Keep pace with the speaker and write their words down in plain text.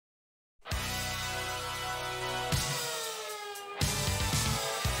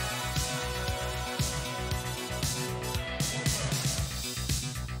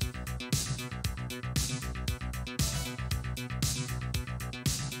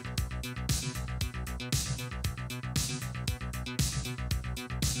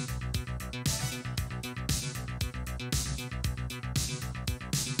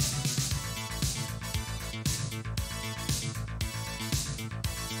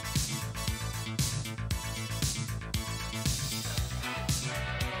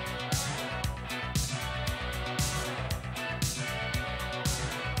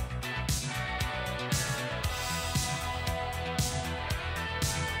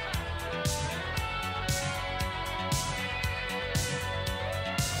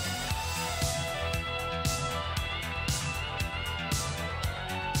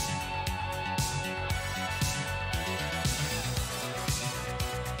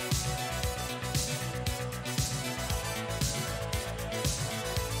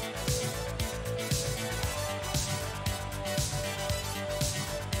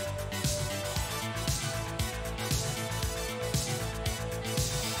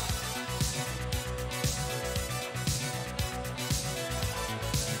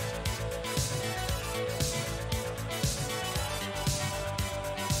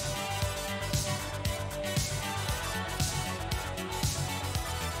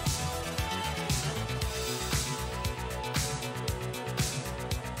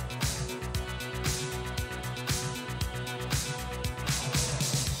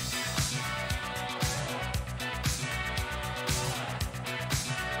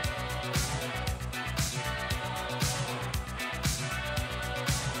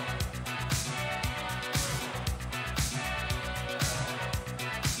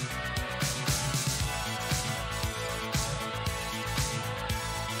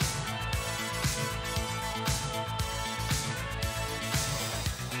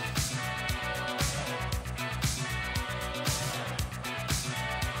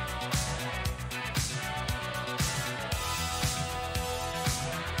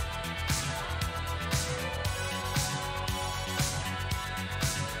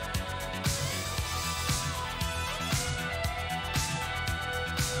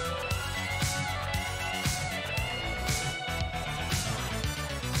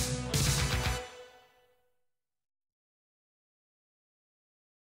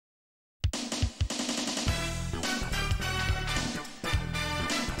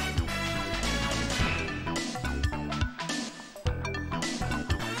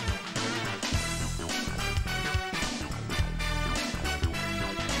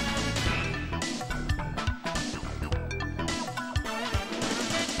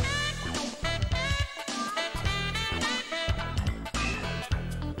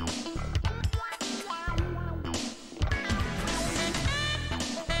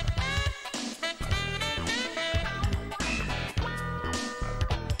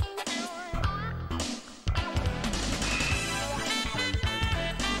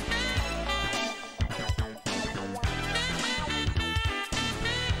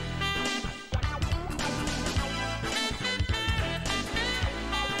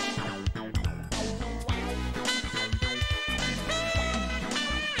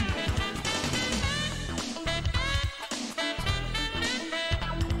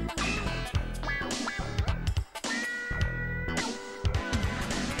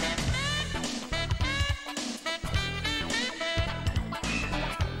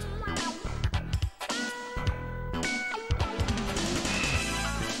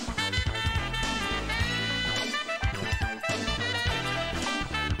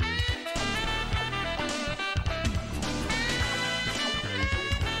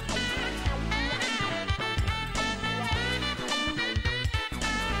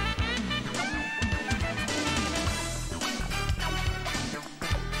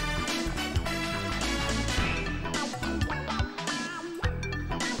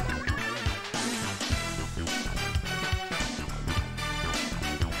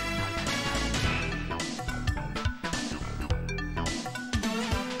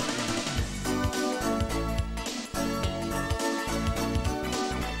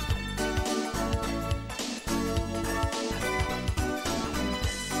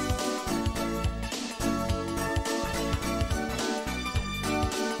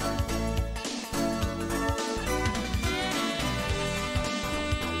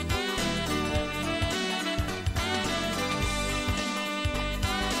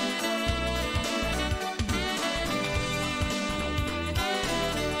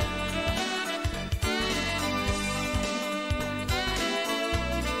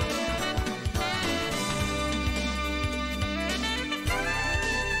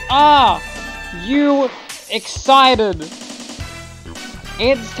Are you excited?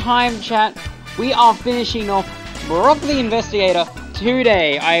 It's time, chat. We are finishing off Brok the Investigator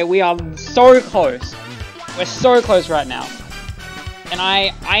today. We are so close. We're so close right now. And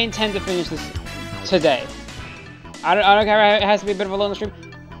I intend to finish this today. I don't care if it has to be a bit of a long stream.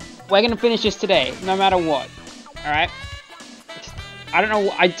 We're gonna finish this today, no matter what. Alright? I don't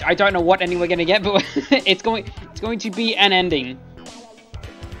know I don't know what ending we're gonna get, but it's going to be an ending.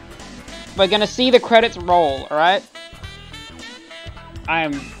 We're gonna see the credits roll, alright?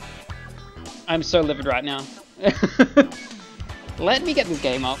 I'm so livid right now. Let me get this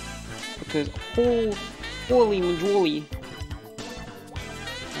game up, because holy majoli.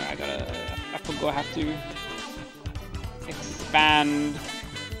 I forgot I have to expand.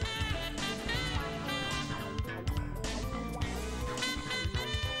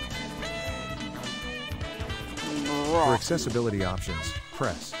 For accessibility options,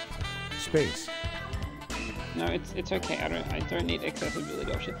 press space. No, it's okay. I don't need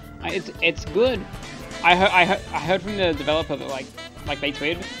accessibility option. It's good. I heard from the developer that like they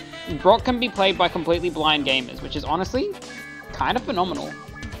tweeted, Brok can be played by completely blind gamers, which is honestly kind of phenomenal.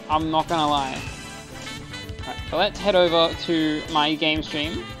 I'm not gonna lie. Alright, so let's head over to my game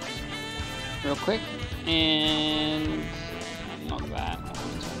stream real quick, and not that.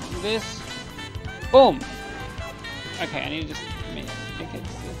 This. Boom. Okay, I need to just make it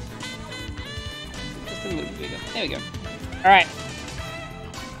just a little bit bigger. There we go. Alright.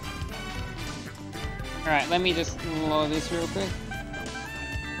 Alright, let me just lower this real quick.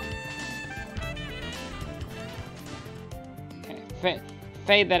 Okay,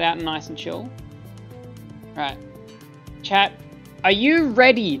 fade that out nice and chill. Alright. Chat, are you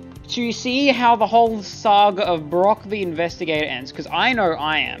ready to see how the whole saga of Brok the Investigator ends? Because I know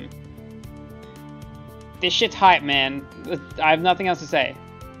I am. This shit's hype, man. I have nothing else to say.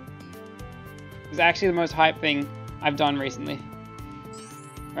 It's actually the most hype thing I've done recently.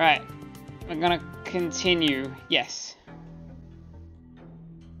 Right. We're gonna continue. Yes.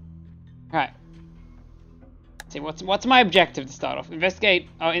 Right. See, what's my objective to start off? Investigate...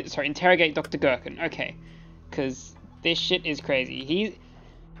 Oh, sorry, interrogate Dr. Gherkin. Okay. Because this shit is crazy.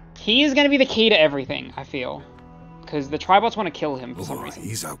 He is gonna be the key to everything, I feel. Because the Tribots want to kill him for some reason.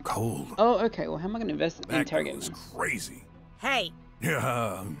 He's out cold. Oh, okay. Well, how am I going to interrogate him? That was crazy. Hey.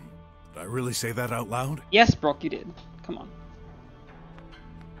 Yeah. Did I really say that out loud? Yes, Brok, you did. Come on.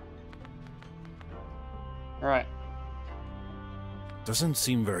 All right. Doesn't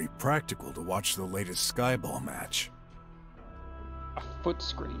seem very practical to watch the latest Skyball match. A foot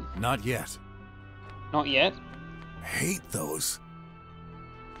screen. Not yet. Not yet? Hate those.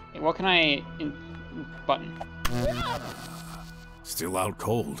 Hey, what can I... button? Still out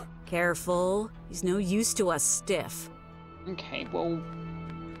cold. Careful. He's no use to us stiff. Okay, well...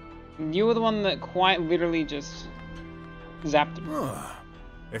 You were the one that quite literally just... zapped him.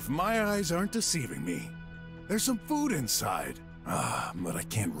 If my eyes aren't deceiving me, there's some food inside. But I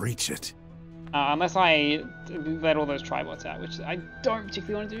can't reach it. Unless I let all those Tribots out, which I don't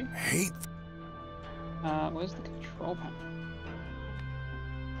particularly want to do. Hate... where's the control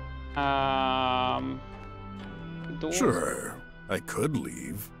panel? Doors? Sure, I could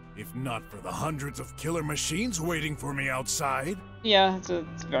leave. If not for the hundreds of killer machines waiting for me outside. Yeah,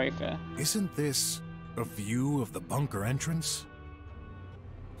 it's very fair. Isn't this a view of the bunker entrance?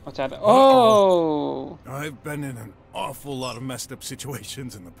 What's happening? Oh! I've been in an awful lot of messed up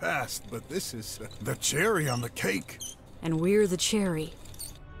situations in the past, but this is the cherry on the cake. And we're the cherry.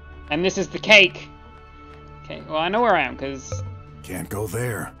 And this is the cake! Okay, well I know where I am, because... Can't go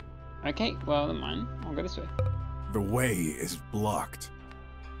there. Okay, well never mind. I'll go this way. The way is blocked.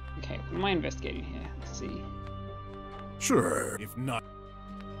 Okay, what am I investigating here? Let's see. Sure, if not...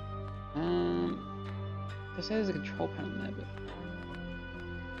 They say there's a control panel there,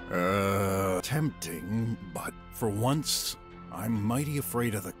 but... Tempting, but for once, I'm mighty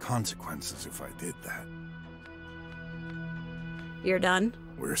afraid of the consequences if I did that. You're done?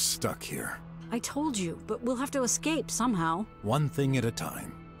 We're stuck here. I told you, but we'll have to escape somehow. One thing at a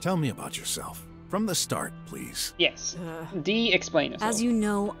time. Tell me about yourself. From the start, please. Yes. D, explain yourself. As you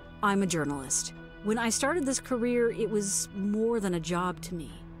know, I'm a journalist. When I started this career, it was more than a job to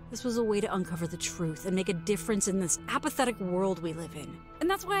me. This was a way to uncover the truth and make a difference in this apathetic world we live in. And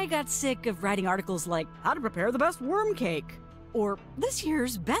that's why I got sick of writing articles like, how to prepare the best worm cake, or this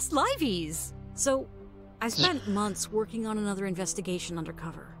year's best liveys. So I spent months working on another investigation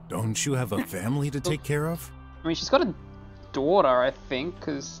undercover. Don't you have a family to take care of? I mean, she's got a daughter, I think,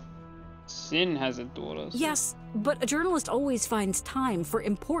 because Sin has a daughter. So. Yes, but a journalist always finds time for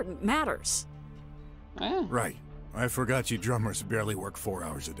important matters. Oh, yeah. Right. I forgot you drummers barely work 4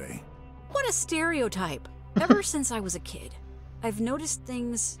 hours a day. What a stereotype. Ever since I was a kid, I've noticed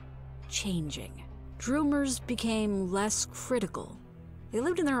things changing. Drummers became less critical. They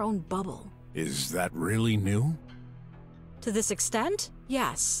lived in their own bubble. Is that really new? To this extent,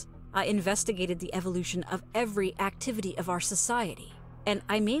 yes. I investigated the evolution of every activity of our society, and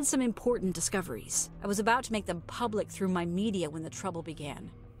I made some important discoveries. I was about to make them public through my media when the trouble began.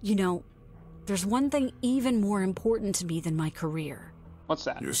 You know, there's one thing even more important to me than my career. What's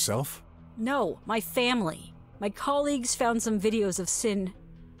that? Yourself? No, my family. My colleagues found some videos of Sin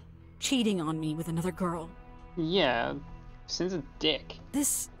cheating on me with another girl. Yeah, Sin's a dick.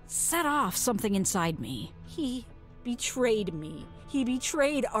 This set off something inside me. He betrayed me. He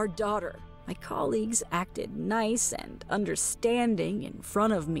betrayed our daughter. My colleagues acted nice and understanding in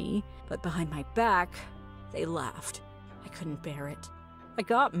front of me, but behind my back, they laughed. I couldn't bear it. I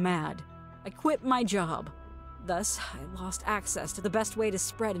got mad. I quit my job. Thus, I lost access to the best way to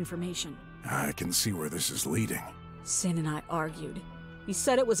spread information. I can see where this is leading. Sin and I argued. He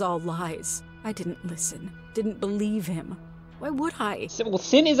said it was all lies. I didn't listen, didn't believe him. Why would I? Well,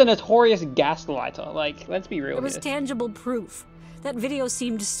 Sin is a notorious gaslighter. Like, let's be real There was here. tangible proof. That video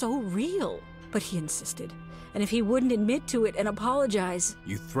seemed so real. But he insisted. And if he wouldn't admit to it and apologize...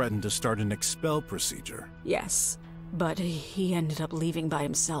 You threatened to start an expel procedure. Yes, but he ended up leaving by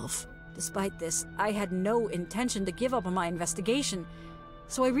himself. Despite this, I had no intention to give up on my investigation,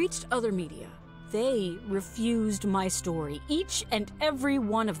 so I reached other media. They refused my story, each and every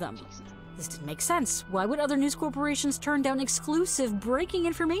one of them. This didn't make sense. Why would other news corporations turn down exclusive breaking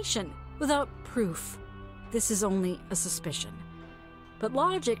information without proof? This is only a suspicion. But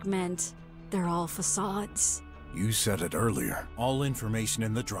logic meant they're all facades. You said it earlier. All information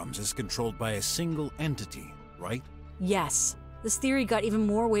in the drums is controlled by a single entity, right? Yes. This theory got even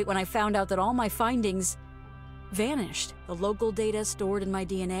more weight when I found out that all my findings vanished. The local data stored in my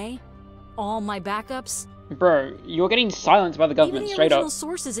DNA, all my backups, Bro, you're getting silenced by the government, even the straight original up.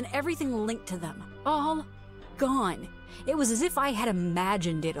 sources and everything linked to them. All gone. It was as if I had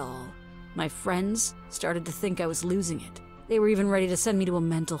imagined it all. My friends started to think I was losing it. They were even ready to send me to a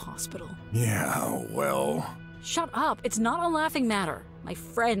mental hospital. Yeah, well... Shut up. It's not a laughing matter. My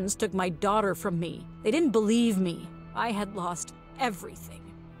friends took my daughter from me. They didn't believe me. I had lost everything.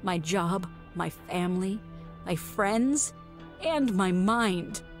 My job, my family, my friends, and my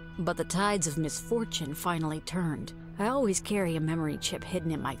mind. But the tides of misfortune finally turned. I always carry a memory chip hidden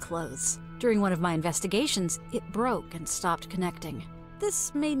in my clothes. During one of my investigations, it broke and stopped connecting.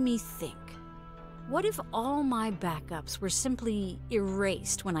 This made me think. What if all my backups were simply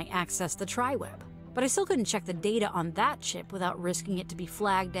erased when I accessed the TriWeb? But I still couldn't check the data on that chip without risking it to be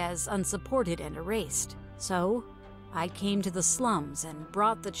flagged as unsupported and erased. So, I came to the slums and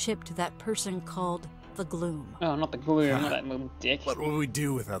brought the chip to that person called the Gloom. Oh, not the Gloom, not that little dick. What will we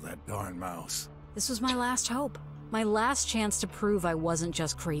do without that darn mouse? This was my last hope. My last chance to prove I wasn't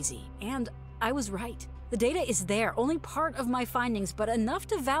just crazy. And I was right. The data is there, only part of my findings, but enough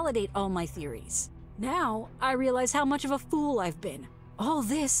to validate all my theories. Now, I realize how much of a fool I've been. All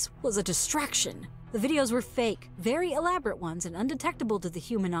this was a distraction. The videos were fake, very elaborate ones and undetectable to the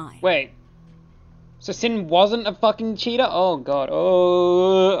human eye. Wait. So Sin wasn't a fucking cheater? Oh god.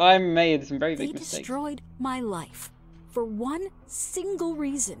 Oh, I made some very big They mistakes. destroyed my life for one single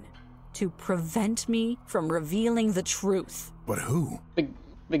reason. To prevent me from revealing the truth. But who?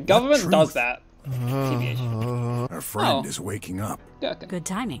 The government truth? does that. TBH. Our friend Oh. is waking up. Okay. Good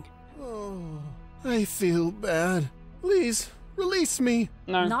timing. Oh, I feel bad. Please, release me.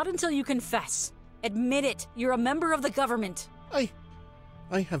 No. Not until you confess. Admit it. You're a member of the government.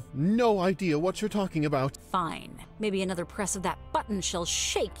 I have no idea what you're talking about. Fine. Maybe another press of that button shall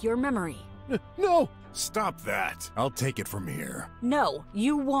shake your memory. No! Stop that. I'll take it from here. No,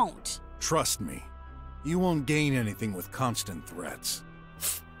 you won't. Trust me. You won't gain anything with constant threats.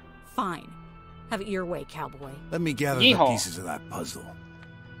 Fine. Have it your way, cowboy. Let me gather Yeehaw. the pieces of that puzzle.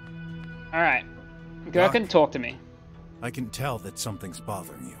 Alright. Gherkin, talk to me. I can tell that something's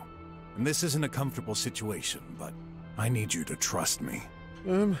bothering you. And this isn't a comfortable situation, but I need you to trust me.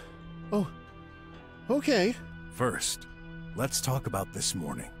 Oh. Okay. First, let's talk about this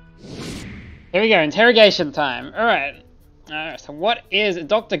morning. Here we go, interrogation time. Alright. So what is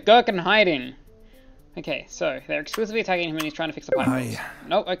Dr. Gherkin hiding? Okay, so they're exclusively attacking him and he's trying to fix the pipe.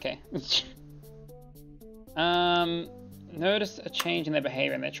 Nope, okay. Notice a change in their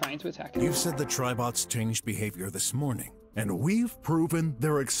behavior and they're trying to attack him. You said the Tribots changed behavior this morning, and we've proven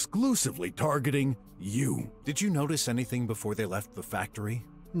they're exclusively targeting you. Did you notice anything before they left the factory?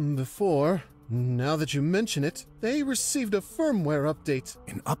 Before, now that you mention it, they received a firmware update.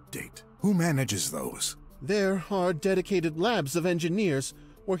 An update? Who manages those? There are dedicated labs of engineers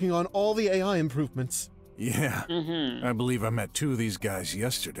working on all the AI improvements. Yeah, I believe I met 2 of these guys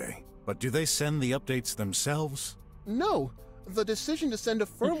yesterday. But do they send the updates themselves? No, the decision to send a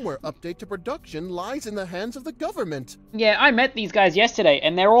firmware update to production lies in the hands of the government. Yeah, I met these guys yesterday,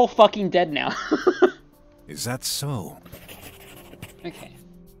 and they're all fucking dead now. Is that so? Okay.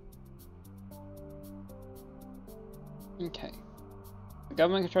 Okay. The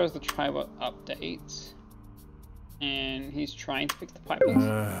government controls the tribal updates. And he's trying to fix the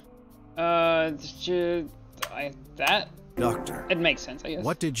pipelines. That? Doctor. It makes sense, I guess.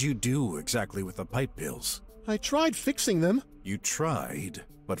 What did you do exactly with the pipe pills? I tried fixing them. You tried,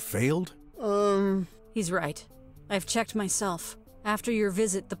 but failed? He's right. I've checked myself. After your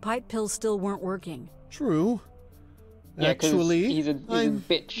visit, the pipe pills still weren't working. True. Yeah, 'cause Actually, he's a I'm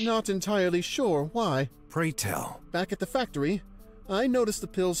bitch. not entirely sure why. Pray tell. Back at the factory, I noticed the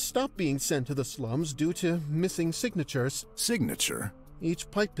pills stopped being sent to the slums due to missing signatures. Signature? Each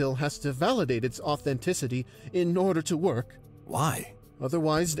pipe pill has to validate its authenticity in order to work. Why?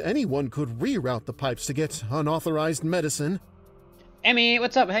 Otherwise, anyone could reroute the pipes to get unauthorized medicine. Emmy,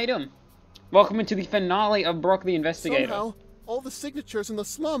 what's up? How you doing? Welcome into the finale of Brok the Investigator. Somehow, all the signatures in the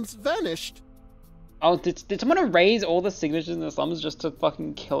slums vanished. Oh, did someone erase all the signatures in the slums just to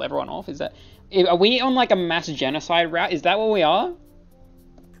fucking kill everyone off? Are we on like a mass genocide route? Is that what we are?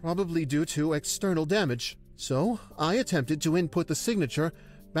 Probably due to external damage. So, I attempted to input the signature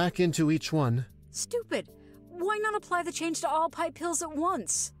back into each one. Stupid. Why not apply the change to all pipe pills at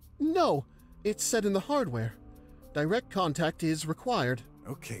once? No, it's set in the hardware. Direct contact is required.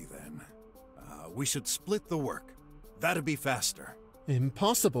 Okay then. We should split the work. That'd be faster.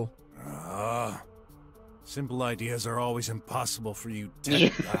 Impossible. Simple ideas are always impossible for you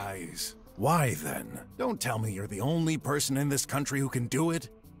tech guys. Why then? Don't tell me you're the only person in this country who can do it.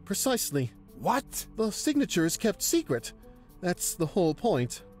 Precisely. What? The signature is kept secret. That's the whole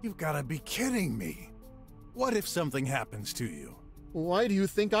point. You've gotta be kidding me. What if something happens to you? Why do you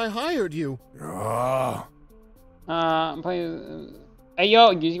think I hired you? I'm playing... Hey,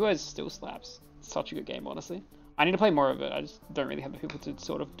 yo, Use Words still slaps. It's such a good game, honestly. I need to play more of it. I just don't really have the people to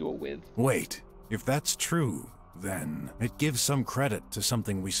sort of do it with. Wait, if that's true, then it gives some credit to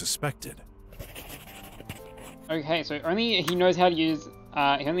something we suspected. Okay, so only he knows how to use...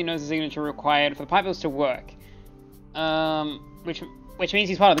 he only knows the signature required for the pipe bills to work. Which means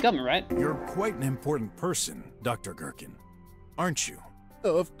he's part of the government, right? You're quite an important person, Dr. Gherkin, aren't you?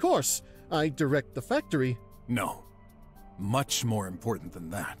 Of course. I direct the factory. No. Much more important than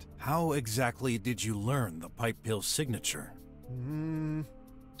that. How exactly did you learn the pipe pill signature?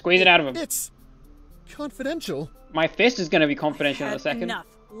 Squeeze it out of him. It's confidential. My fist is going to be confidential in a second. Enough.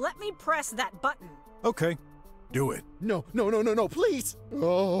 Let me press that button. Okay, do it. No, please.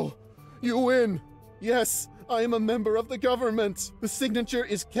 Oh, you win. Yes, I am a member of the government. The signature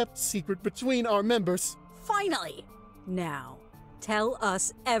is kept secret between our members. Finally. Now, tell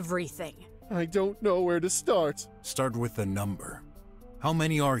us everything. I don't know where to start. Start with the number. How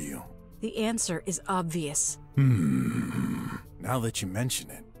many are you? The answer is obvious. Now that you mention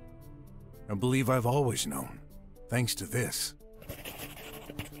it, I believe I've always known, thanks to this.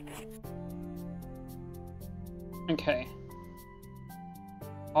 Okay.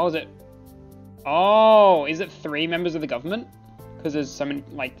 Oh, is it? Oh, is it 3 members of the government? Because there's so many,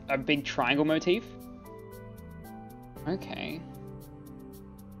 like, a big triangle motif? Okay.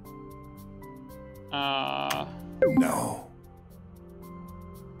 No.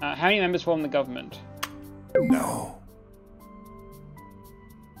 How many members form the government? No.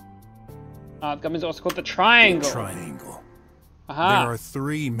 The government's also called the Triangle. Triangle. Aha. There are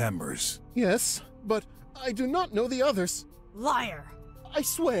 3 members. Yes, but I do not know the others. Liar. I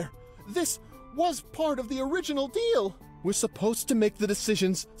swear, this was part of the original deal. We're supposed to make the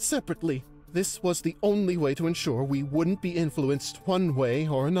decisions separately. This was the only way to ensure we wouldn't be influenced one way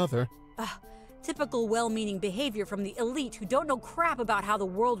or another. Typical well-meaning behavior from the elite who don't know crap about how the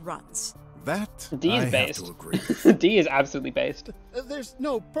world runs. That D is I have based. to agree. D is absolutely based. There's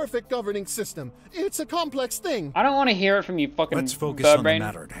no perfect governing system. It's a complex thing. I don't want to hear it from you fucking Let's focus bird on brain. the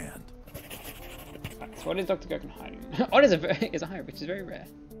matter at hand. So what is Dr. Gherkin hiding? What is a hire, which is very rare.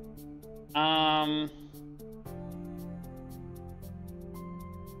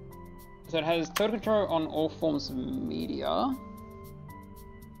 So it has total control on all forms of media.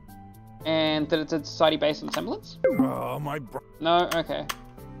 And that it's a society based on semblance? Oh, my No? Okay.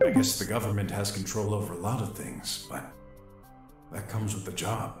 I guess the government has control over a lot of things, but that comes with the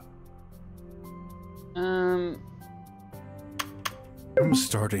job. I'm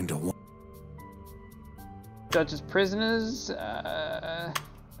starting to Judges, prisoners, I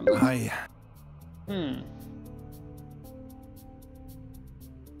Hmm.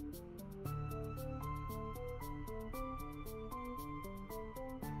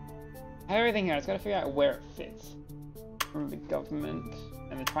 Everything here, I just gotta figure out where it fits. From the government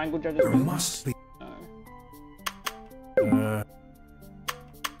and the triangle judges. There must be. No.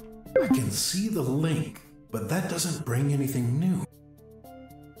 I can see the link, but that doesn't bring anything new.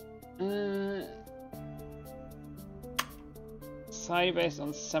 Society based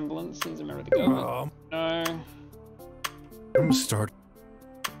on semblance seems a member of the government. No. I'm start.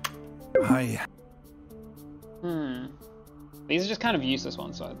 These are just kind of useless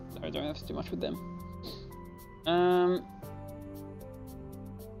ones, so I don't have to do much with them.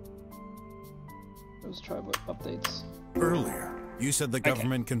 Those tribal updates. Earlier, you said the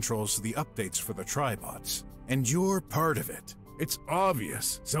government controls the updates for the tribots, and you're part of it. It's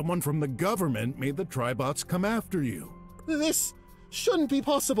obvious someone from the government made the tribots come after you. This shouldn't be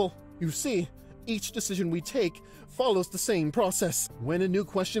possible. You see, each decision we take follows the same process. When a new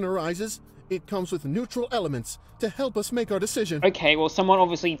question arises, it comes with neutral elements to help us make our decision. Okay, well, someone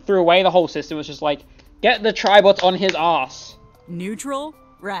obviously threw away the whole system. It was just like, get the tribots on his ass. Neutral?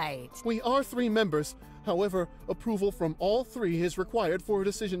 Right. We are 3 members. However, approval from all 3 is required for a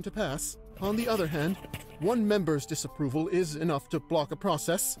decision to pass. On the other hand, 1 member's disapproval is enough to block a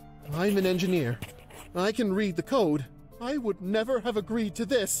process. I'm an engineer. I can read the code. I would never have agreed to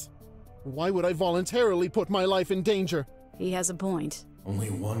this. Why would I voluntarily put my life in danger? He has a point.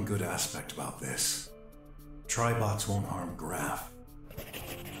 Only one good aspect about this. Tribots won't harm Graph.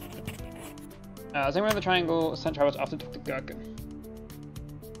 Does anyone in the triangle sent tribots after Dr. Gherkin?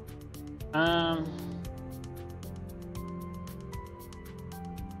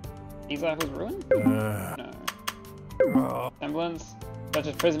 Isaac was ruined? No. Semblance? Such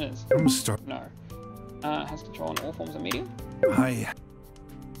as prisoners? No. Has control on all forms of media?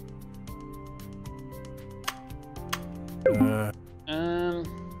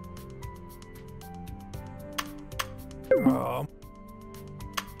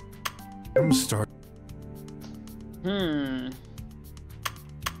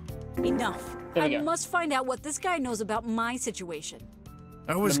 Enough. There we I go. must find out what this guy knows about my situation.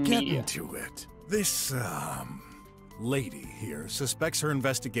 I was The getting media. to it. This, lady here suspects her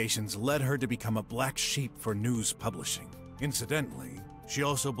investigations led her to become a black sheep for news publishing. Incidentally, she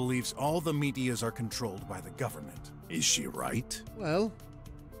also believes all the medias are controlled by the government. Is she right? Well,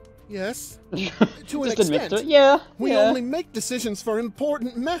 yes. To an Just admit extent. to it. Yeah. We yeah. only make decisions for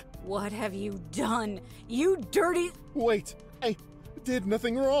important What have you done? You dirty... Wait, I did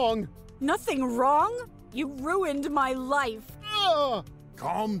nothing wrong. Nothing wrong? You ruined my life. Ah!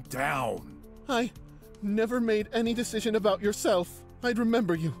 Calm down. I never made any decision about yourself. I'd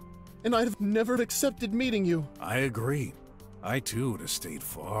remember you, and I'd have never accepted meeting you. I agree. I too would have stayed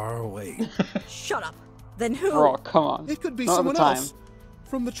far away. Shut up. Then who? Brok, come on. It could be Not at the someone time. else.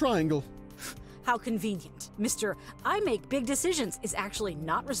 From the Triangle. How convenient. Mr. I make big decisions is actually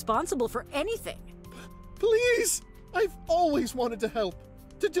not responsible for anything. Please! I've always wanted to help.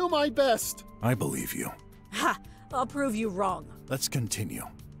 To do my best. I believe you. Ha! I'll prove you wrong. Let's continue.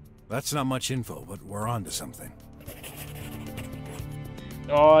 That's not much info, but we're on to something.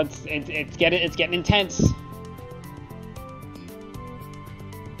 Oh, it's getting intense.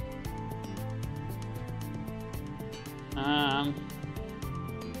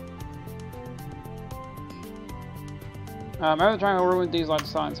 Remember the Triangle ruined these like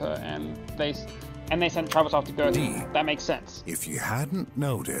science her, and they sent Travis off to go. That makes sense. If you hadn't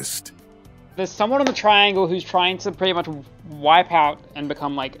noticed, There's someone on the Triangle who's trying to pretty much wipe out and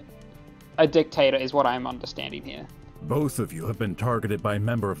become like a dictator, is what I'm understanding here. both of you have been targeted by a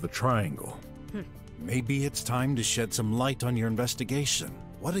member of the Triangle. Maybe it's time to shed some light on your investigation.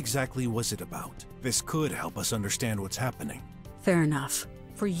 What exactly was it about? This could help us understand what's happening. Fair enough.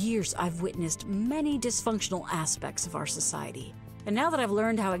 For years, I've witnessed many dysfunctional aspects of our society. And now that I've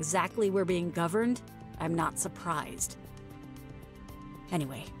learned how exactly we're being governed, I'm not surprised.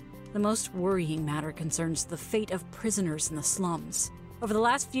 Anyway, the most worrying matter concerns the fate of prisoners in the slums. Over the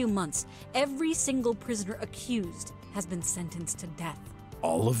last few months, every single prisoner accused has been sentenced to death.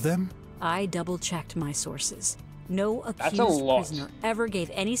 All of them? I double-checked my sources. No That's a accused lot. prisoner ever gave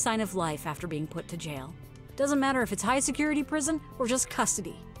any sign of life after being put to jail. Doesn't matter if it's high-security prison or just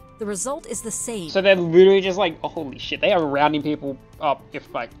custody. The result is the same. So they're literally just like, oh, holy shit, they are rounding people up.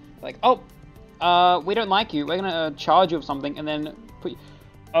 If like, oh, we don't like you. We're gonna charge you of something, and then put you.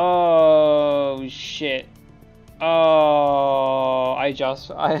 Oh shit. Oh, I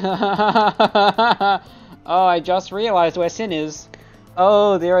just realized where Sin is.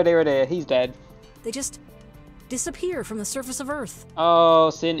 Oh, there. He's dead. They just disappear from the surface of Earth. Oh,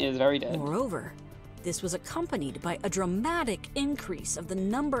 Sin is very dead. Moreover, This was accompanied by a dramatic increase of the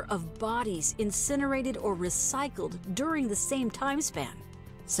number of bodies incinerated or recycled during the same time span.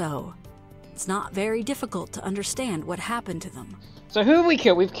 So, it's not very difficult to understand what happened to them. So who have we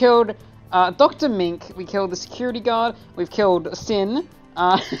killed? We've killed Dr. Mink, we killed the security guard, we've killed Sin,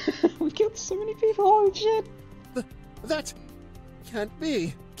 we've killed so many people, holy shit. That can't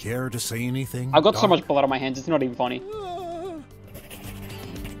be. Care to say anything? I've got so Doc? much blood on my hands, it's not even funny.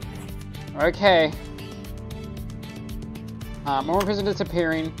 Okay. More prisoners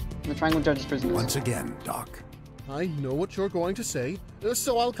disappearing. The Triangle Judge's prisoners. Once again, Doc. I know what you're going to say,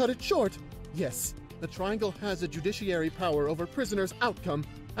 so I'll cut it short. Yes, the Triangle has a judiciary power over prisoners' outcome.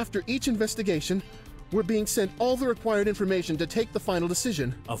 After each investigation, we're being sent all the required information to take the final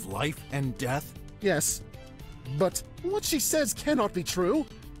decision. Of life and death? Yes, but what she says cannot be true.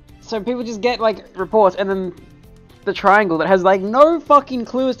 So people just get, like, reports, and then the Triangle that has, like, no fucking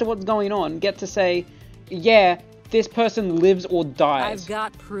clue as to what's going on get to say, yeah, this person lives or dies. I've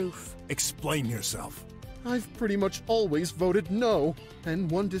got proof. Explain yourself. I've pretty much always voted no,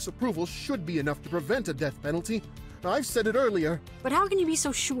 and one disapproval should be enough to prevent a death penalty. I've said it earlier. But how can you be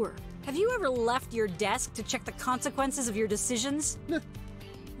so sure? Have you ever left your desk to check the consequences of your decisions?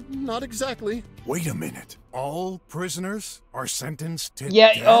 Not exactly. Wait a minute. All prisoners are sentenced to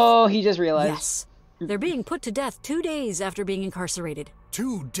Yeah, death? oh, he just realized. Yes. They're being put to death 2 days after being incarcerated.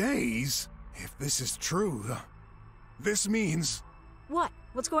 2 days? If this is true, this means... What?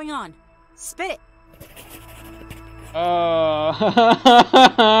 What's going on? Spit it.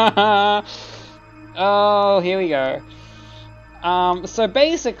 Oh, here we go. So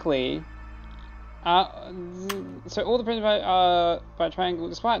basically, so all the prisoners by Triangle,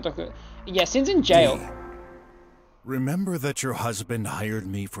 despite Dr. Yeah, Sin's in jail. Remember that your husband hired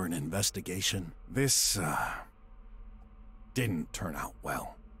me for an investigation? This, didn't turn out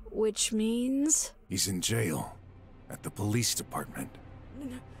well. Which means? He's in jail. At the police department.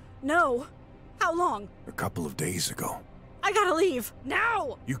 No. How long? A couple of days ago. I gotta leave.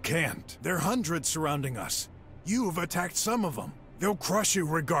 Now! You can't. There are hundreds surrounding us. You've attacked some of them. They'll crush you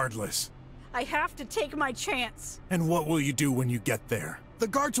regardless. I have to take my chance. And what will you do when you get there? The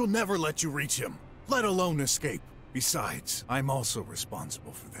guards will never let you reach him, let alone escape. Besides, I'm also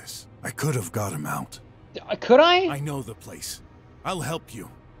responsible for this. I could have got him out. Could I? I know the place. I'll help you.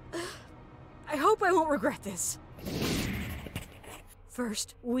 I hope I won't regret this.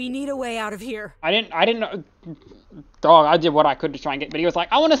 First, we need a way out of here. I didn't know. Dog, I did what I could to try and get, but he was like,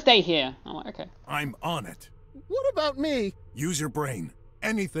 I want to stay here. I'm like, okay. I'm on it. What about me? Use your brain.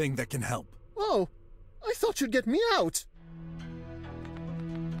 Anything that can help. Oh, I thought you'd get me out.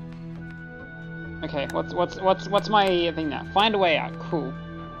 Okay, what's my thing now? Find a way out. Cool.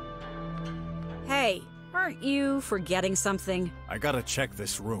 Hey, aren't you forgetting something? I gotta check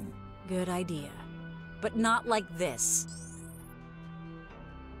this room. Good idea. But not like this.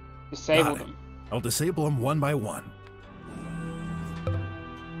 Disable Got it. them. I'll disable them one by one.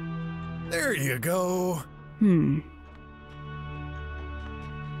 There you go.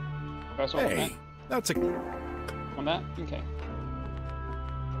 First one, Hey, that's a... on that? Okay.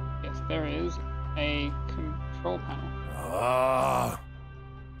 Yes, there is a control panel. Ah,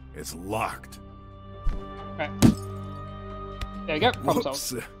 it's locked. Right. There you go. Problem Whoops.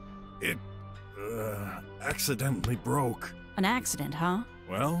 solved. It, accidentally broke. An accident, huh?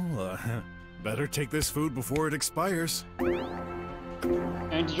 Well, better take this food before it expires.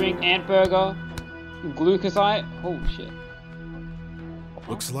 Going to drink ant burger, glucosite. Oh shit.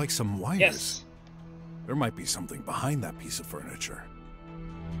 Looks like some wires. Yes. There might be something behind that piece of furniture.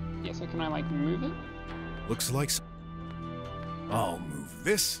 Yeah, so can I like move it? Looks like... I'll move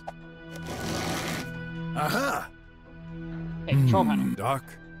this. Aha! Okay, control panel. Doc,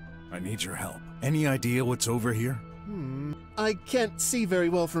 I need your help. Any idea what's over here? I can't see very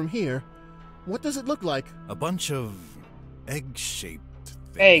well from here. What does it look like? A bunch of egg-shaped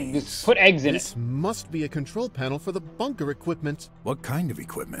things. Eggs. Put eggs in This it. must be a control panel for the bunker equipment. What kind of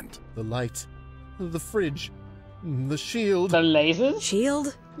equipment? The light, the fridge, the shield. The lasers?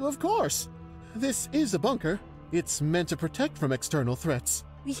 Shield? Of course. This is a bunker. It's meant to protect from external threats.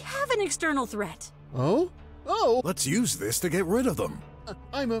 We have an external threat. Oh? Oh! Let's use this to get rid of them.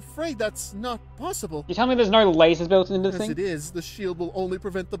 I'm afraid that's not possible. You tell me there's no lasers built into this As thing? it is, the shield will only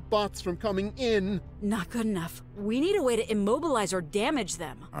prevent the bots from coming in. Not good enough. We need a way to immobilize or damage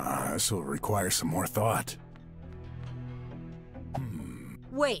them. This will require some more thought.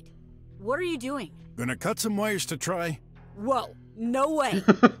 Wait, what are you doing? Gonna cut some wires to try? Whoa, no way.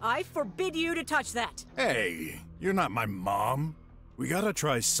 I forbid you to touch that. Hey, you're not my mom. We gotta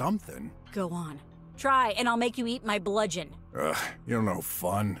try something. Go on. Try, and I'll make you eat my bludgeon. Ugh, you're no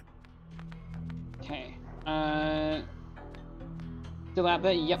fun. Okay, Still out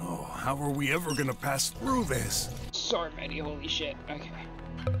there? Yep. Oh, how are we ever gonna pass through this? So many, holy shit. Okay.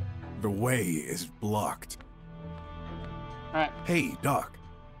 The way is blocked. Alright. Hey, Doc.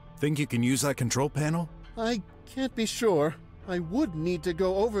 Think you can use that control panel? I can't be sure. I would need to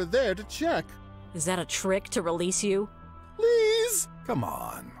go over there to check. Is that a trick to release you? Please! Come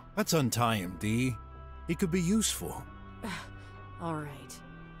on. Let's untie him, Dee. He could be useful. Alright.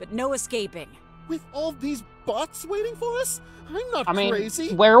 But no escaping. With all these bots waiting for us? I'm not I mean,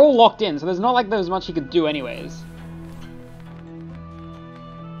 crazy. we're all locked in, so there's not like there's much he could do anyways.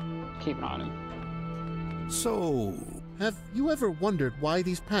 Keep an eye on him. So... Have you ever wondered why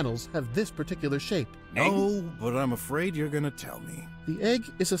these panels have this particular shape? No, but I'm afraid you're gonna tell me. The egg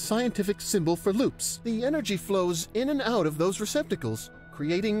is a scientific symbol for loops. The energy flows in and out of those receptacles,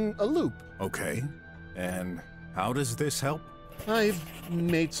 creating a loop. Okay. And how does this help? I've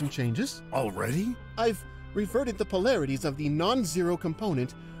made some changes. Already? I've reverted the polarities of the non-zero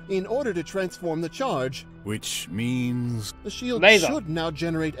component in order to transform the charge. Which means... The shield Laser. should now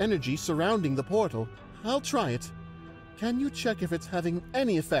generate energy surrounding the portal. I'll try it. Can you check if it's having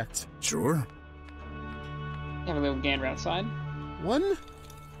any effect? Sure. Have a little gander outside. 1,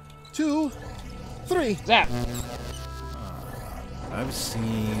 2, 3. Zap! I've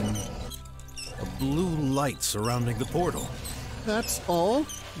seen... a blue light surrounding the portal. That's all?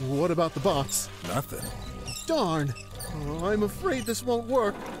 What about the bots? Nothing. Darn. Oh, I'm afraid this won't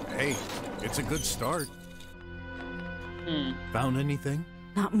work. Hey, it's a good start. Hmm. Found anything?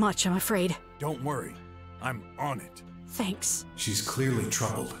 Not much, I'm afraid. Don't worry. I'm on it. Thanks. She's clearly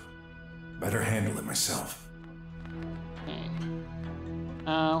troubled. Better handle it myself. Okay.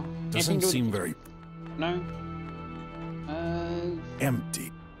 Doesn't seem very No?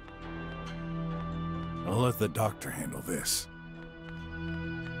 empty. I'll let the doctor handle this.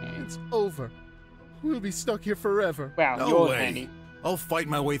 Okay. It's over. We'll be stuck here forever. Wow, No you're way. handy. I'll fight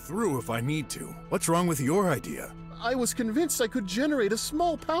my way through if I need to. What's wrong with your idea? I was convinced I could generate a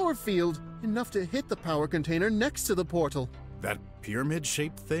small power field, enough to hit the power container next to the portal. That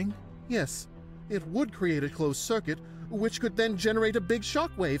pyramid-shaped thing? Yes, it would create a closed circuit, which could then generate a big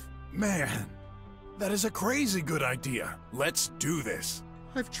shockwave. Man, that is a crazy good idea. Let's do this.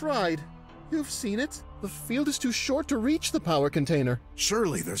 I've tried. You've seen it. The field is too short to reach the power container.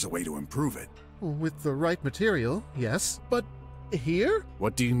 Surely there's a way to improve it. With the right material, yes. But here?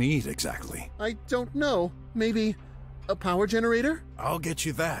 What do you need exactly? I don't know. Maybe a power generator? I'll get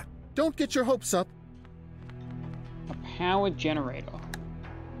you that. Don't get your hopes up. A power generator.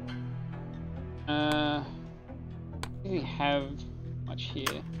 Do we have much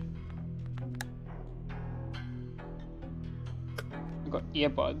here? I've got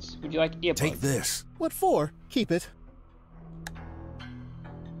earbuds. Would you like earbuds? Take this. What for? Keep it.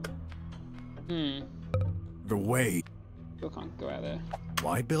 The way. Still can't go out there.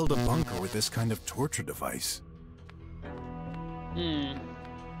 Why build a bunker with this kind of torture device?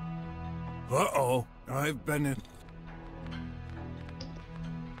 Uh-oh. I've been in...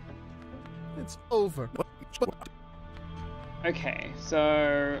 It's over. Okay,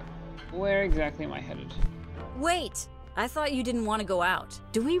 so where exactly am I headed? Wait! I thought you didn't want to go out.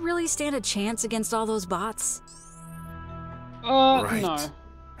 Do we really stand a chance against all those bots? Right. No.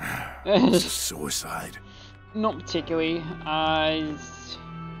 It's a suicide. Not particularly.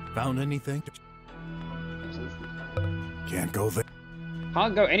 Found anything? Can't go there.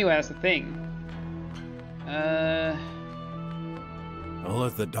 Can't go anywhere, that's the thing. I'll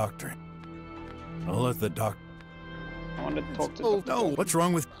let the doctor... I want to talk to over. No, what's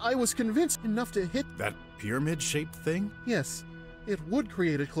wrong with I was convinced enough to hit. that pyramid-shaped thing? Yes, it would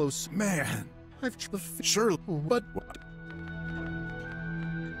create a close. Man, I've surely... but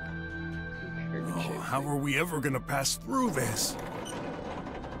Oh, how are we ever gonna pass through this?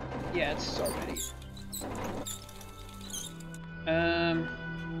 Yeah, it's so many. Yeah, I'm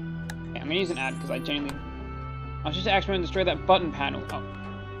gonna use an ad because I genuinely... I was just actually going to destroy that button panel. Oh.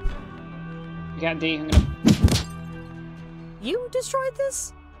 You got D, I'm gonna... You destroyed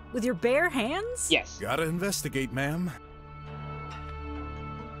this? With your bare hands? Yes. Gotta investigate, ma'am.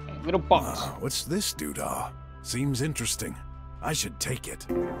 Okay, little box. What's this doodah? Seems interesting. I should take it.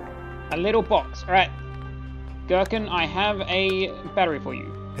 A little box. Alright. Gherkin, I have a battery for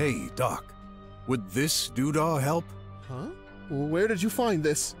you. Hey, Doc. Would this doodah help? huh? Where did you find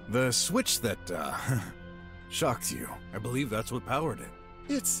this? The switch that, shocked you. I believe that's what powered it.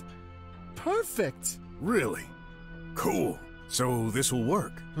 It's perfect. Really? Cool. So this will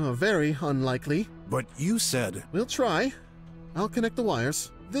work. Very unlikely. But you said... We'll try. I'll connect the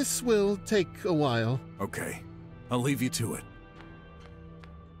wires. This will take a while. Okay. I'll leave you to it.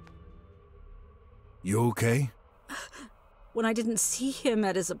 You okay? When I didn't see him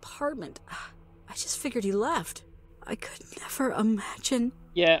at his apartment, I just figured he left. I could never imagine.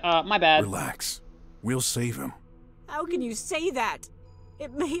 Yeah, my bad. Relax. We'll save him. How can you say that?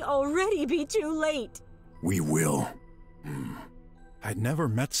 It may already be too late. We will. I'd never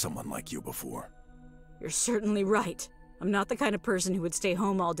met someone like you before. You're certainly right. I'm not the kind of person who would stay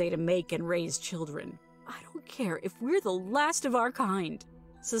home all day to make and raise children. I don't care if we're the last of our kind.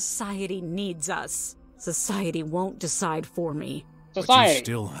 Society needs us. Society won't decide for me. But Society. you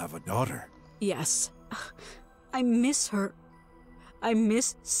still have a daughter. Yes. I miss her. I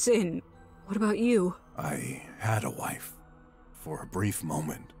miss Sin. What about you? I had a wife. For a brief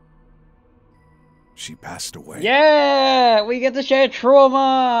moment. She passed away. Yeah! We get to share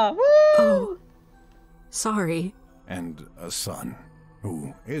trauma! Woo! Oh. Sorry. And a son,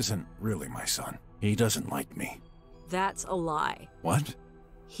 who isn't really my son. He doesn't like me. That's a lie. What?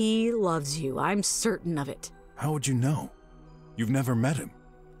 He loves you. I'm certain of it. How would you know? You've never met him.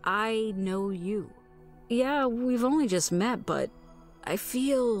 I know you. Yeah, we've only just met, but I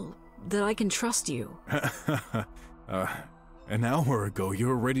feel that I can trust you. An hour ago you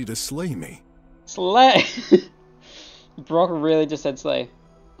were ready to slay me. Slay! Brok really just said slay.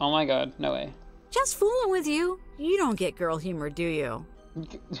 Oh my god, no way. Just fooling with you. You don't get girl humor, do you?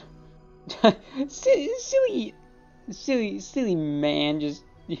 silly man just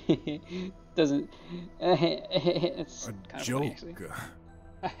doesn't. It's A kind joke. of funny,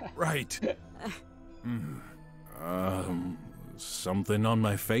 actually. Right. Something on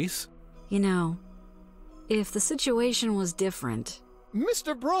my face? You know, if the situation was different...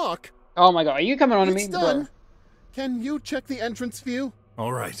 Mr. Brok! Oh my god, are you coming on to me? It's done. Can you check the entrance view?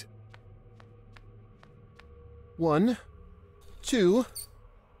 All right. 1, 2,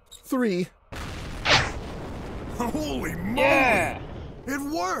 3. Holy moly! Yeah! It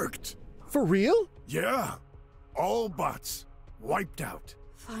worked! For real? Yeah. All bots wiped out.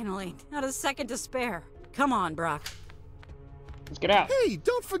 Finally, not a second to spare. Come on, Brok. Let's get out. Hey,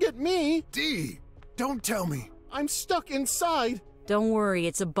 don't forget me! D, don't tell me. I'm stuck inside. Don't worry,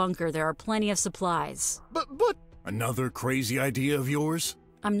 it's a bunker. There are plenty of supplies. But... Another crazy idea of yours?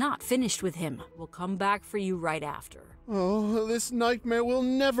 I'm not finished with him. We'll come back for you right after. Oh, this nightmare will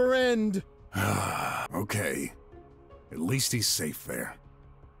never end. Okay. At least he's safe there.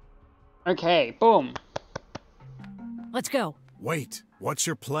 Okay, boom. Let's go. Wait, what's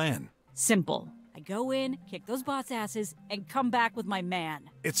your plan? Simple. I go in, kick those bots' asses, and come back with my man.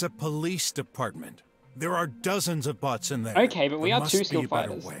 It's a police department. There are dozens of bots in there. Okay, but we There are must two be skilled a better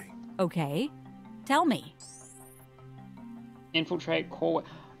fighters. way. Okay. Tell me. Infiltrate, call.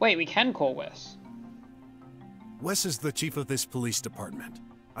 Wait, we can call Wes. Wes is the chief of this police department.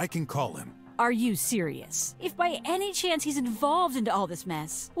 I can call him. Are you serious? If by any chance he's involved into all this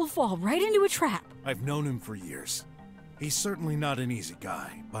mess, we'll fall right into a trap. I've known him for years. He's certainly not an easy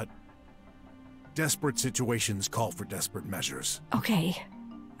guy, but desperate situations call for desperate measures. Okay.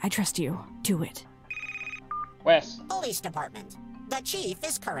 I trust you. Do it. Wes. Police Department. The chief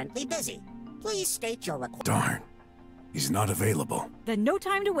is currently busy. Please state your request. Darn. He's not available. Then no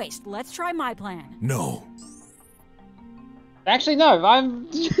time to waste. Let's try my plan. No. Actually, no. I'm.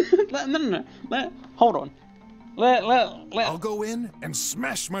 No. Hold on. I'll go in and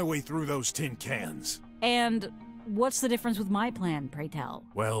smash my way through those tin cans. And what's the difference with my plan, pray tell?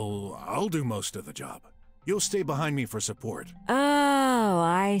 Well, I'll do most of the job. You'll stay behind me for support. Oh,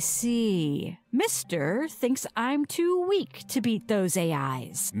 I see. Mister thinks I'm too weak to beat those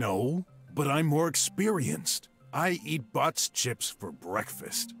AIs. No, but I'm more experienced. I eat bots chips for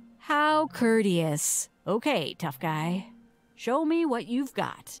breakfast. How courteous. Okay, tough guy. Show me what you've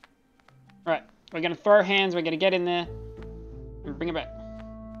got. Alright, we're gonna throw hands, we're gonna get in there, and bring it back.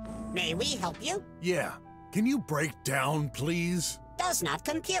 May we help you? Yeah. Can you break down, please? Does not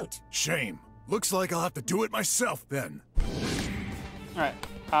compute. Shame. Looks like I'll have to do it myself then. Alright,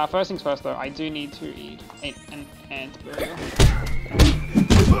 first things first though, I do need to eat an ant burger.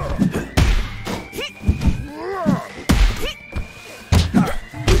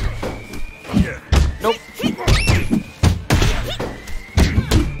 Nope.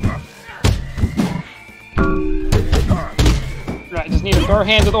 Right, just need to throw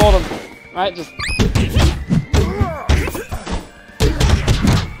hands with all of them. Right, just.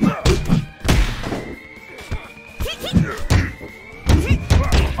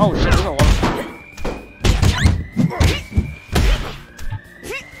 Oh shit, there's a lot.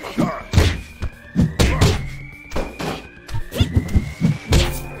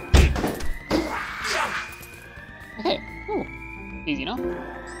 Okay, ooh, easy enough.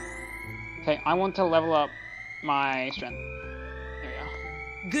 Okay, I want to level up my strength. There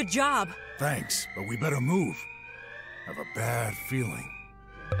we go. Good job. Thanks, but we better move. I have a bad feeling.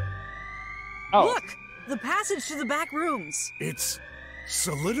 Oh. Look! The passage to the back rooms. It's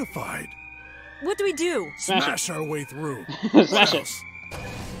solidified. What do we do? Smash our way through. Smash it.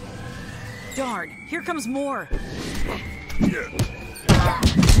 Darn, here comes more.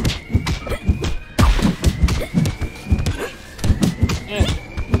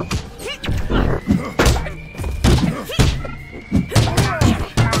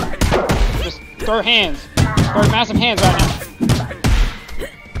 Just throw hands. Throw massive hands right now.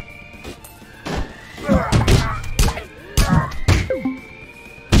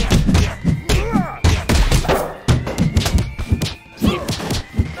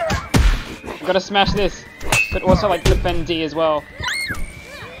 I've got to smash this, but also like defend D as well.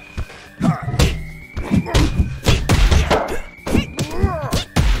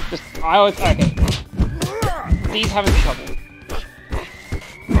 Just, I always, okay. D's having trouble.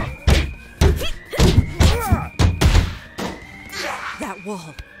 That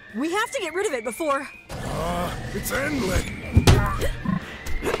wall. We have to get rid of it before... It's endless.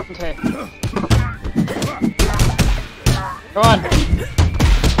 Okay. Come on.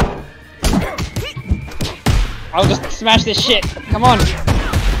 I'll just smash this shit. Come on.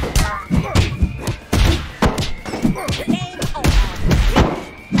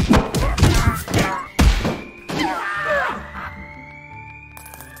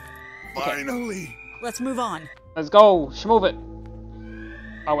 Finally. Let's move on. Let's go. Schmove it.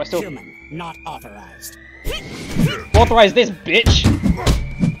 Oh, we're still... Human, not authorized. Authorize this, bitch!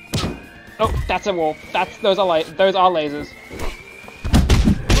 Oh, that's a wall. Those are lasers.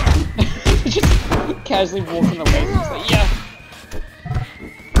 Just casually walking the lasers. Like, yeah.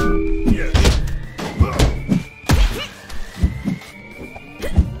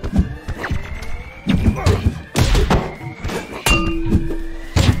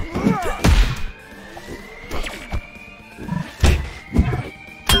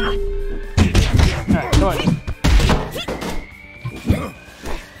 Alright, come on.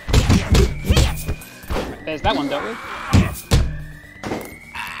 There's that one, don't we?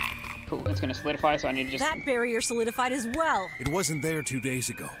 Cool, it's gonna solidify, so I need to just... That barrier solidified as well. It wasn't there 2 days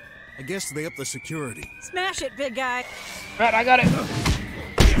ago. I guess they upped the security. Smash it, big guy. Right, I got it!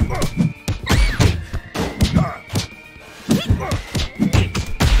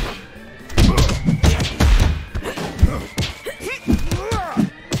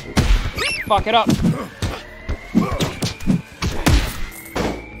 Fuck it up!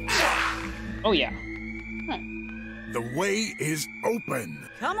 Oh yeah. Right. The way is open.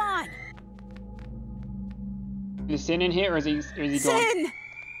 Come on. Is Sin in here, or is he gone? Sin!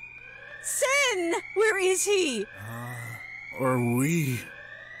 Sin! Where is he? Are we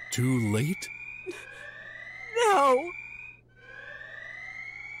too late? No.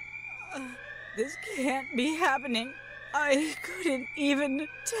 This can't be happening. I couldn't even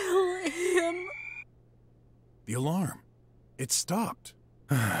tell him. The alarm. It stopped.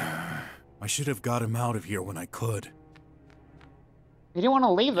 I should have got him out of here when I could. You didn't want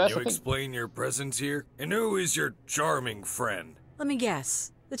to leave us. Can you explain your presence here? And who is your charming friend? Let me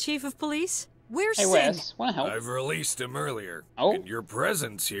guess. The chief of police? Where's Hey Sin? Wes, wanna help? I've released him earlier. Oh. And your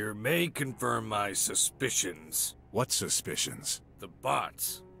presence here may confirm my suspicions. What suspicions? The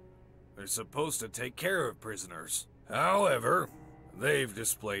bots. They're supposed to take care of prisoners. However, they've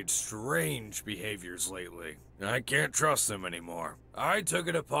displayed strange behaviors lately. I can't trust them anymore. I took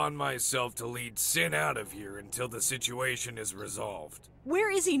it upon myself to lead Sin out of here until the situation is resolved. Where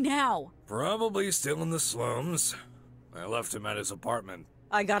is he now? Probably still in the slums. I left him at his apartment.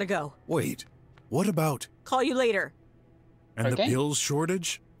 I gotta go. Wait, what about... Call you later. And Okay. the pills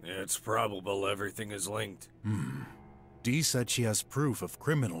shortage? It's probable everything is linked. Dee said she has proof of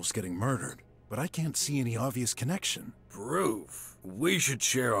criminals getting murdered, but I can't see any obvious connection. Proof? We should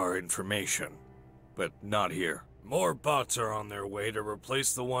share our information. But not here. More bots are on their way to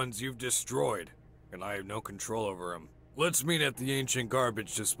replace the ones you've destroyed, and I have no control over them. Let's meet at the ancient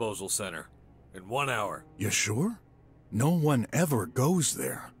garbage disposal center. In 1 hour. You sure? No one ever goes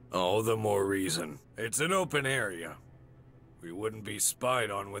there. All the more reason. It's an open area. We wouldn't be spied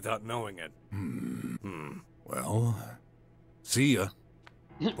on without knowing it. Well, see ya.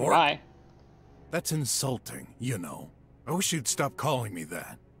 Bye. That's insulting, you know. I wish you'd stop calling me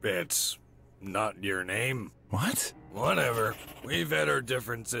that. It's not your name. What? Whatever. We've had our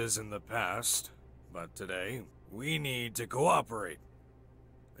differences in the past, but today, we need to cooperate.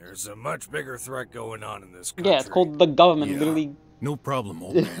 There's a much bigger threat going on in this country. Yeah, it's called the government, Yeah. literally. No problem,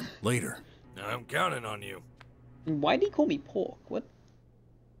 old man. Later. I'm counting on you. Why did he call me pork? What?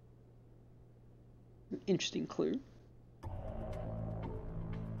 Interesting clue.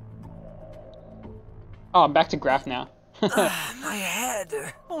 Oh, I'm back to graph now. My head.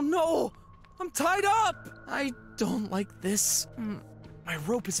 Oh no! I'm tied up! I don't like this. My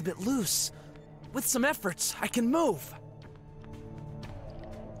rope is a bit loose. With some efforts, I can move.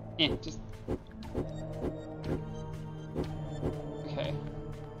 Yeah, just... Okay.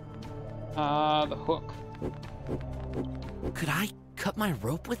 The hook. Could I cut my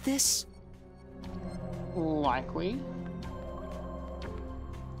rope with this? Likely.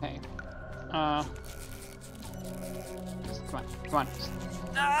 Okay. Come on.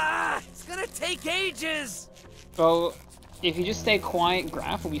 Ah! It's gonna take ages! Well, if you just stay quiet,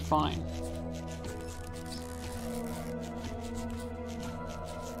 Graph will be fine.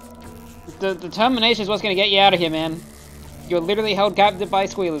 The determination is what's gonna get you out of here, man. You're literally held captive by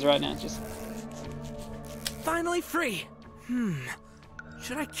squealers right now. Just... Finally free.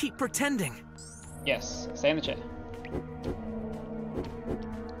 Should I keep pretending? Yes, stay in the chair.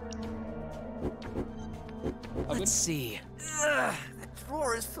 Let's see. Ugh, the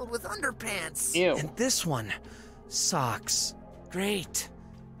drawer is filled with underpants. Ew. And this one, socks. Great.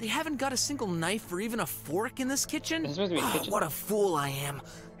 They haven't got a single knife or even a fork in this kitchen? This is supposed to be a kitchen. What a fool I am.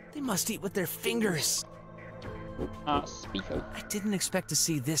 They must eat with their fingers. Speaker. I didn't expect to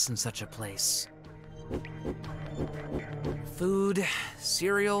see this in such a place. Food,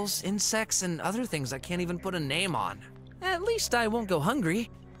 cereals, insects, and other things I can't even put a name on. At least I won't go hungry.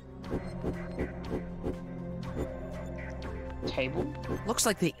 Table? Looks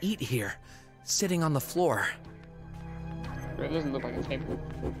like they eat here, sitting on the floor. It doesn't look like a table.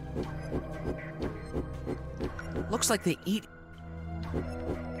 Looks like they eat...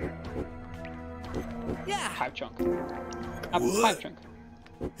 Yeah! Pipe chunk. Pipe chunk.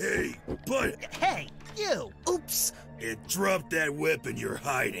 Hey, buddy! Hey, you! Oops! And drop that weapon you're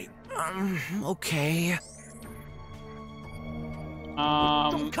hiding. Okay.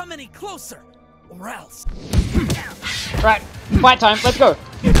 Don't come any closer, or else. Right, fight time, let's go.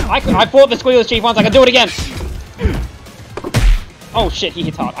 I fought the Squealers Chief once, I can do it again. Oh shit, he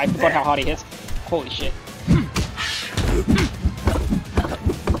hits hard. I forgot how hard he hits. Holy shit.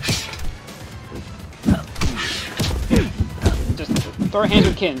 Just throw hands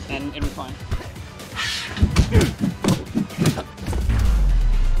with kins and it'll be fine.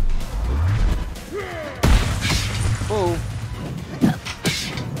 Whoa.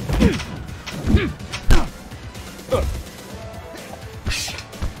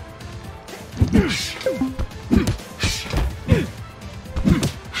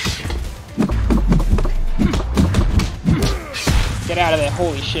 Get out of there,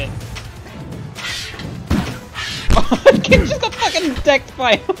 holy shit. Kid just got fucking decked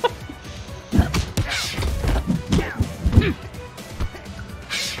by him.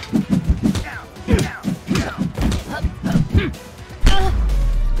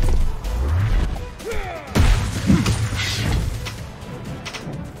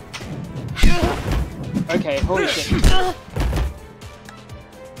 Okay, holy shit. Do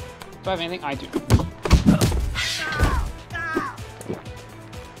I have anything? I do.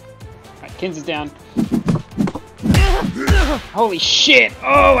 Alright, Kins is down. Holy shit!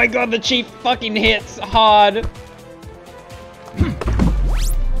 Oh my god, the Chief fucking hits hard!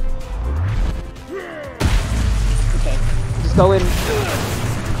 Okay, just go in.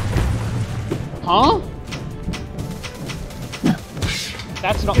 Huh?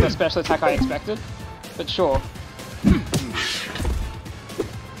 That's not the special attack I expected, but sure.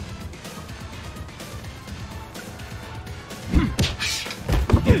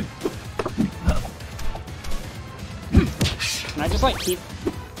 Can I just like keep...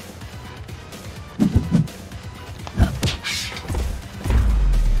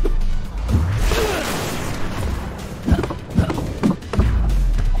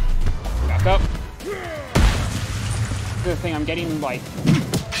 Back up. Good thing I'm getting like...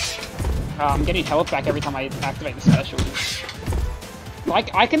 I'm getting health back every time I activate the special.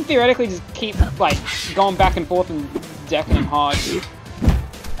 Like, I can theoretically just keep like going back and forth and decking him hard.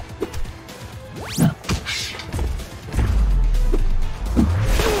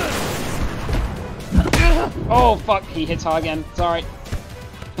 Oh fuck, he hits hard again. It's alright.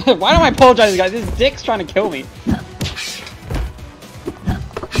 Why am I apologizing, guys? This dick's trying to kill me.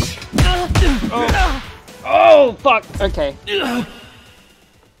 Oh fuck! Okay. You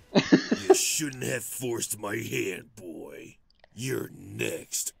shouldn't have forced my hand, boy. You're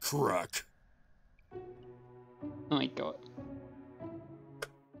next, Croc. Oh my god.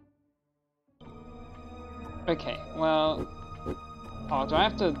 Okay, well... Oh, do I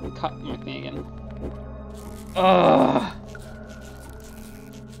have to cut my thing again? Ugh.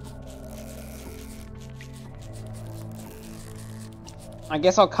 I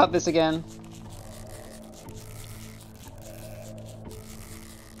guess I'll cut this again.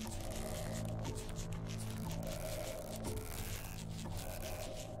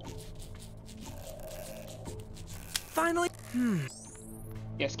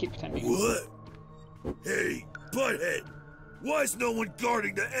 Yes, keep pretending. What? Hey, butthead! Why is no one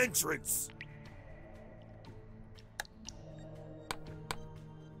guarding the entrance?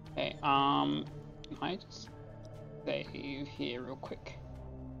 Okay, I just save here real quick.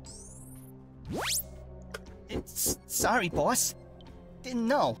 Sorry, boss. Didn't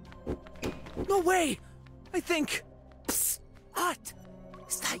know. No way! I think... Psst! What?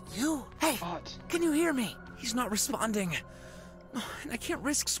 Is that you? Hey, What? can you hear me? He's not responding. And I can't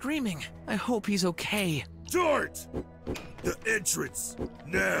risk screaming. I hope he's okay. Dart! The entrance!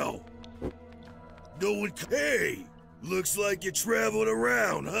 Now! No one. Hey! Looks like you traveled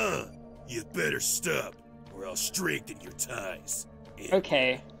around, huh? You better stop, or I'll strengthen your ties.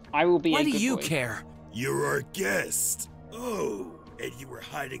 Okay, I will be Why a do good you boy. care? You're our guest. Oh, and you were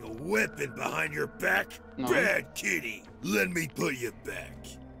hiding a weapon behind your back? No. Bad kitty. Let me put you back.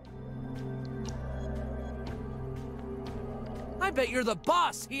 I bet you're the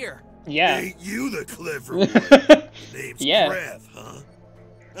boss here. Yeah. Ain't you the clever one? Name's Yeah. Grav, huh?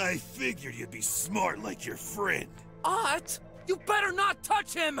 I figured you'd be smart like your friend. What? You better not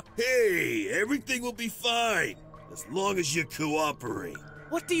touch him! Hey, everything will be fine, as long as you cooperate.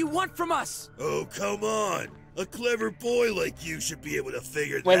 What do you want from us? Oh, come on. A clever boy like you should be able to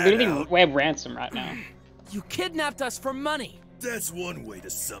figure We're that literally out. we're ransom right now. You kidnapped us for money. That's one way to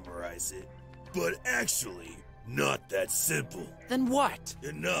summarize it. But actually, not that simple. Then what?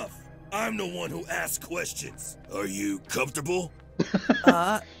 Enough. I'm the one who asks questions. Are you comfortable?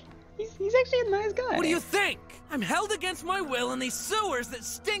 He's actually a nice guy. What do you think? I'm held against my will in these sewers that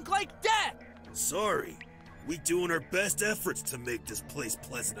stink like death! Sorry. We doing our best efforts to make this place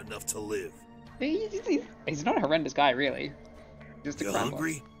pleasant enough to live. He's not a horrendous guy, really. Just a You crime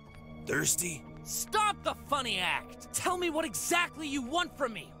hungry? Thirsty? Stop the funny act! Tell me what exactly you want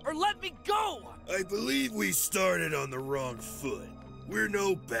from me, or let me go! I believe we started on the wrong foot. We're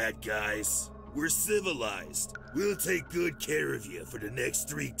no bad guys. We're civilized. We'll take good care of you for the next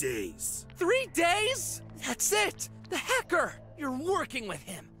 3 days. 3 days? That's it! The hacker! You're working with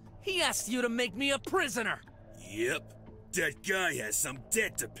him. He asked you to make me a prisoner. Yep. That guy has some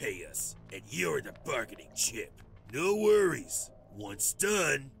debt to pay us, and you're the bargaining chip. No worries. Once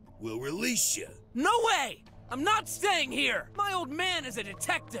done, we'll release you. No way! I'm not staying here! My old man is a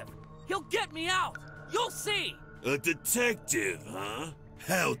detective. He'll get me out. You'll see! A detective, huh?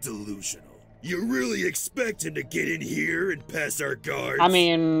 How delusional. You really expect him to get in here and pass our guards? I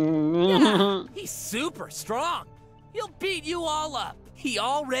mean... Yeah, he's super strong. He'll beat you all up. He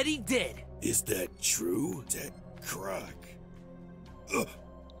already did. Is that true, that croc?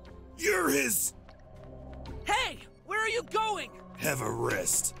 You're his... Hey, where are you going? Have a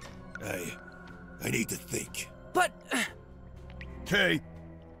rest. I need to think. But... Okay.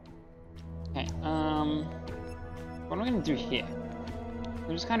 Okay, what am I gonna do here?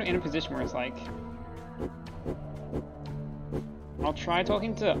 I'm just kind of in a position where it's like... I'll try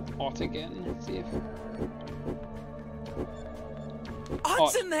talking to Ott again, see if...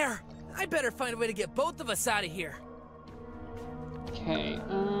 Ott's in there! I better find a way to get both of us out of here. Okay,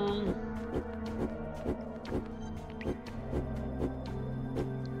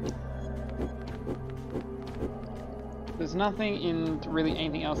 there's nothing in really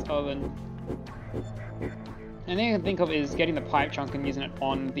anything else other than... Anything I can think of is getting the pipe chunk and using it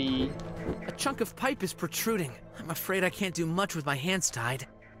on the... A chunk of pipe is protruding. I'm afraid I can't do much with my hands tied.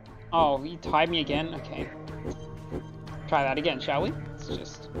 Oh, you tied me again? Okay. Try that again, shall we? It's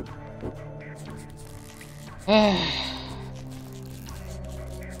just...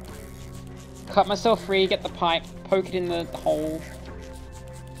 Cut myself free, get the pipe, poke it in the hole.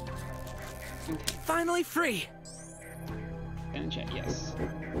 Finally free! And check, yes.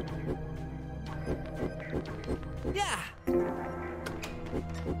 Yeah!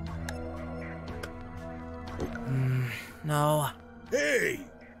 No. Hey!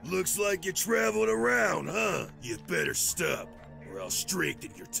 Looks like you traveled around, huh? You better stop, or I'll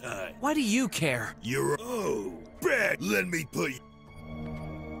strengthen your tie. Why do you care? You're... Oh, bad! Let me put you...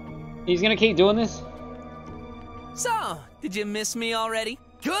 He's gonna keep doing this? So, did you miss me already?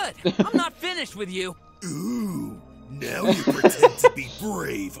 Good! I'm not finished with you. Ooh, now you pretend to be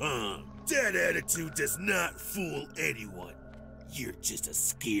brave, huh? That attitude does not fool anyone. You're just a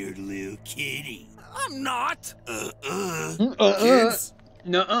scared little kitty. I'm not! Kids?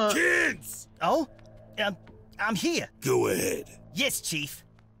 Nuh-uh. Kids! Oh? I'm here. Go ahead. Yes, Chief.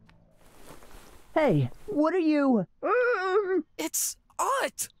 Hey, what are you? It's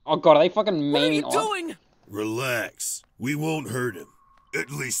Ott! Oh god, are they fucking What are maiming you Ott? doing? Relax. We won't hurt him.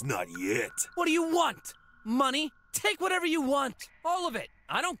 At least not yet. What do you want? Money? Take whatever you want. All of it.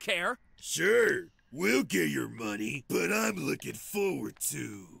 I don't care. Sure. We'll get your money, but I'm looking forward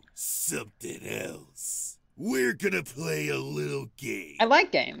to something else. We're gonna play a little game. I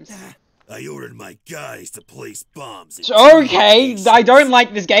like games. I ordered my guys to place bombs in Okay, I don't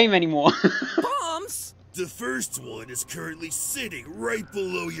like this game anymore. Bombs? The first one is currently sitting right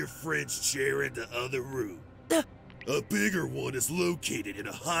below your friend's chair in the other room. A bigger one is located in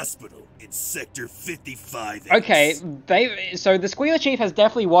a hospital in Sector 55. Okay, so the Squealer Chief has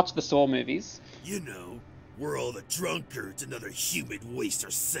definitely watched the Saw movies. You know, where all the drunkards and other human waste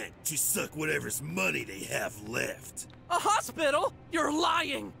are sent to suck whatever's money they have left. A hospital? You're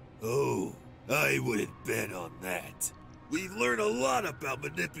lying! Oh, I wouldn't bet on that. We've learned a lot about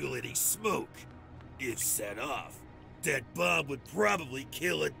manipulating smoke. If set off, that bomb would probably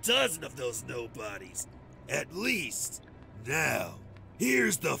kill a dozen of those nobodies. At least. Now,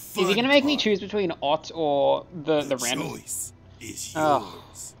 here's the fun Is he gonna make me part. choose between Ott or the The random? choice is Oh.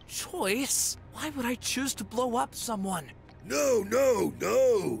 yours. Choice? Why would I choose to blow up someone? No, no,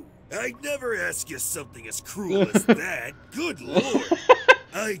 no. I'd never ask you something as cruel as that. Good lord.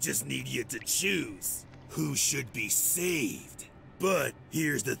 I just need you to choose who should be saved. But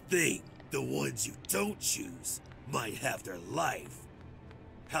here's the thing. The ones you don't choose might have their life,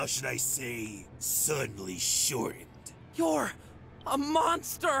 how should I say, suddenly shortened. You're a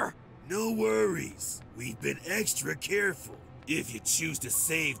monster! No worries. We've been extra careful. If you choose to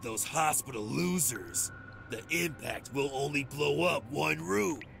save those hospital losers, the impact will only blow up one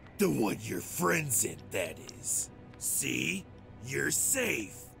room. The one your friend's in, that is. See? You're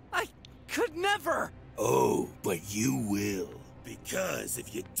safe. I could never! Oh, but you will. Because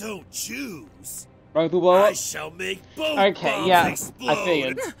if you don't choose, Both will blow I up? shall make both Okay, bombs yeah, explode. I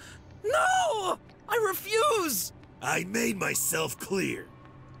figured. No! I refuse! I made myself clear.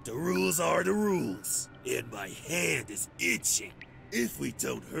 The rules are the rules, and my hand is itching. If we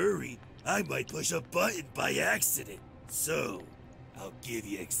don't hurry, I might push a button by accident. So, I'll give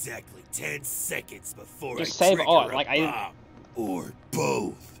you exactly 10 seconds before Just I save trigger Ott, a like, bomb. Or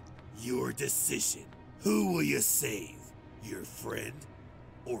both. Your decision. Who will you save? Your friend?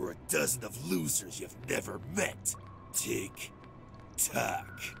 Or a dozen of losers you've never met? Tick tock.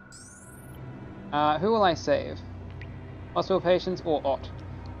 Who will I save? Hospital patients or Ott?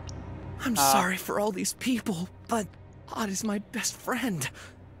 I'm sorry for all these people, but Ott is my best friend.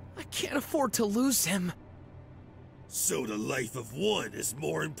 I can't afford to lose him. So the life of one is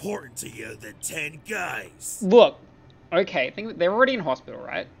more important to you than 10 guys. Look, okay, they're already in hospital,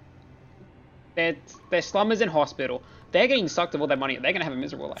 right? They're slummers in hospital. They're getting sucked of all their money. They're gonna have a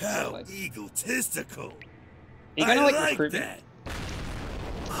miserable life. How Like, egotistical. you're gonna I like like recruit me? that.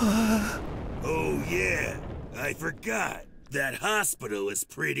 Oh yeah, I forgot. That hospital is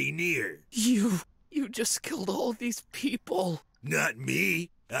pretty near. You just killed all these people. Not me.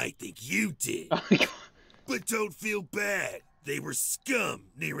 I think you did. Oh my god. But don't feel bad. They were scum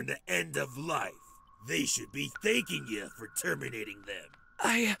nearing the end of life. They should be thanking you for terminating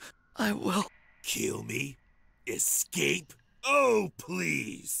them. I will. Kill me? Escape? Oh,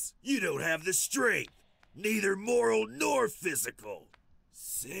 please. You don't have the strength. Neither moral nor physical.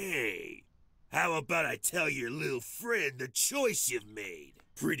 Say, how about I tell your little friend the choice you've made?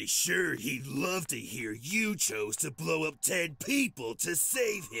 Pretty sure he'd love to hear you chose to blow up 10 people to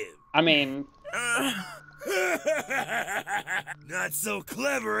save him. I mean, Not so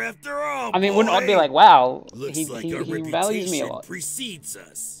clever after all, wouldn't Ott be boy. like, wow, Looks he like our values me a reputation lot. precedes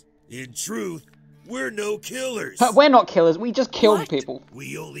us. In truth, we're no killers. But we're not killers, we just killed What? people.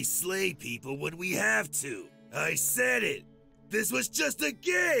 We only slay people when we have to. I said it. This was just a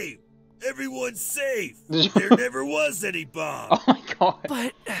game. Everyone's safe. There never was any bomb. Oh my god.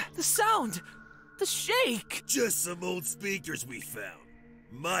 But the sound, the shake. Just some old speakers we found.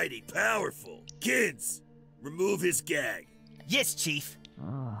 Mighty powerful. Kids, remove his gag. Yes, Chief.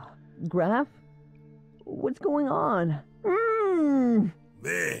 Graf? What's going on?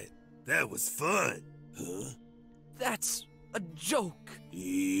 Man, that was fun. Huh? That's a joke.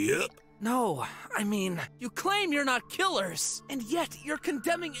 Yep. No, I mean, you claim you're not killers, and yet you're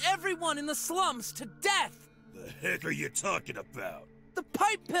condemning everyone in the slums to death. The heck are you talking about? The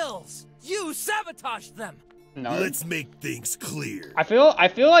pipe pills! You sabotaged them! No. Let's make things clear. I feel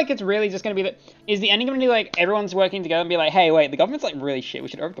like it's really just gonna be that. Is the ending gonna be like everyone's working together and be like, hey, wait, the government's like really shit. We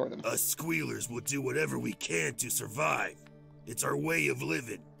should overthrow them. Us squealers will do whatever we can to survive. It's our way of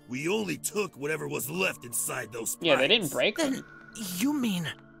living. We only took whatever was left inside those pipes. Yeah, they didn't break them. Then, you mean...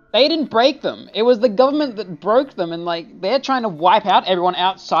 They didn't break them. It was the government that broke them, and like they're trying to wipe out everyone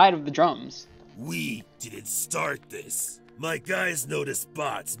outside of the drums. We didn't start this. My guys noticed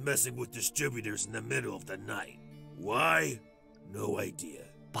bots messing with distributors in the middle of the night. Why? No idea.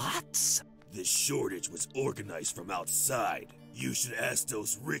 Bots? This shortage was organized from outside. You should ask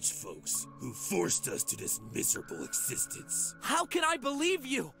those rich folks who forced us to this miserable existence. How can I believe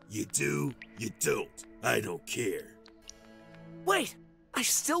you? You do, you don't. I don't care. Wait, I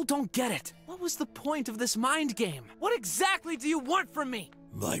still don't get it. What was the point of this mind game? What exactly do you want from me?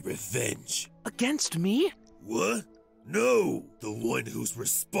 My revenge. Against me? What? No, the one who's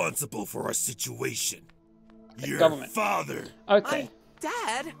responsible for our situation. Your government. father. Okay.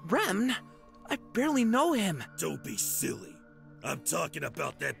 Dad? Rem? I barely know him. Don't be silly. I'm talking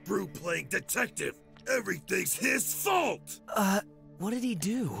about that brute playing detective. Everything's his fault. What did he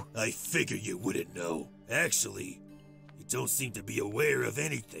do? I figure you wouldn't know. Actually, you don't seem to be aware of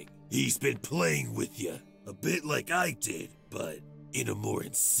anything. He's been playing with you, a bit like I did, but in a more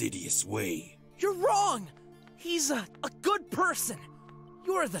insidious way. You're wrong! He's a good person.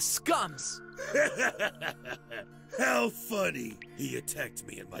 You're the scums. How funny. He attacked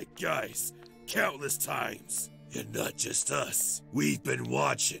me and my guys countless times. And not just us. We've been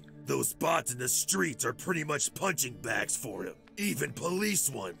watching. Those bots in the streets are pretty much punching bags for him. Even police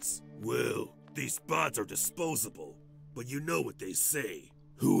ones. Well, these bots are disposable. But you know what they say.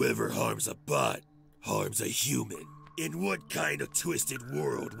 Whoever harms a bot harms a human. In what kind of twisted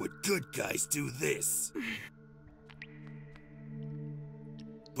world would good guys do this?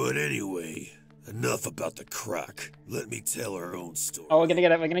 But anyway, enough about the croc. Let me tell our own story. Oh, we're gonna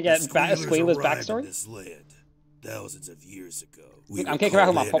get Squealer's backstory? In this land thousands of years ago. I'm kicking back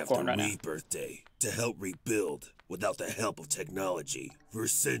with my popcorn right now. Birthday to help rebuild without the help of technology. For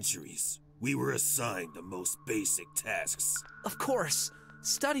centuries, we were assigned the most basic tasks. Of course.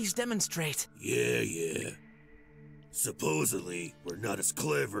 Studies demonstrate. Yeah. Supposedly, we're not as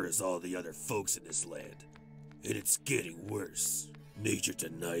clever as all the other folks in this land. And it's getting worse. Nature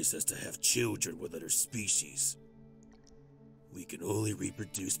denies us to have children with other species. We can only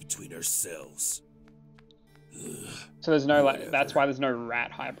reproduce between ourselves. So there's no, like, that's why there's no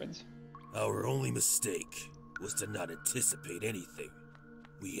rat hybrids. Our only mistake was to not anticipate anything.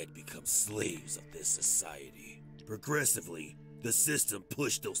 We had become slaves of this society. Progressively, the system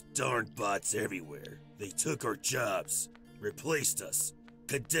pushed those darn bots everywhere. They took our jobs, replaced us,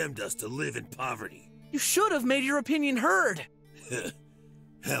 condemned us to live in poverty. You should have made your opinion heard.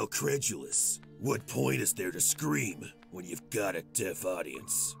 How credulous. What point is there to scream when you've got a deaf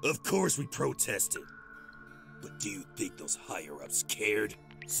audience? Of course we protested. But do you think those higher-ups cared?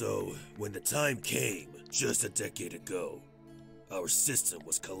 So, when the time came, just a decade ago, our system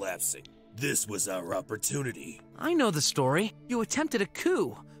was collapsing. This was our opportunity. I know the story. You attempted a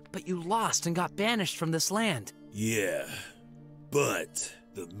coup, but you lost and got banished from this land. Yeah, but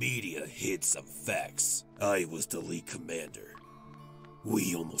the media hid some facts. I was the lead commander.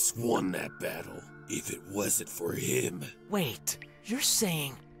 We almost won that battle, if it wasn't for him. Wait, you're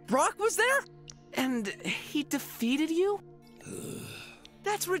saying Brok was there? And he defeated you?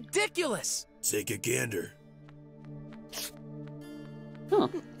 That's ridiculous! Take a gander. Huh.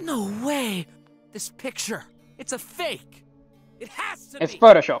 No way! This picture, it's a fake! It has to be! It's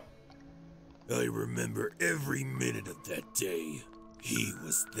Photoshop. I remember every minute of that day. He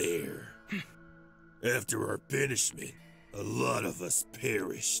was there. After our banishment, a lot of us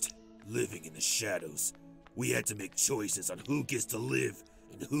perished. Living in the shadows, we had to make choices on who gets to live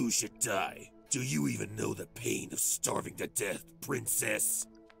and who should die. Do you even know the pain of starving to death, princess?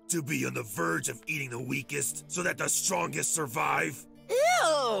 To be on the verge of eating the weakest so that the strongest survive?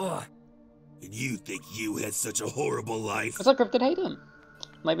 Ew! And you think you had such a horrible life? It's like Griff did hate him.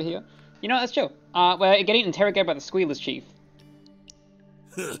 Maybe here. You know, that's true. We're getting interrogated by the Squealer's chief.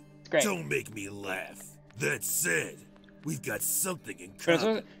 Huh. Great. Don't make me laugh. That said, we've got something in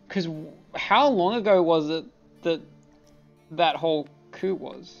common. Because how long ago was it that whole coup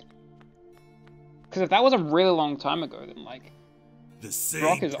was? Because if that was a really long time ago, then, like, the same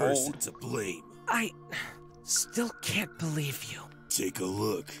Brok is person old. to blame. I still can't believe you. Take a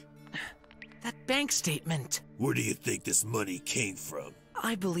look. That bank statement. Where do you think this money came from?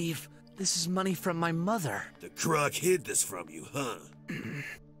 I believe this is money from my mother. The croc hid this from you, huh?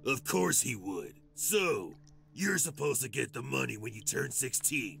 Of course he would. So, you're supposed to get the money when you turn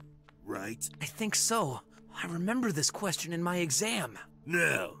 16, right? I think so. I remember this question in my exam.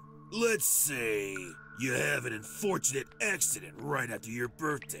 Now, let's say you have an unfortunate accident right after your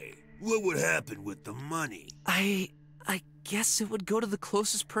birthday. What would happen with the money? I guess it would go to the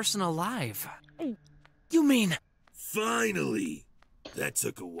closest person alive. You mean... Finally! That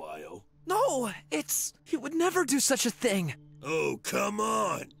took a while. No, he would never do such a thing. Oh, come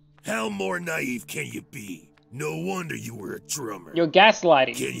on! How more naive can you be? No wonder you were a drummer. You're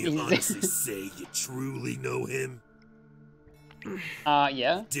gaslighting. Can you honestly say you truly know him?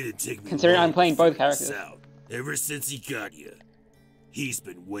 Yeah. Didn't take me Considering long I'm playing to both figure this characters. out. Ever since he got you, he's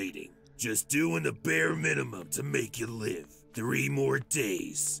been waiting. Just doing the bare minimum to make you live. 3 more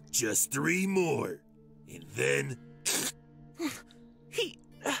days. Just 3 more. And then...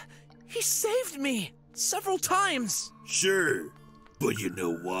 He saved me several times. Sure. But you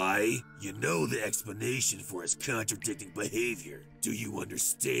know why? You know the explanation for his contradicting behavior. Do you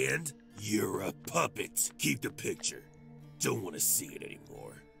understand? You're a puppet. Keep the picture. Don't want to see it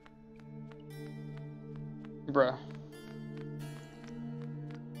anymore. Bruh.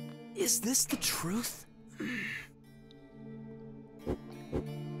 Is this the truth?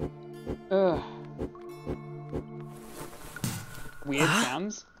 Ugh. Weird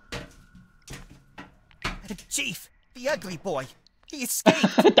sounds. Chief, the ugly boy. He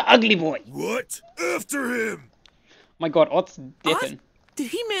escaped. The ugly boy. What? After him! My god, Ott's dipping. Did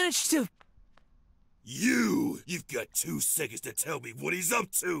he manage to... You've got 2 seconds to tell me what he's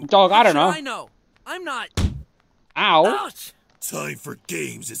up to. Dog, I don't know. I know. I'm not... Ow. Ouch! Time for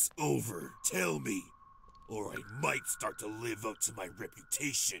games is over. Tell me, or I might start to live up to my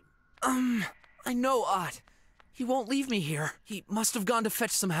reputation. I know Ott. He won't leave me here. He must have gone to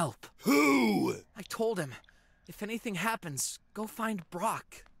fetch some help. Who? I told him, if anything happens, go find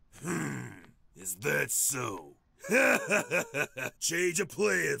Brok. Is that so? Change of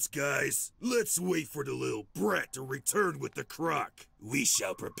plans, guys. Let's wait for the little brat to return with the crock. We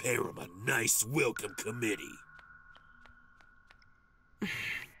shall prepare him a nice welcome committee.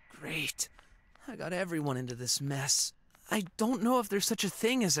 Great. I got everyone into this mess. I don't know if there's such a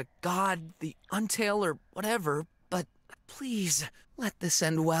thing as a god, the Untail, or whatever, but please, let this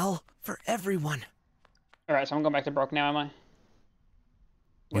end well, for everyone. Alright, so I'm going back to Brok now, am I?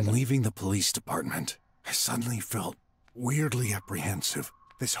 When leaving the police department, I suddenly felt weirdly apprehensive.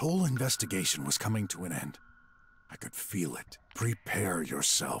 This whole investigation was coming to an end. I could feel it. Prepare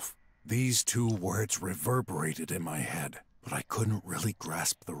yourself. These 2 words reverberated in my head, but I couldn't really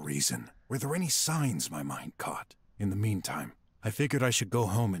grasp the reason. Were there any signs my mind caught? In the meantime, I figured I should go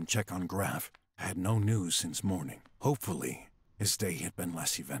home and check on Graf. I had no news since morning. Hopefully, his day had been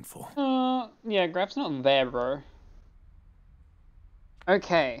less eventful. Yeah, Graf's not there, bro.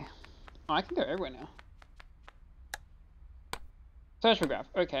 Okay. Oh, I can go everywhere now. Search for Graf.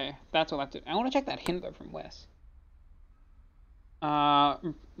 Okay, that's all I have to do. I want to check that hint, though, from Wes.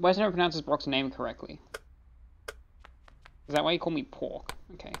 Wes never pronounces Brok's name correctly. Is that why you call me Pork?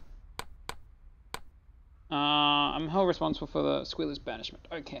 Okay. I'm held responsible for the Squealer's banishment.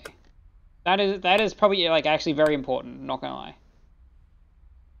 Okay. That is probably, like, actually very important, not gonna lie.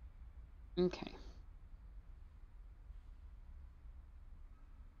 Okay.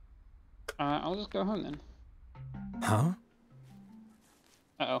 I'll just go home then. Huh?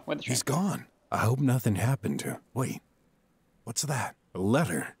 Uh-oh, where'd the train He's gone. I hope nothing happened to... Wait. What's that? A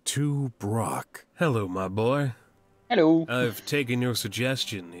letter to Brok. Hello, my boy. Hello. I've taken your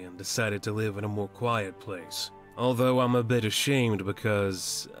suggestion and decided to live in a more quiet place. Although I'm a bit ashamed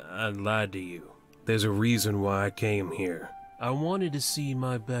because I lied to you. There's a reason why I came here. I wanted to see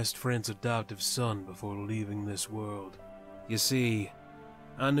my best friend's adoptive son before leaving this world. You see,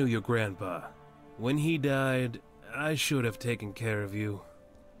 I knew your grandpa. When he died, I should have taken care of you.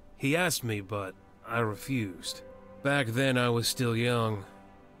 He asked me, but I refused. Back then I was still young.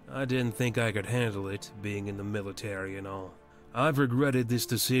 I didn't think I could handle it, being in the military and all. I've regretted this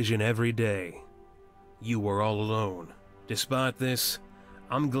decision every day. You were all alone. Despite this,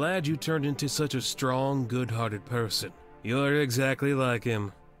 I'm glad you turned into such a strong, good-hearted person. You're exactly like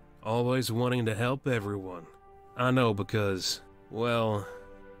him, always wanting to help everyone. I know because, well,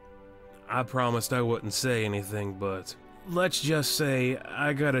 I promised I wouldn't say anything, but let's just say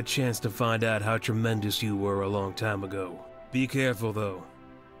I got a chance to find out how tremendous you were a long time ago. Be careful, though.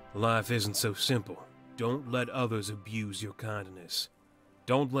 Life isn't so simple. Don't let others abuse your kindness.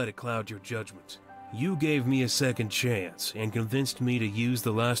 Don't let it cloud your judgment. You gave me a second chance and convinced me to use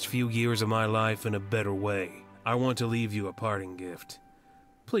the last few years of my life in a better way. I want to leave you a parting gift.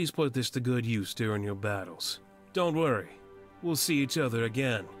 Please put this to good use during your battles. Don't worry, we'll see each other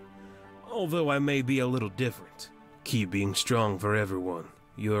again. Although I may be a little different. Keep being strong for everyone.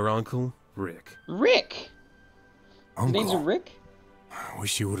 Your Uncle, Rick. Rick? Uncle. His name's Rick? I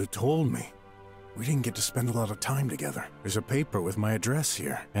wish you would have told me. We didn't get to spend a lot of time together. There's a paper with my address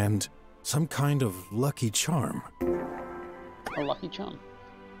here, and some kind of lucky charm. A lucky charm.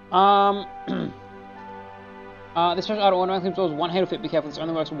 This special item automatically absorbs 1 halo fit. Be careful, this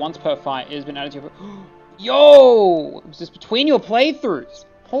only works once per fight. It has been added to your... Yo! Was this between your playthroughs?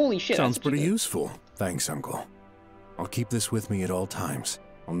 Holy shit. Sounds pretty useful. Thanks, Uncle. I'll keep this with me at all times.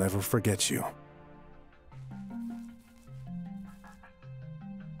 I'll never forget you.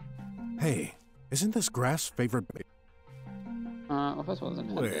 Hey, isn't this Graf's favorite Well, first of all, there's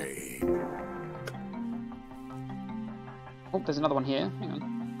an Wait. Oh, there's another one here. Hang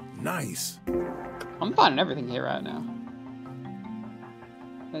on. Nice. I'm finding everything here right now.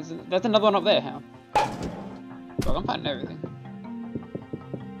 There's another one up there, how? Look, I'm finding everything.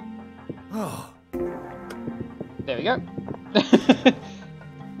 Oh. There we go.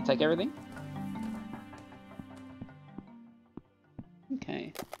 Take everything.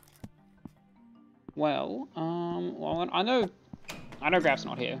 Okay. Well, I know Graf's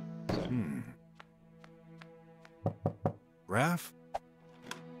not here. So. Graf?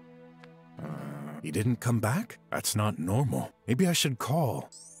 He didn't come back? That's not normal. Maybe I should call.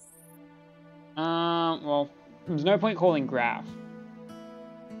 Well, there's no point calling Graf.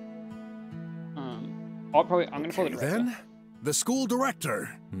 I'm gonna call the director. Then, the school director.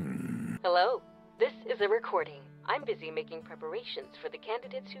 Hello, this is a recording. I'm busy making preparations for the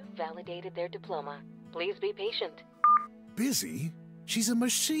candidates who validated their diploma. Please be patient. Busy? She's a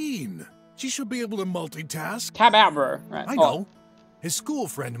machine. She should be able to multitask. Tab out, bro. Right. I know. His school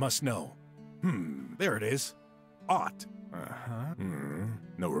friend must know. There it is. Ought.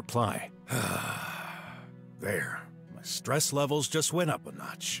 No reply. There. My stress levels just went up a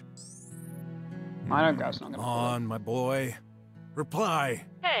notch. I know Graf's not gonna Come on, my boy. Reply.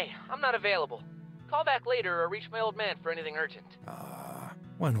 Hey, I'm not available. Call back later or reach my old man for anything urgent.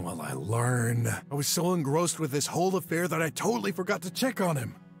 When will I learn? I was so engrossed with this whole affair that I totally forgot to check on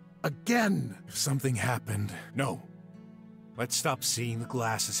him. Again. If something happened. No. Let's stop seeing the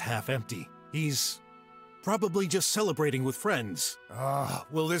glass as half empty. He's probably just celebrating with friends.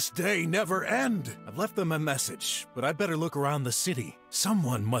 Will this day never end? I've left them a message, but I better look around the city.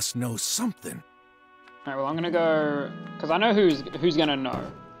 Someone must know something. Alright, well, I'm gonna go, because I know who's gonna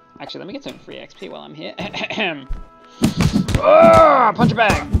know. Actually, let me get some free XP while I'm here. Punch a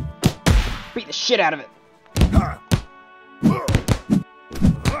bag! Beat the shit out of it.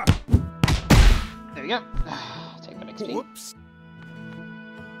 There we go. Take that XP. Whoops.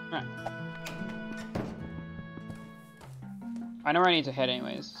 Alright. I know where I need to head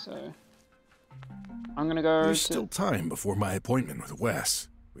anyways, so... I'm gonna go There's still time before my appointment with Wes.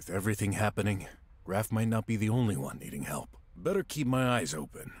 With everything happening, Graf might not be the only one needing help. Better keep my eyes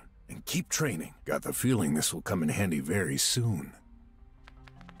open. And keep training. Got the feeling this will come in handy very soon.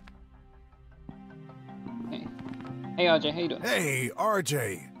 Okay. Hey RJ, how you doing? Hey,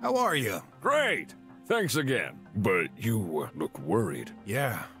 RJ. How are you? Great! Thanks again. But you look worried.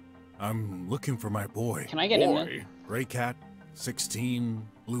 Yeah. I'm looking for my boy. Can I get in there? Gray cat, 16,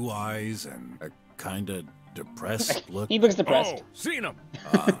 blue eyes, and a kinda depressed look. He looks depressed. Oh, seen him!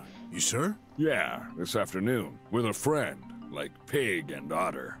 You sure? Yeah, this afternoon. With a friend. Like Pig and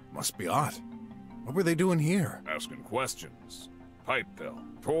Otter. Must be odd. What were they doing here? Asking questions. Pipe pill.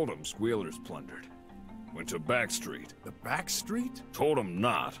 Told him Squealer's plundered. Went to back street. The back street? Told him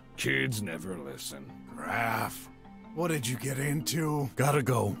not. Kids never listen. Graf, what did you get into? Gotta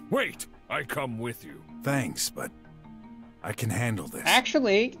go. Wait! I come with you. Thanks, but I can handle this.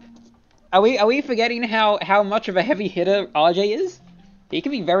 Actually, are we forgetting how much of a heavy hitter RJ is? He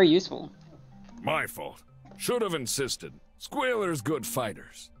can be very useful. My fault. Should have insisted. Squealer's good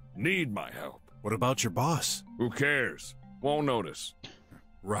fighters. Need my help. What about your boss? Who cares? Won't notice.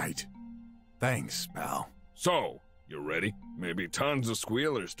 Right. Thanks, pal. So, you ready? Maybe tons of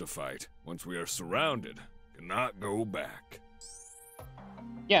Squealers to fight. Once we are surrounded, cannot go back.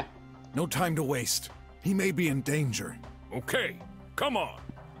 Yeah. No time to waste. He may be in danger. Okay, come on.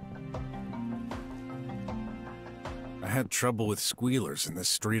 I had trouble with Squealers in this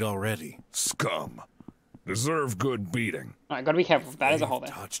street already. Scum. Deserve good beating. Alright, gotta be careful. That is a hole there.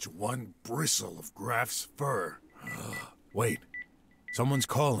 Touched one bristle of Graf's fur. Wait. Someone's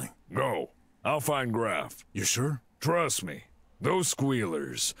calling. Go. I'll find Graf. You sure? Trust me. Those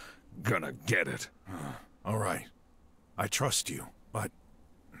Squealers gonna get it. All right. I trust you, but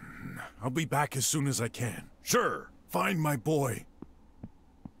I'll be back as soon as I can. Sure. Find my boy.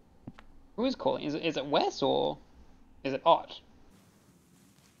 Who is calling? Is it Wes or is it Ott?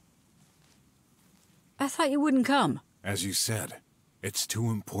 I thought you wouldn't come. As you said, it's too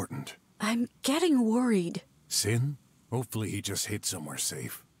important. I'm getting worried. Sin? Hopefully he just hid somewhere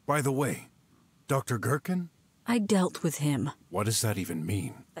safe. By the way, Dr. Gherkin? I dealt with him. What does that even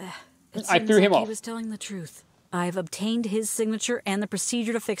mean? I threw him off. He was telling the truth. I've obtained his signature and the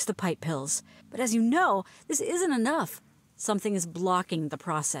procedure to fix the pipe pills. But as you know, this isn't enough. Something is blocking the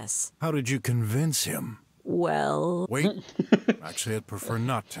process. How did you convince him? Well... Wait. Actually, I'd prefer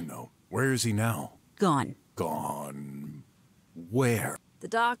not to know. Where is he now? Gone. Gone. Where? The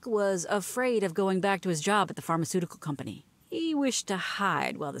doc was afraid of going back to his job at the pharmaceutical company. He wished to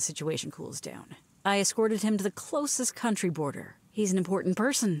hide while the situation cools down. I escorted him to the closest country border. He's an important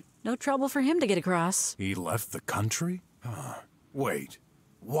person. No trouble for him to get across. He left the country? Wait.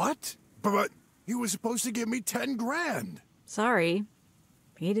 What? But he was supposed to give me 10 grand. Sorry.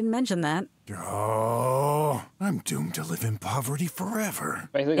 He didn't mention that. Oh, I'm doomed to live in poverty forever.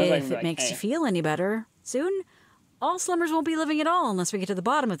 If it makes you feel any better, soon all slummers won't be living at all unless we get to the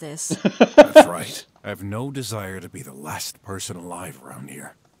bottom of this. That's right. I have no desire to be the last person alive around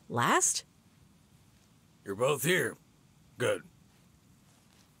here. Last? You're both here. Good.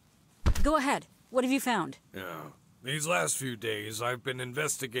 Go ahead. What have you found? Yeah. These last few days, I've been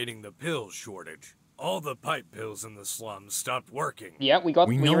investigating the pill shortage. All the pipe pills in the slums stopped working. Yeah, we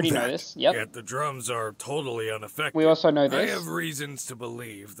already know this. Yep. Yet the drums are totally unaffected. We also know this. I have reasons to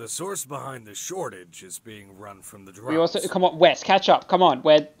believe the source behind the shortage is being run from the drums. We also, come on, Wes, catch up. Come on,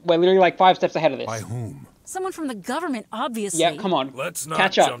 we're literally like 5 steps ahead of this. By whom? Someone from the government, obviously. Yeah, come on. Let's not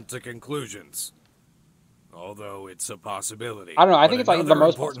catch up. jump to conclusions. Although it's a possibility. I don't know. I think it's like the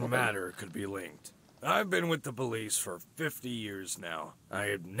most important matter could be linked. I've been with the police for 50 years now. I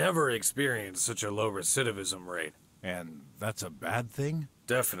have never experienced such a low recidivism rate. And that's a bad thing?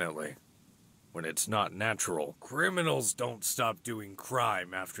 Definitely. When it's not natural. Criminals don't stop doing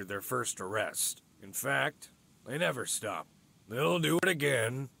crime after their first arrest. In fact, they never stop. They'll do it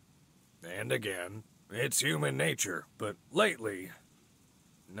again and again. It's human nature. But lately,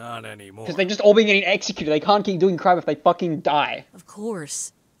 not anymore. Because they've just all been getting executed. They can't keep doing crime if they fucking die. Of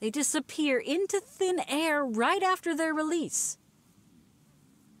course. They disappear into thin air right after their release.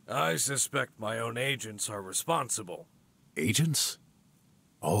 I suspect my own agents are responsible. Agents?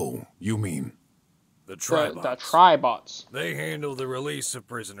 Oh, you mean... The Tribots. The Tribots. They handle the release of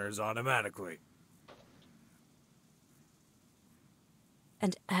prisoners automatically.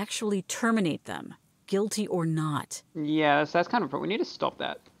 And actually terminate them, guilty or not. Yeah, that's kind of... We need to stop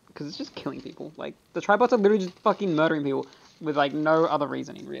that. Because it's just killing people. Like, the Tribots are literally just fucking murdering people. With, like, no other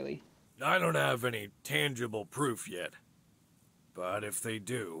reasoning, really. I don't have any tangible proof yet. But if they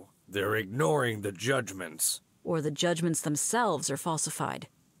do, they're ignoring the judgments. Or the judgments themselves are falsified.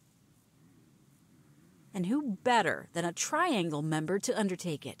 And who better than a Triangle member to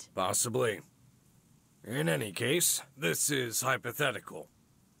undertake it? Possibly. In any case, this is hypothetical.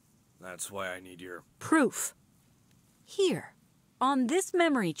 That's why I need your... proof. Here, on this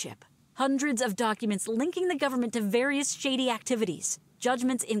memory chip. Hundreds of documents linking the government to various shady activities,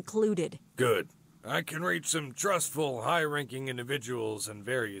 judgments included. Good. I can reach some trustful, high-ranking individuals in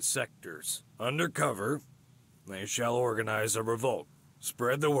various sectors. Undercover, they shall organize a revolt,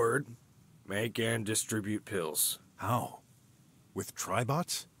 spread the word, make and distribute pills. How? With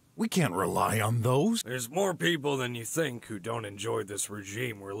Tribots? We can't rely on those. There's more people than you think who don't enjoy this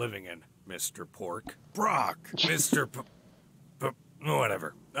regime we're living in, Mr. Pork. Brok! Mr.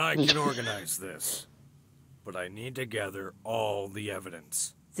 Whatever. I can organize this. But I need to gather all the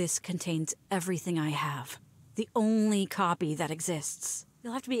evidence. This contains everything I have. The only copy that exists.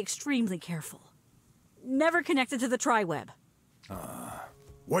 You'll have to be extremely careful. Never connected to the Triweb.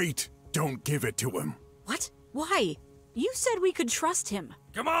 Wait! Don't give it to him. What? Why? You said we could trust him.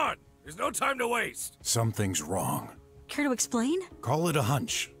 Come on! There's no time to waste! Something's wrong. Care to explain? Call it a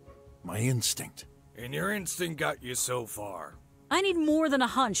hunch. My instinct. And your instinct got you so far. I need more than a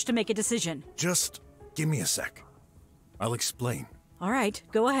hunch to make a decision. Just give me a sec. I'll explain. All right,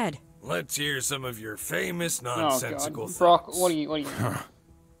 go ahead. Let's hear some of your famous nonsensical thoughts. Brok, what are you...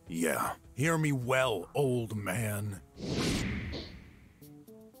 Yeah, hear me well, old man.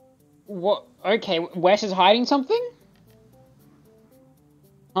 What? Okay, Wes is hiding something?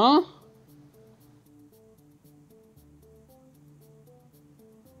 Huh?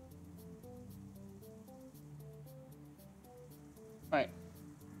 Right.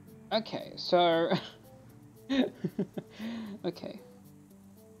 Okay, so... okay.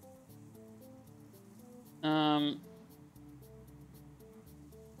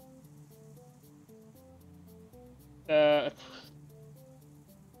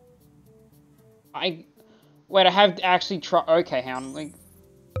 Wait, I have to actually try... Okay, hang on, like...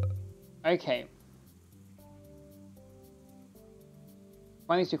 Okay.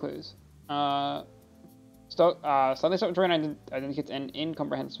 Find these 2 clues. Suddenly stop drawing identity and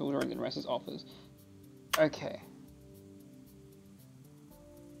incomprehensible drawings in Ress's office. Okay.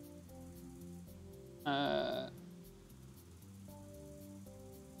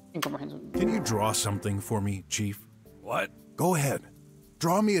 Incomprehensible. Can you draw something for me, Chief? What? Go ahead.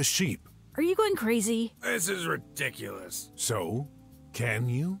 Draw me a sheep. Are you going crazy? This is ridiculous. So, can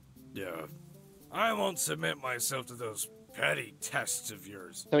you? Yeah. I won't submit myself to those petty tests of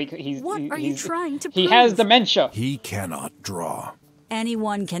yours. So he's What are you trying to He prove? has dementia. He cannot draw.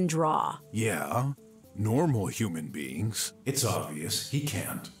 Anyone can draw. Yeah, normal human beings. It's obvious he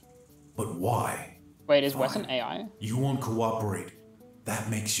can't. But why? Wait, is Wes an AI? You won't cooperate. That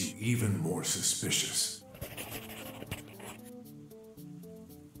makes you even more suspicious.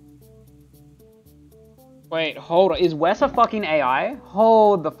 Wait, hold on. Is Wes a fucking AI?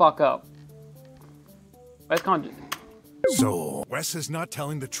 Hold the fuck up. Wes can't. So, Wes is not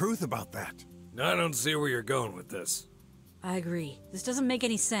telling the truth about that. I don't see where you're going with this. I agree. This doesn't make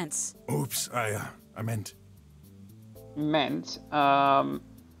any sense. Oops, I meant...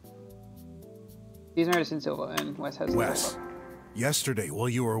 He's noticed in silver, and Wes has Wes, silver. yesterday while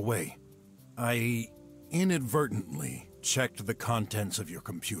you were away, I inadvertently checked the contents of your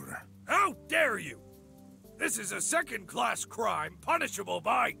computer. How dare you! This is a second-class crime punishable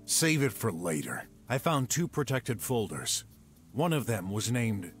by... Save it for later. I found 2 protected folders. One of them was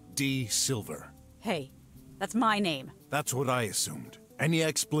named D. Silver. Hey, that's my name. That's what I assumed. Any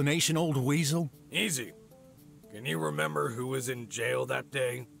explanation, old weasel? Easy. Can you remember who was in jail that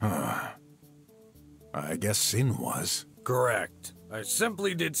day? I guess Sin was. Correct. I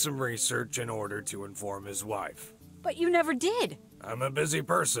simply did some research in order to inform his wife. But you never did. I'm a busy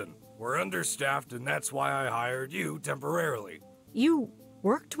person. We're understaffed, and that's why I hired you temporarily. You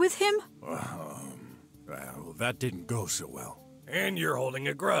worked with him? Well, that didn't go so well. And you're holding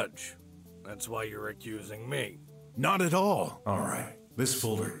a grudge. That's why you're accusing me. Not at all. All right. This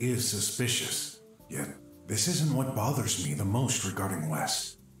folder is suspicious. Yet, this isn't what bothers me the most regarding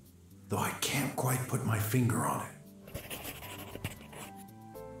Wes. Though I can't quite put my finger on it.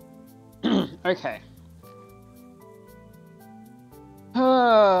 Okay.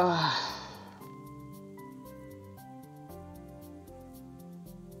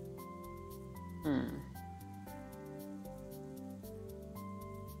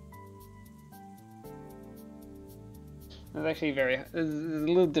 It's actually it's a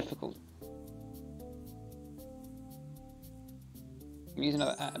little difficult. Use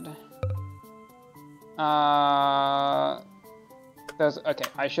another ad. Okay,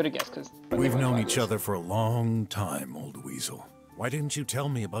 I should have guessed because We've known each other for a long time, old weasel. Why didn't you tell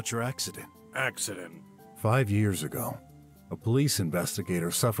me about your accident? Accident? 5 years ago, a police investigator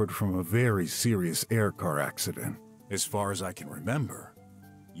suffered from a very serious air car accident. As far as I can remember,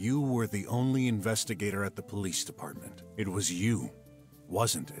 you were the only investigator at the police department. It was you,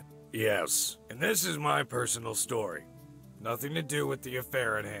 wasn't it? Yes, and this is my personal story. Nothing to do with the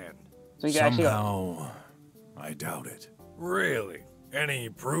affair at hand. So you Somehow, I doubt it. Really? Any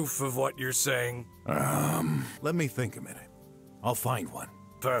proof of what you're saying? Let me think a minute. I'll find one.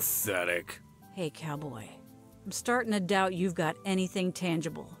 Pathetic. Hey, cowboy. I'm starting to doubt you've got anything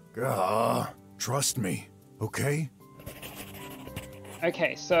tangible. Trust me, okay?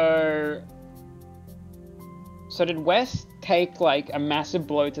 Okay, so did Wes take like a massive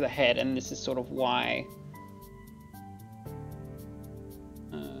blow to the head, and this is sort of why?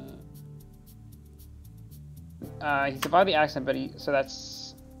 He survived the accident, but so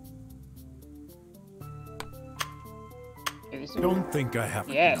that's. Don't think I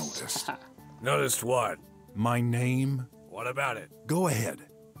haven't noticed. Noticed what? My name? What about it? Go ahead.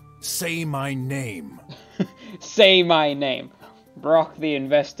 Say my name. Say my name. Brok the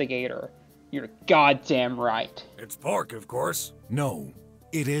investigator. You're goddamn right. It's Pork, of course. No,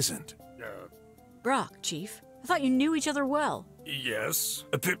 it isn't. Brok, Chief. I thought you knew each other well. Yes.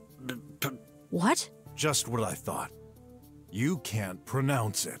 What? Just what I thought. You can't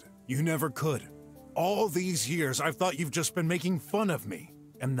pronounce it. You never could. All these years, I've thought you've just been making fun of me.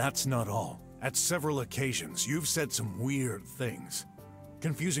 And that's not all. At several occasions, you've said some weird things.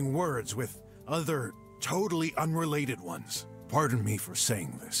 Confusing words with other totally unrelated ones. Pardon me for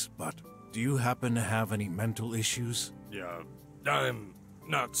saying this, but do you happen to have any mental issues? Yeah, I'm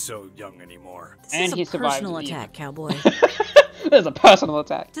not so young anymore. This is a personal attack, cowboy. There's a personal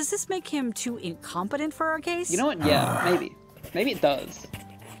attack. Does this make him too incompetent for our case? You know what? Yeah, maybe. Maybe it does.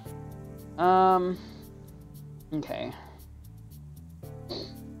 Okay.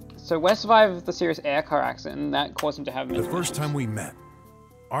 So Wes survived the serious air car accident, and that caused him to have mental The first issues. time we met,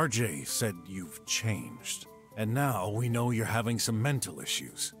 RJ said you've changed. And now we know you're having some mental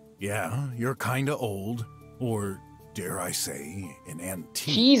issues. Yeah, you're kinda old, or dare I say, an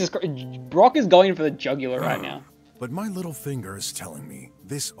antique. Jesus Christ, Brok is going for the jugular right now. But my little finger is telling me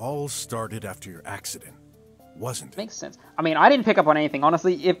this all started after your accident, wasn't it? Makes sense. I mean, I didn't pick up on anything,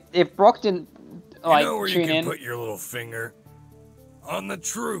 honestly. If Brok didn't, like, you know where tune you can in... put your little finger? On the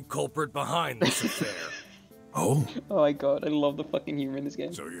true culprit behind this affair. Oh? Oh my god, I love the fucking humor in this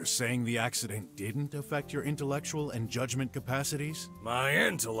game. So you're saying the accident didn't affect your intellectual and judgment capacities? My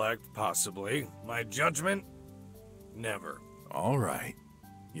intellect, possibly. My judgment, never. All right,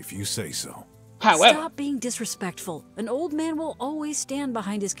 if you say so. However, Stop being disrespectful. An old man will always stand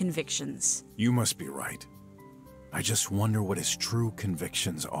behind his convictions. You must be right. I just wonder what his true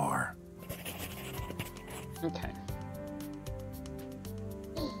convictions are. okay.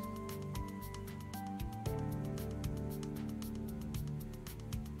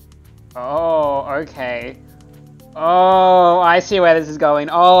 Oh, okay. Oh, I see where this is going.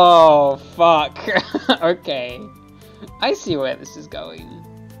 Oh, fuck. Okay. I see where this is going.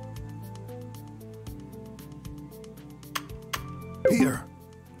 Here.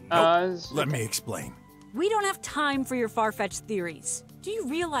 Nope. Let me explain. We don't have time for your far-fetched theories. Do you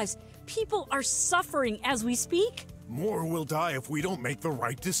realize people are suffering as we speak? More will die if we don't make the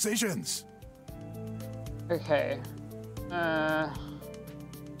right decisions. Okay.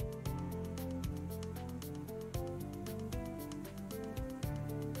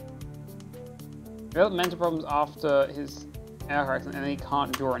 Developed mental problems after his car accident and he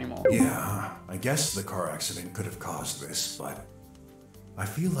can't draw anymore. Yeah, I guess the car accident could have caused this, but I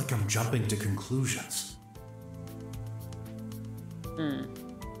feel like I'm jumping to conclusions. I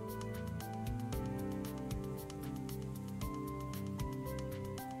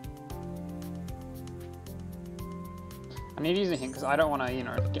need to use a hint because I don't want to, you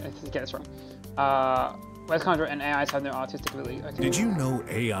know, get this wrong. West Conjure and AIs have no artistic ability. Okay. Did you know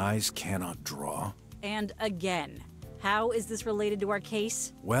AIs cannot draw? And again, how is this related to our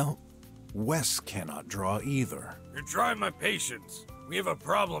case? Well, Wes cannot draw either. You're trying my patience. We have a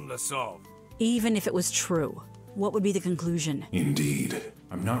problem to solve. Even if it was true, what would be the conclusion? Indeed.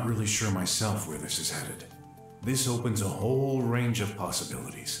 I'm not really sure myself where this is headed. This opens a whole range of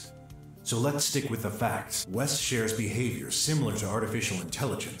possibilities. So let's stick with the facts. Wes shares behaviors similar to artificial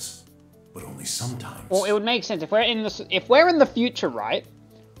intelligence, but only sometimes. Well, it would make sense if we're in the future, right?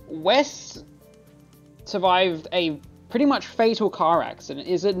 Wes survived a pretty much fatal car accident.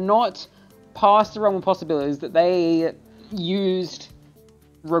 Is it not past the realm of possibilities that they used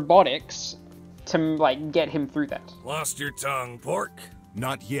robotics to, like, get him through that? Lost your tongue, Pork?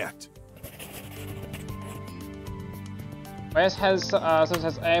 Not yet. Wes has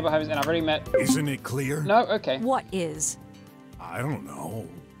AI behaviors, and I've already met. Isn't it clear? No, okay. What is? I don't know.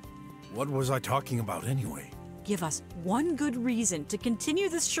 What was I talking about anyway? Give us one good reason to continue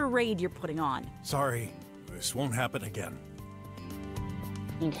this charade you're putting on. Sorry, this won't happen again.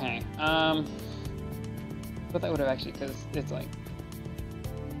 Okay, but that would have actually, because it's like...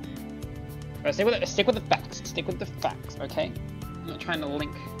 Right, stick with the facts. Stick with the facts, okay? I'm not trying to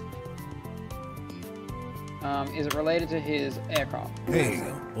link. Is it related to his aircraft? Hey,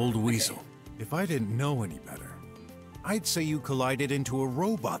 old weasel. If I didn't know any better, I'd say you collided into a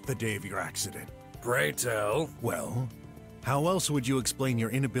robot the day of your accident. Pray tell. Well, how else would you explain your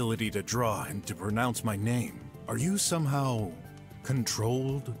inability to draw and to pronounce my name? Are you somehow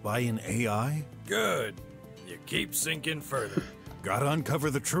controlled by an AI? Good. You keep sinking further. Gotta uncover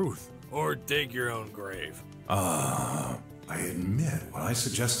the truth. Or dig your own grave. I admit what I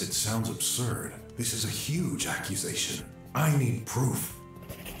suggested sounds absurd. This is a huge accusation. I need proof.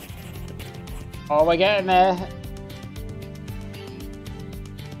 Oh, we're getting there.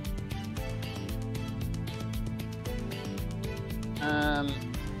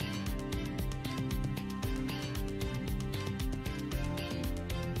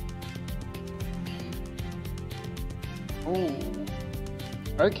 Ooh.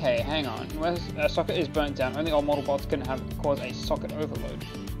 Okay, hang on. Where a socket is burnt down, only old model bots can cause a socket overload.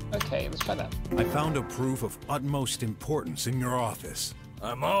 Okay, let's try that. I found a proof of utmost importance in your office.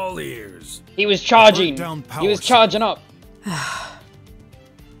 I'm all ears. He was charging. He was charging up.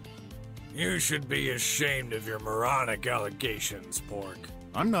 You should be ashamed of your moronic allegations, Pork.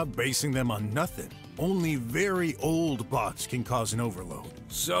 I'm not basing them on nothing. Only very old bots can cause an overload.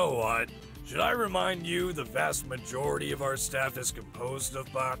 So what? Should I remind you the vast majority of our staff is composed of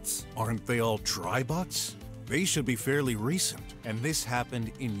bots? Aren't they all tribots? They should be fairly recent, and this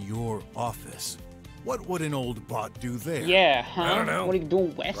happened in your office. What would an old bot do there? Yeah, huh? I don't know. What are you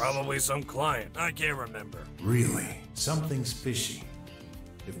doing, Wes? Probably some client. I can't remember. Really? Something's fishy.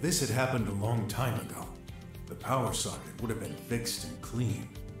 If this had happened a long time ago, the power socket would have been fixed and clean.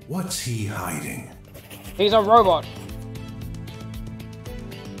 What's he hiding? He's a robot.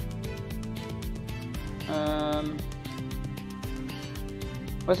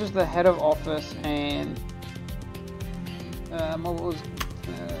 Wes was the head of office and what was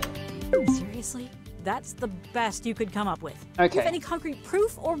Seriously? That's the best you could come up with. Okay. Do you have any concrete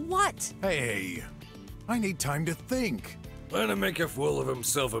proof or what? Hey, I need time to think. Let him make a fool of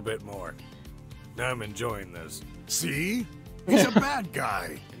himself a bit more. I'm enjoying this. See? He's a bad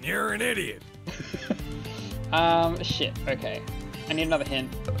guy. And you're an idiot. Shit. Okay. I need another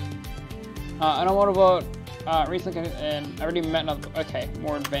hint. And what about recently? And I already met another. Okay,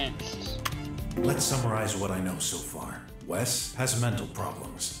 more advanced. Let's summarize what I know so far. Wes has mental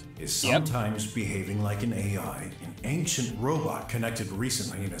problems, is sometimes behaving like an AI, an ancient robot connected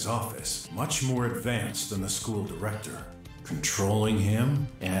recently in his office, much more advanced than the school director. Controlling him,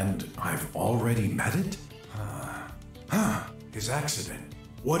 and I've already met it? His accident.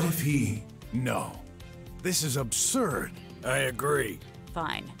 What if he... No. This is absurd. I agree.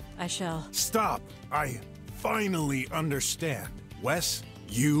 Fine. I shall. Stop. I finally understand. Wes,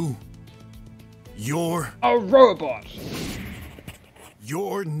 you're... a robot.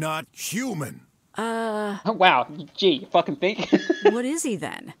 You're not human. Oh, wow. Gee, you fucking think? What is he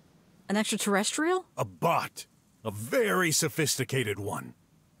then? An extraterrestrial? A bot. A very sophisticated one.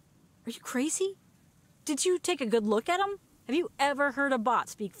 Are you crazy? Did you take a good look at him? Have you ever heard a bot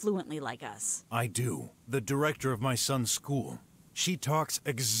speak fluently like us? I do. The director of my son's school. She talks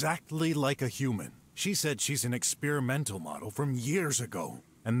exactly like a human. She said she's an experimental model from years ago.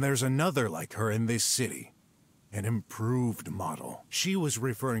 And there's another like her in this city. An improved model. She was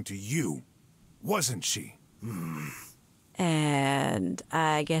referring to you, wasn't she? And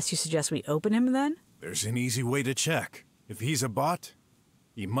I guess you suggest we open him then? There's an easy way to check. If he's a bot,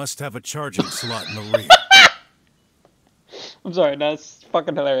 he must have a charging slot in the rear. I'm sorry, that's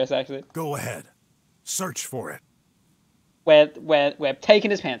fucking hilarious, actually. Go ahead. Search for it. We're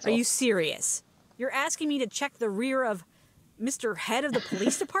taking his pants off. Are you serious? You're asking me to check the rear of Mr. Head of the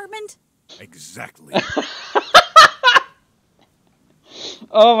Police Department? Exactly.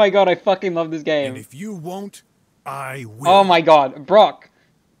 Oh my god, I fucking love this game. And if you won't, I will. Oh my god, Brok.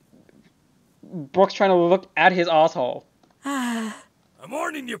 Brok's trying to look at his asshole. I'm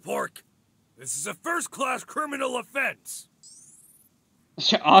warning you, Pork. This is a first-class criminal offense.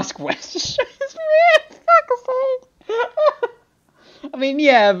 Ask Wes to show his rear. I mean,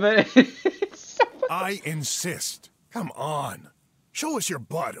 yeah, but... I insist. Come on. Show us your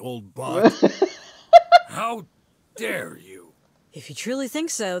butt, old bot. How dare you? If you truly think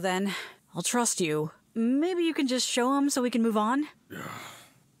so, then I'll trust you. Maybe you can just show him so we can move on?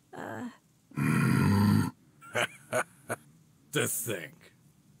 To think.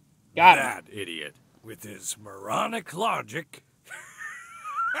 Got that idiot, with his moronic logic.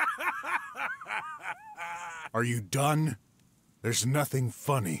 Are you done? There's nothing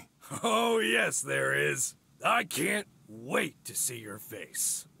funny. Oh, yes, there is. I can't wait to see your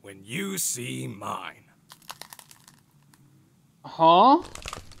face when you see mine. Huh?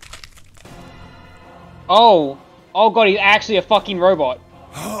 Oh. Oh god, he's actually a fucking robot.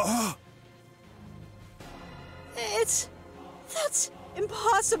 That's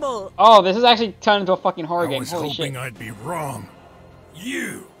impossible. Oh, this is actually turned into a fucking horror game. I was Holy hoping shit. I'd be wrong.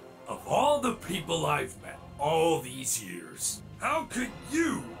 You, of all the people I've met all these years, how could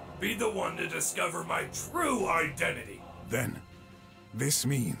you be the one to discover my true identity? Then, this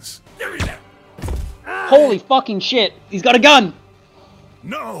means... Give me that! Holy fucking shit. He's got a gun.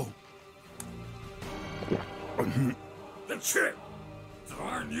 No! The chip!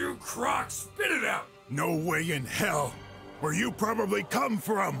 Darn you, Croc! Spit it out! No way in hell! Where you probably come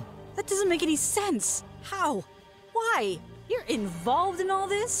from! That doesn't make any sense. How? Why? You're involved in all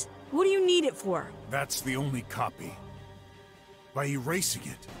this? What do you need it for? That's the only copy. By erasing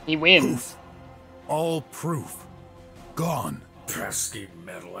it, he wins. Poof. All proof. Gone. Pesky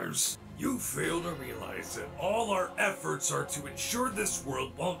meddlers. You fail to realize that all our efforts are to ensure this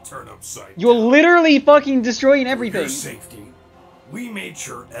world won't turn upside You're down. literally fucking destroying everything. For your safety, we made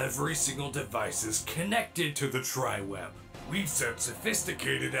sure every single device is connected to the Tri-Web. We've set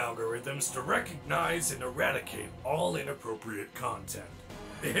sophisticated algorithms to recognize and eradicate all inappropriate content.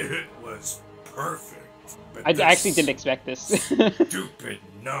 It was perfect. But I actually didn't expect this. Stupid,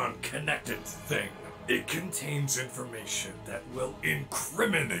 non-connected thing. It contains information that will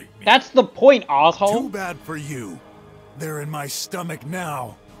incriminate me. That's the point, asshole. Too bad for you. They're in my stomach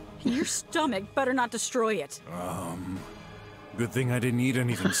now. Your stomach better not destroy it. Good thing I didn't eat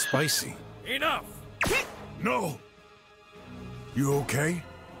anything spicy. Enough! No! You okay?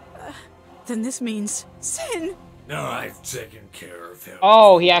 Then this means sin. No, I've taken care of him.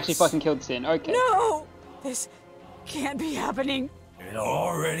 Oh, he actually fucking killed Sin. Okay. No! This can't be happening. It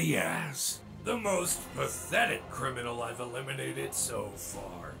already has. The most pathetic criminal I've eliminated so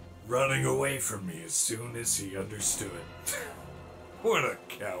far. Running away from me as soon as he understood. What a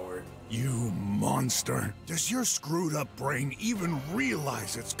coward. You monster. Does your screwed up brain even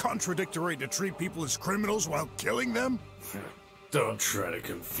realize it's contradictory to treat people as criminals while killing them? Don't try to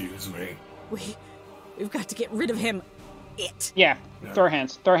confuse me. We've got to get rid of him. Yeah, throw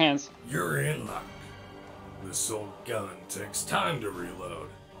hands, throw hands. You're in luck. This old gun takes time to reload,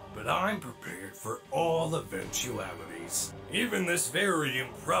 but I'm prepared for all eventualities. Even this very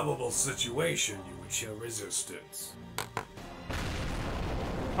improbable situation, you would show resistance.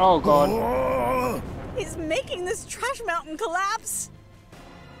 Oh god. He's making this trash mountain collapse.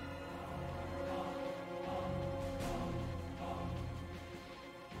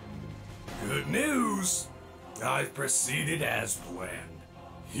 Good news! I've proceeded as planned.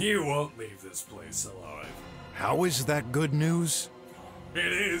 You won't leave this place alive. How is that good news?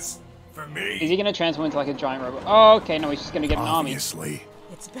 It is, for me. Is he gonna transform into like a giant robot? Oh, okay, no, he's just gonna get an army. Obviously.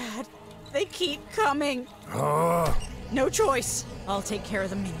 It's bad. They keep coming. Oh. No choice. I'll take care of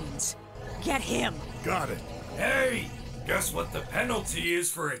the minions. Get him. Got it. Hey, guess what the penalty is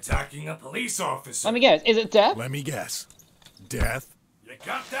for attacking a police officer? Let me guess. Is it death? Let me guess. Death? You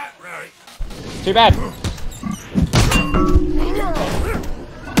got that right. Too bad.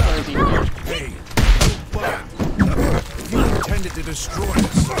 Hey, you intended to destroy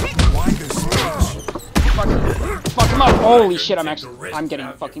us. Why this speech? Fuck him up. Holy shit, I'm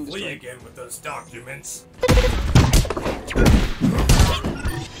getting fucking Flee destroyed. again with those documents.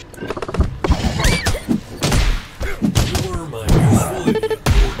 You're my useful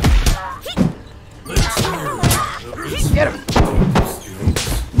Let's hear Get him.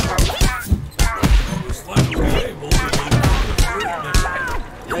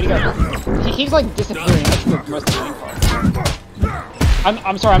 Where'd he go? He keeps like disappearing. That's the most annoying part.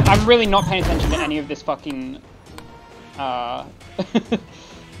 I'm sorry. I'm really not paying attention to any of this fucking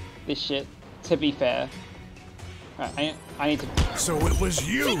this shit. To be fair, right, I need to. So it was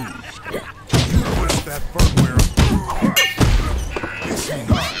you. You was that firmware.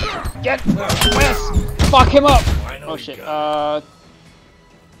 Get Wes. Fuck him up. Oh shit.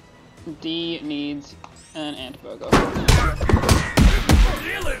 D needs an ant burger.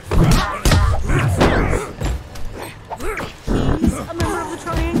 He's a member of the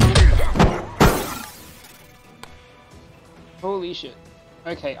Triangle. Holy shit.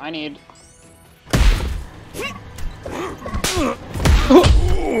 Okay, I need.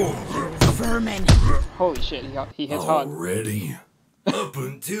 Vermin. Holy shit, he hits hard. Already? Up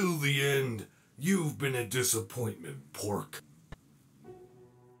until the end, you've been a disappointment, pork.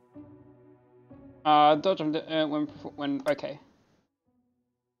 Dodge when okay.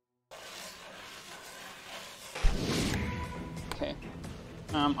 Okay.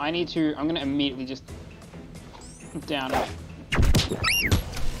 I'm gonna immediately just down it.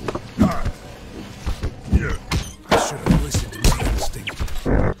 I should have listened to my instinct.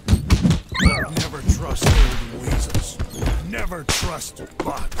 Never trust old weasels. Never trust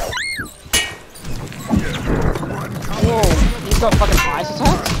bots. Whoa, he's got fucking ice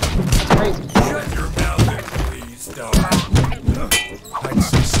attacks? That's crazy. Shut your mouth and please don't. I'd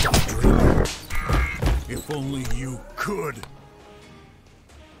say stop dreaming. If only you could.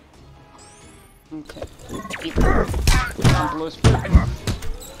 Okay. Eat blows fruit.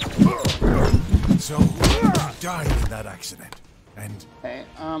 So, you died in that accident, and... Okay,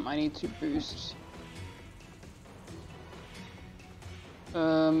 I need to boost...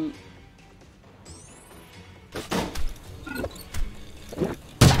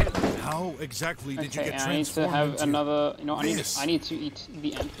 How exactly did you okay, get I need to transformed have into another... You know, I this? need to eat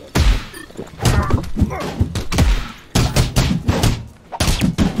the ant burger.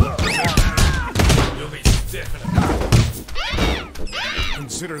 You'll be stiff enough.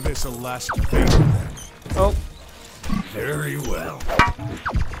 Consider this a last favor, then. Oh. Very well.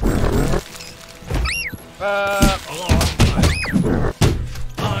 I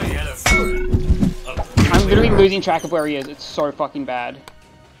had a friend. I'm literally losing track of where he is. It's so fucking bad.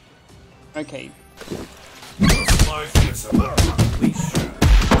 Okay.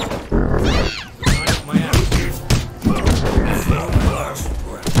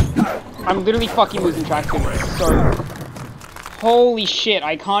 I'm literally fucking losing track of it. So, holy shit!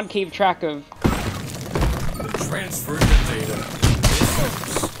 I can't keep track of. Transfer the data.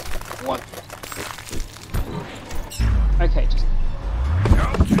 What? Okay, just.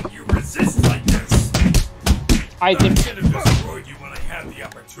 How can you resist like this? I did. could have destroyed you when I had the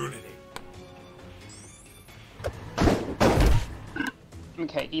opportunity.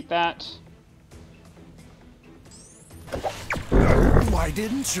 Okay, eat that. Why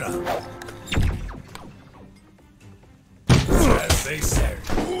didn't you? As they say.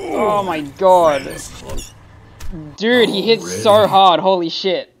 Oh my god. Dude, he hits so hard, holy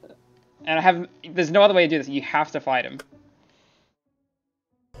shit. And there's no other way to do this, you have to fight him.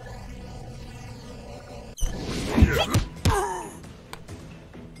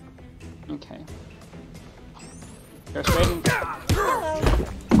 Okay. Go straight in.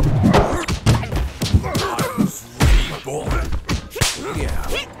 Yeah,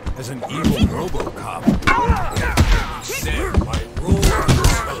 as an evil RoboCop. Said my role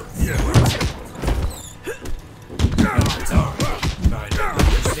it's alright. I don't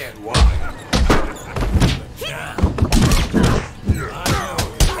understand why.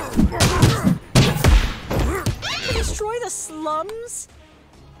 Destroy the slums?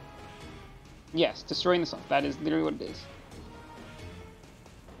 Yes, destroying the sun. That is literally what it is.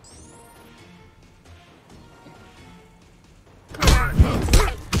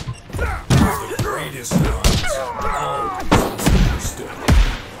 The greatest ones always misunderstood.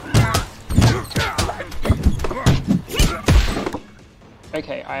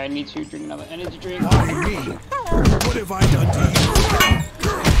 Okay, I need to drink another energy drink. Why me? What have I done to you?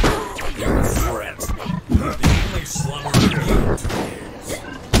 You're a threat. The only slumber immune to is.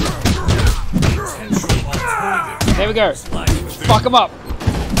 Potential alternative. There we go. Fuck him up.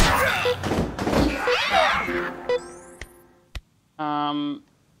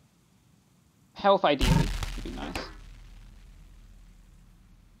 Health ideally would be nice.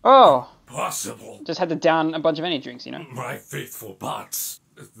 Oh! Possible. Just had to down a bunch of energy drinks, you know? My faithful bots,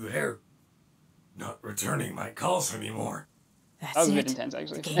 they're not returning my calls anymore. That's that was a bit it. intense,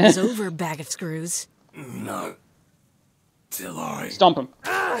 actually. The game's over, bag of screws. Not till I... Stomp him.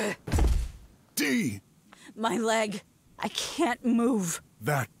 D! My leg. I can't move.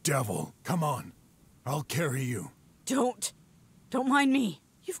 That devil. Come on. I'll carry you. Don't. Don't mind me.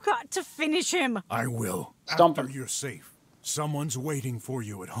 You've got to finish him. I will. Stomp After him. you're safe. Someone's waiting for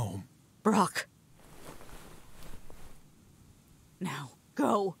you at home. Brok. Now,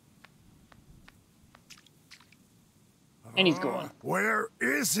 go. And he's gone. Where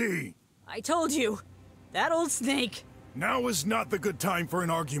is he? I told you. That old snake. Now is not the good time for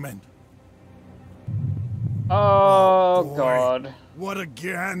an argument. Oh, boy. God. What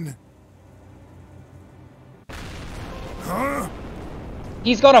again? Huh?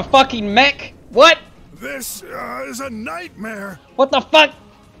 He's got a fucking mech? What? This is a nightmare. What the fuck?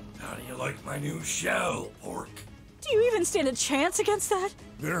 How do you like my new shell, Orc? Do you even stand a chance against that?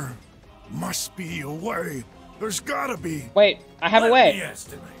 There must be a way. There's gotta be. Wait, I have a Let way. me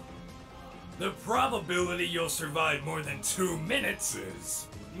estimate. The probability you'll survive more than 2 minutes is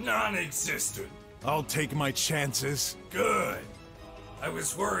non-existent. I'll take my chances. Good. I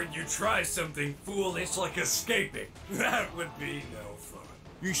was worried you'd try something foolish like escaping. That would be no fun.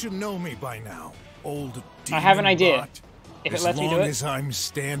 You should know me by now, old I have an demon idea. bot. If it as lets me do long it. as I'm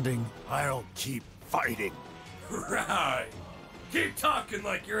standing, I'll keep fighting. Right. Keep talking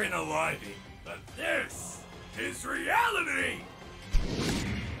like you're in a lighting. But this is reality.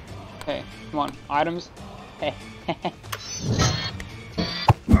 Okay, come on. Items.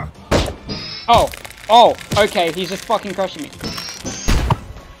 Oh. Oh, okay. He's just fucking crushing me.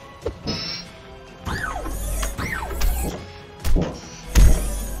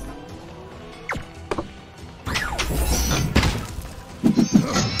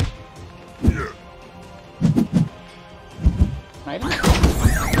 Items?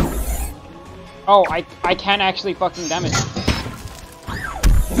 Oh, I can actually fucking damage him.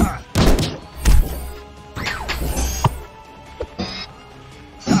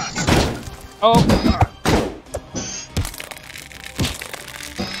 Oh.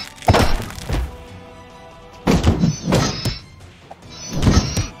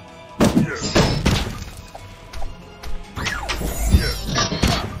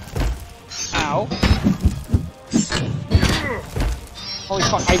 Ow. Holy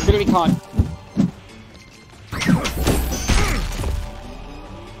fuck, I literally can't.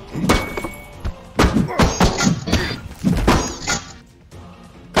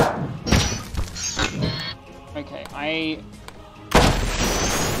 Okay,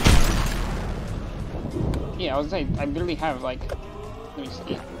 yeah, I was saying, I literally have, like... Let me see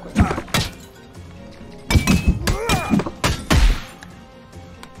real quick.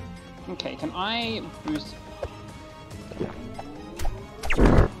 Okay, can I boost...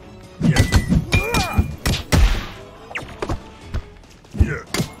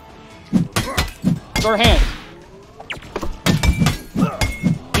 Throw hands!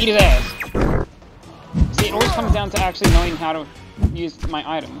 Beat his ass! See, it always comes down to actually knowing how to use my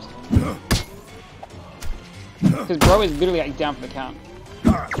items. Because bro is literally like down for the count.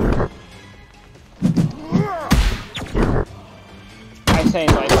 I say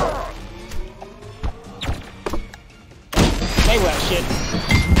like... disable that shit.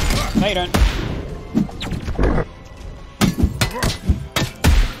 No, you don't.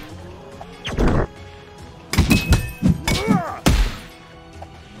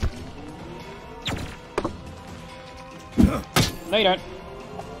 No, you don't.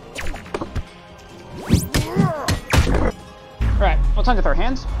 Right, well, time to throw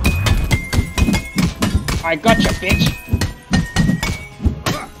hands. I gotcha, bitch.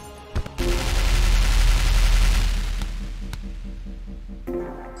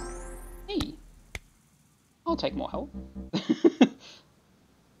 Hey, I'll take more help.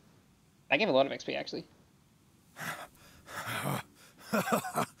 I gave a lot of XP, actually.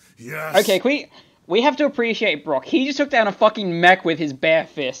 Yes. Okay, we have to appreciate Brok. He just took down a fucking mech with his bare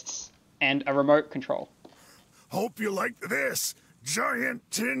fists and a remote control. Hope you like this, giant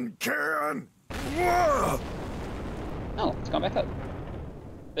tin can. Whoa! Oh, it's gone back up.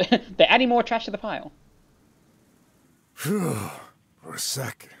 They're adding more trash to the pile. Phew. For a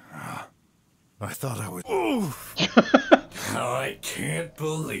sec, I thought I would. Oof. I can't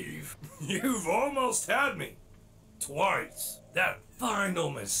believe you've almost had me. Twice. That final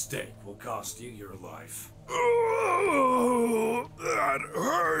mistake will cost you your life. Oh, that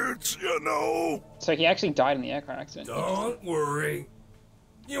hurts, you know. So he actually died in the aircraft accident. Don't worry.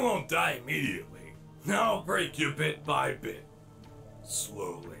 You won't die immediately. I'll break you bit by bit.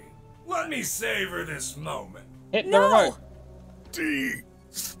 Slowly. Let me savor this moment. Hit the remote. D,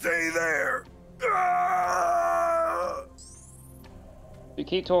 stay there. Ah! You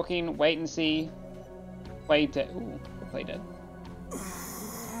keep talking, wait and see. Play dead. Ooh, play dead.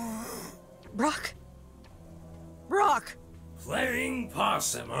 Brok? Brok! Playing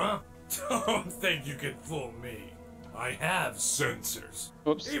possum, huh? Don't think you can fool me. I have sensors.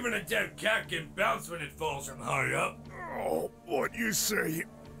 Oops. Even a dead cat can bounce when it falls from high up. Oh, what you say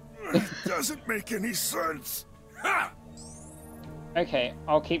doesn't make any sense. Ha! Okay,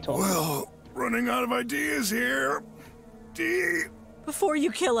 I'll keep talking. Well, running out of ideas here. D. Before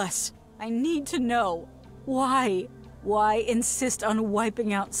you kill us, I need to know why. Why insist on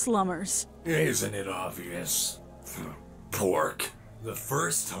wiping out slummers? Isn't it obvious? Pork, the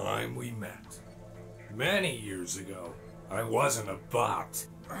first time we met. Many years ago, I wasn't a bot.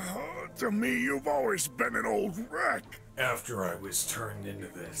 To me, you've always been an old wreck. After I was turned into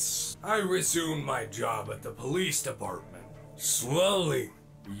this, I resumed my job at the police department. Slowly,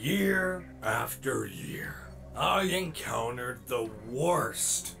 year after year, I encountered the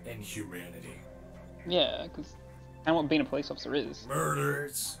worst in humanity. Yeah, because kind of what being a police officer is.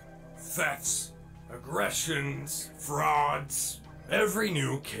 Murders, thefts, aggressions, frauds. Every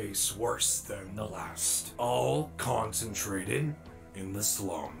new case worse than the last. All concentrated in the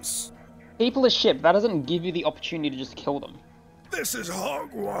slums. People are shit, but that doesn't give you the opportunity to just kill them. This is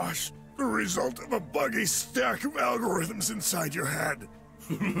hogwash. The result of a buggy stack of algorithms inside your head.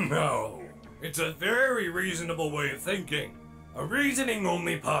 No. It's a very reasonable way of thinking. A reasoning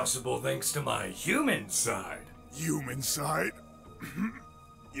only possible thanks to my human side. Human side?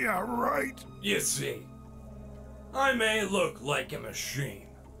 Yeah, right. You see, I may look like a machine.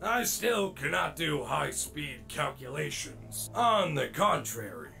 I still cannot do high-speed calculations. On the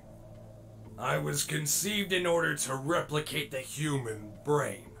contrary, I was conceived in order to replicate the human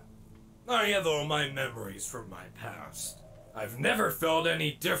brain. I have all my memories from my past. I've never felt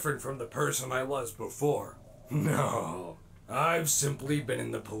any different from the person I was before. No, I've simply been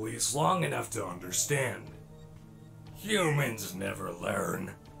in the police long enough to understand. Humans never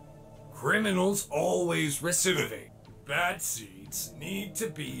learn. Criminals always recidivate. Bad seeds need to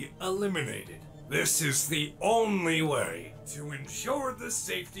be eliminated. This is the only way to ensure the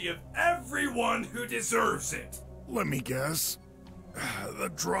safety of everyone who deserves it. Let me guess.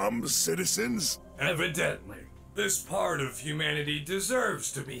 The drum citizens? Evidently, this part of humanity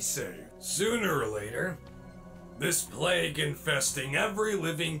deserves to be saved. Sooner or later, this plague infesting every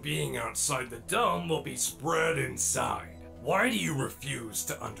living being outside the dome will be spread inside. Why do you refuse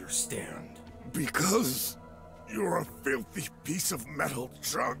to understand? Because you're a filthy piece of metal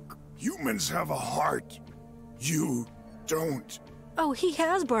junk. Humans have a heart. You don't. Oh, he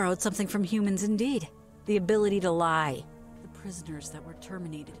has borrowed something from humans indeed. The ability to lie. The prisoners that were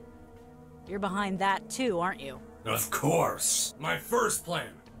terminated. You're behind that too, aren't you? Of course. My first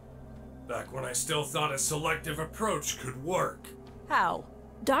plan. Back when I still thought a selective approach could work. How?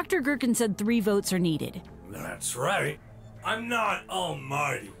 Dr. Gherkin said 3 votes are needed. That's right. I'm not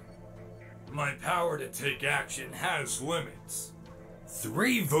almighty. My power to take action has limits.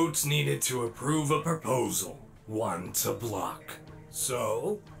 3 votes needed to approve a proposal, 1 to block.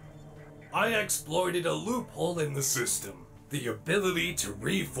 So, I exploited a loophole in the system. The ability to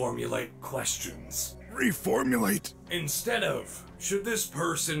reformulate questions. Reformulate. Instead of, should this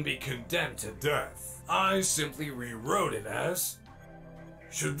person be condemned to death, I simply rewrote it as,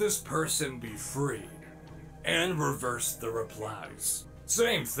 should this person be freed? And reversed the replies.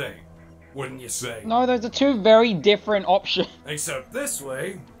 Same thing, wouldn't you say? No, those are two very different options. Except this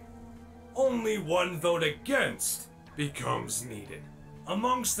way, only one vote against becomes needed.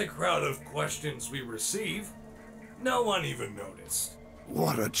 Amongst the crowd of questions we receive, no one even noticed.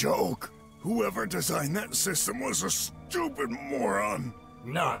 What a joke. Whoever designed that system was a stupid moron.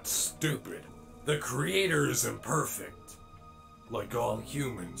 Not stupid. The creator is imperfect, like all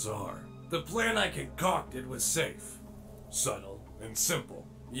humans are. The plan I concocted was safe, subtle, and simple,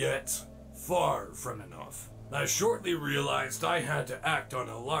 yet far from enough. I shortly realized I had to act on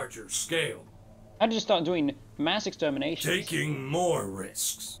a larger scale. I just start doing mass extermination. Taking more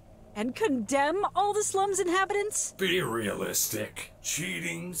risks. And condemn all the slum's inhabitants? Be realistic.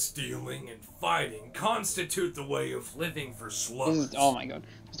 Cheating, stealing, and fighting constitute the way of living for slugs. Oh my god.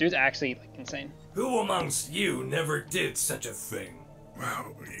 This dude's actually, like, insane. Who amongst you never did such a thing?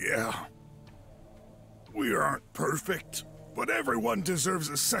 Well, yeah. We aren't perfect, but everyone deserves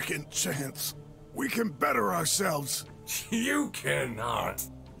a second chance. We can better ourselves. You cannot.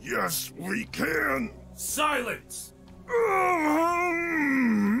 Yes, we can. Silence!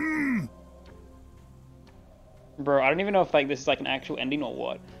 Bro, I don't even know if, like, this is, like, an actual ending or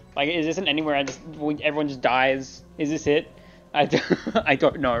what. Like, is this an ending where everyone just dies? Is this it? I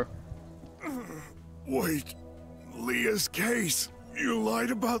don't know. Wait. Leah's case. You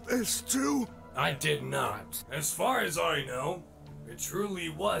lied about this, too? I did not. As far as I know, it truly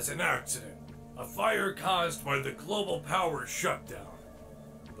was an accident. A fire caused by the global power shutdown.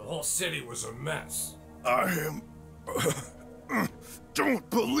 The whole city was a mess. I don't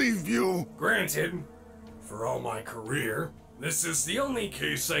believe you. Granted, for all my career, this is the only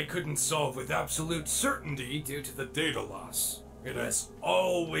case I couldn't solve with absolute certainty due to the data loss. It has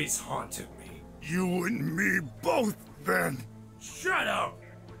always haunted me. You and me both, then. Shut up!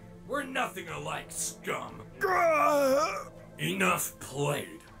 We're nothing alike, scum. Enough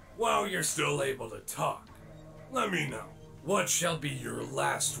played. While you're still able to talk, let me know. What shall be your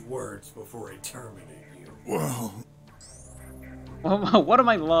last words before I terminate you? Well... what are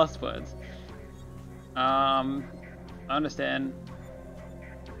my last words? I understand.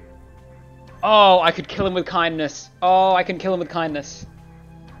 Oh, I could kill him with kindness. Oh, I can kill him with kindness.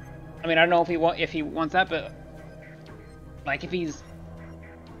 I mean, I don't know if he wants that, but... Like, if he's...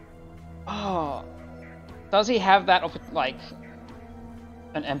 Oh... Does he have that, like...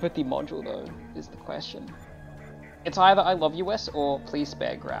 An empathy module, though, is the question. It's either I love you, Wes, or please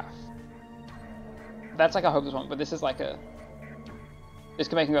spare Graf. That's like a hopeless one, but this is like a... This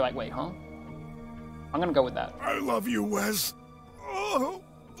can make me go like, wait, huh? I'm gonna go with that. I love you, Wes. Oh,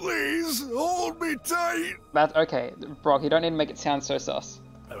 please, hold me tight. That's okay, Brok, you don't need to make it sound so sus.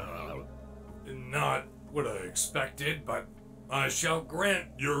 Not what I expected, but I shall grant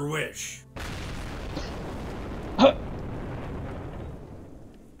your wish.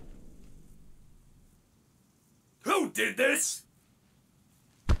 Who did this?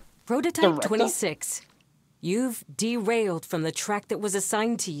 Prototype Director? 26. You've derailed from the track that was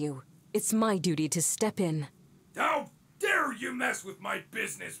assigned to you. It's my duty to step in. How dare you mess with my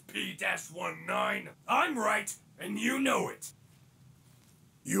business, P-19? I'm right, and you know it.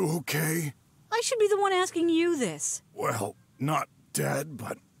 You okay? I should be the one asking you this. Well, not dead,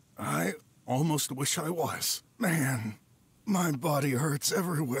 but I almost wish I was. Man, my body hurts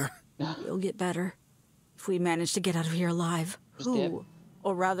everywhere. You'll get better. If we manage to get out of here alive. dead. Who,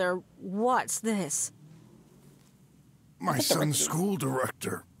 or rather, what's this? My son's school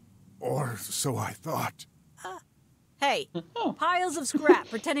director. Or so I thought. Hey, piles of scrap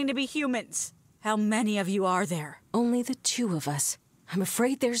pretending to be humans. How many of you are there? Only the two of us. I'm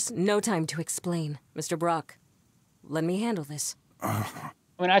afraid there's no time to explain. Mr. Brok, let me handle this. I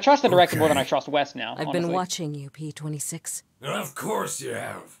mean, I trust the director more than I trust Wes now, I've honestly. been watching you, P26. Of course you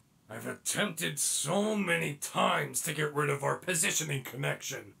have. I've attempted so many times to get rid of our positioning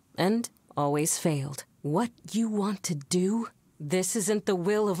connection. And always failed. What you want to do? This isn't the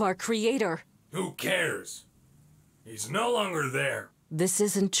will of our creator. Who cares? He's no longer there. This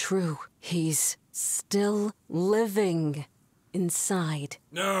isn't true. He's still living inside.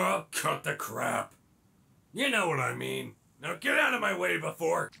 No, cut the crap. You know what I mean. Now get out of my way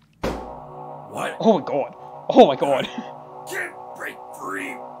before... What? Oh my god. Oh my god. Can't break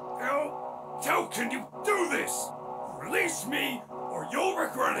free. How can you do this? Release me, or you'll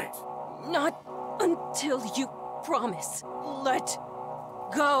regret it. Not until you promise. Let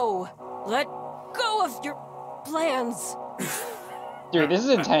go. Let go of your plans. Dude, this is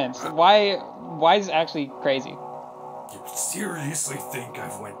intense. Why is it actually crazy? You seriously think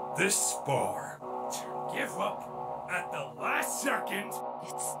I've went this far to give up at the last second?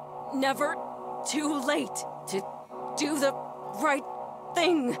 It's never too late to do the right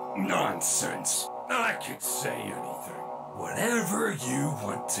thing. Nonsense. I could say anything. Whatever you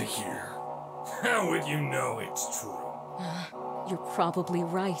want to hear. How would you know it's true? You're probably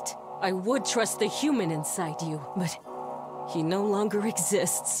right. I would trust the human inside you, but he no longer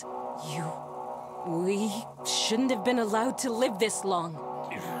exists. We shouldn't have been allowed to live this long.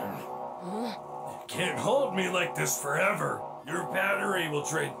 You can't hold me like this forever. Your battery will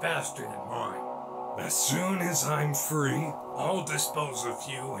drain faster than mine. As soon as I'm free, I'll dispose of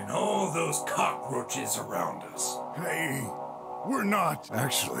you and all those cockroaches around us. Hey, we're not.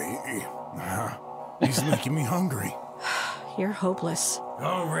 Actually, he's making me hungry. You're hopeless.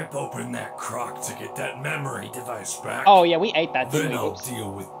 I'll rip open that crock to get that memory device back. Oh yeah, we ate that. Then I'll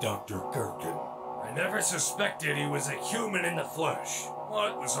deal with Dr. Gherkin. I never suspected he was a human in the flesh.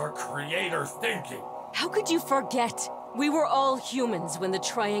 What was our creator thinking? How could you forget? We were all humans when the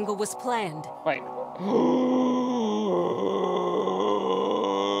triangle was planned. Wait.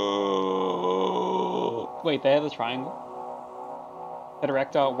 Wait, they're the triangle? The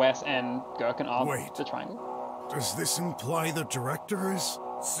director, Wes, and Gherkin are the triangle? Does this imply the director is?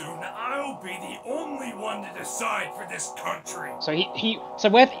 Soon I'll be the only one to decide for this country. So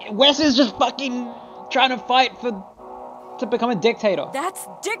Wes is just fucking trying to fight to become a dictator. That's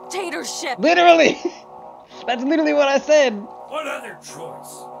dictatorship! Literally! That's literally what I said. What other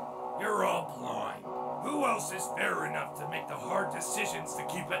choice? You're all blind. Who else is fair enough to make the hard decisions to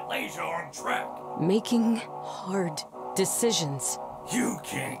keep Atlasia on track? Making hard decisions. You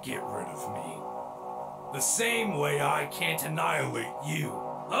can't get rid of me. The same way I can't annihilate you.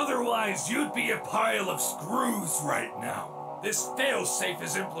 Otherwise, you'd be a pile of screws right now. This failsafe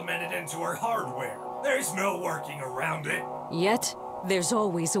is implemented into our hardware. There's no working around it. Yet, there's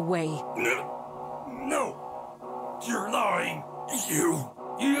always a way. No. You're lying.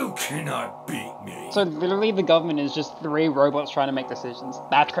 You cannot beat me. So literally the government is just 3 robots trying to make decisions.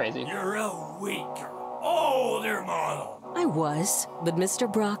 That's crazy. You're a weaker, older model. I was, but Mr.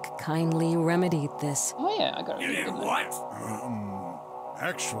 Brok kindly remedied this. Oh yeah, I got it. You did what?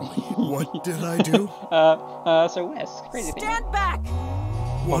 Actually, what did I do? So Wes, crazy thing. Stand back!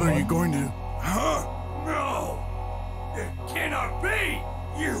 What are you going to... Huh? No! It cannot be!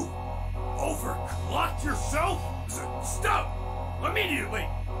 You overclocked yourself? Stop! Immediately!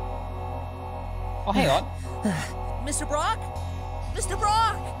 Oh, hang on. Mr. Brok? Mr.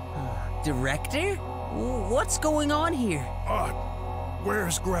 Brok! Director? What's going on here?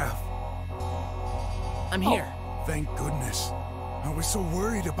 Where's Graf? I'm here. Thank goodness. I was so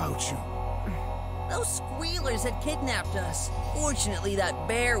worried about you. Those squealers had kidnapped us. Fortunately, that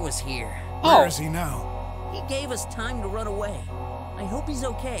bear was here. Where is he now? He gave us time to run away. I hope he's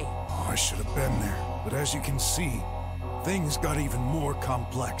okay. Oh, I should have been there. But as you can see, things got even more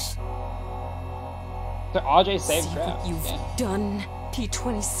complex. So RJ saved Graf. What you've done,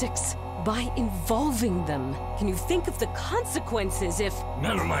 P26, by involving them. Can you think of the consequences if...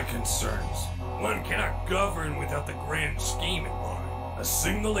 None of my concerns. One cannot govern without the grand scheme in mind. A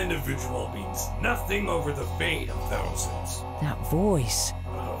single individual means nothing over the fate of thousands. That voice.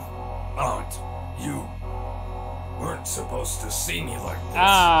 Aunt, you weren't supposed to see me like this.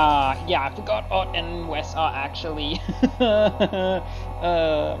 Yeah, I forgot Ott and Wes are actually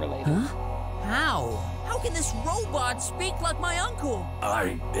related. Huh? How? How can this robot speak like my uncle?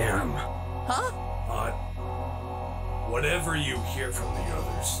 I am. Huh? Whatever you hear from the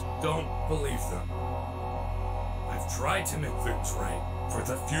others, don't believe them. I've tried to make things right for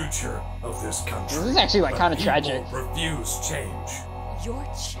the future of this country. This is actually like kind of tragic. Refuse change. Your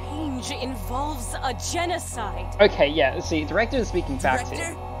change involves a genocide. Okay, yeah, see, director is speaking facts Director?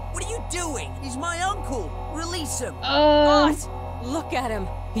 here. What are you doing? He's my uncle. Release him. What? Look at him.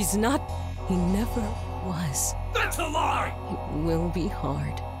 He's not... He never was. That's a lie! It will be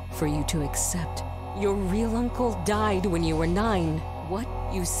hard for you to accept. Your real uncle died when you were 9. What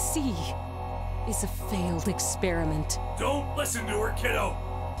you see is a failed experiment. Don't listen to her, kiddo.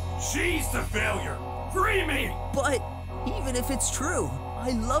 She's the failure. Free me! But even if it's true,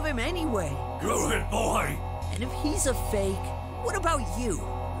 I love him anyway. Good boy. And if he's a fake, what about you?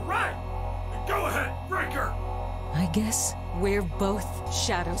 Right! Go ahead, break her! I guess we're both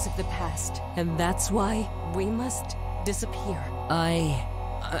shadows of the past, and that's why we must disappear.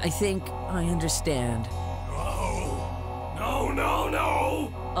 I think I understand.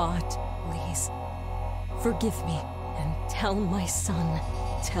 No! Ott, please. Forgive me, and tell my son,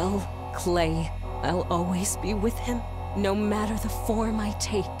 tell Clay, I'll always be with him. no matter the form I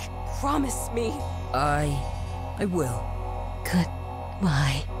take. Promise me. I will.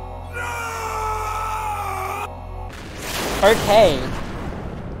 Goodbye. Okay.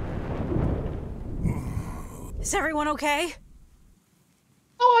 Is everyone okay?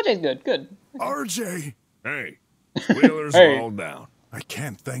 Oh, RJ's good. Good. RJ! Hey, Wheeler's Hey. all down. I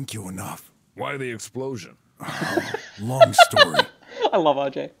can't thank you enough. Why the explosion? Long story. I love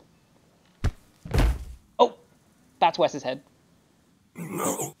RJ. Oh, that's Wes's head.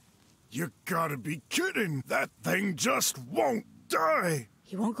 No. You gotta be kidding. That thing just won't die.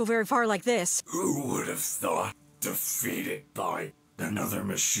 He won't go very far like this. Who would have thought defeated by another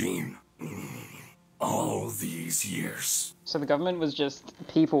machine? All these years. So the government was just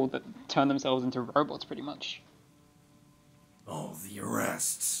people that turned themselves into robots, pretty much. All the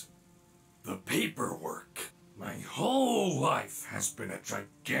arrests. The paperwork. My whole life has been a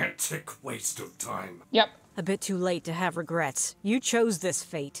gigantic waste of time. Yep. A bit too late to have regrets. You chose this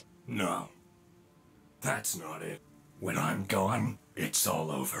fate. No. That's not it. When I'm gone, it's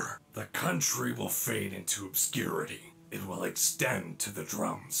all over. The country will fade into obscurity. It will extend to the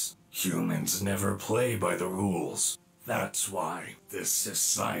drums. Humans never play by the rules. That's why this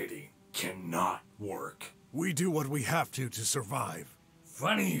society cannot work. We do what we have to survive.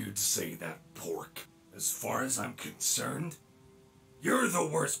 Funny you'd say that, Pork. As far as I'm concerned, you're the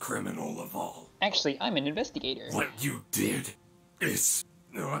worst criminal of all. Actually, I'm an investigator. What you did is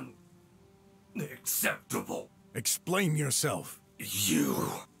unacceptable. Explain yourself. You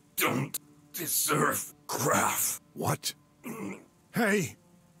don't deserve Graf. What? Hey,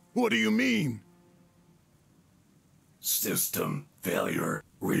 what do you mean? System failure.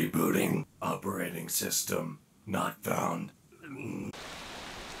 Rebooting. Operating system not found.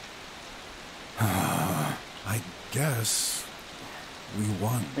 I guess we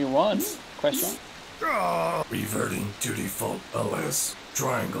won. We won? Question. Reverting to default OS.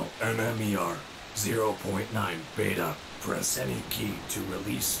 Triangle NMER 0.9 beta. Press any key to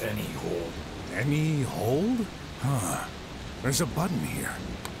release any hold. Any hold? Huh. There's a button here.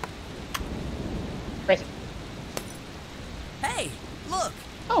 Press it. Hey, look!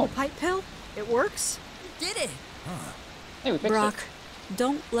 Oh. Pipe pill? It works? You did it! Hey, we fixed Brok, it.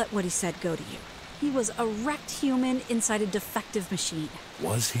 don't let what he said go to you. He was a wrecked human inside a defective machine.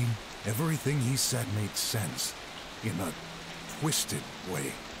 Was he? Everything he said made sense. In a twisted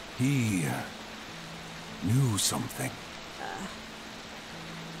way. He knew something.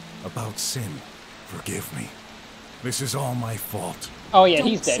 About sin. Forgive me. This is all my fault. Oh yeah, Don't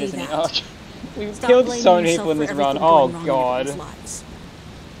he's dead, say isn't he? that. Oh, we've Stop killed blaming so many yourself people in for this run. everything Oh going wrong in god. everyone's lives.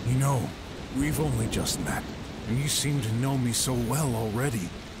 You know, we've only just met, and you seem to know me so well already.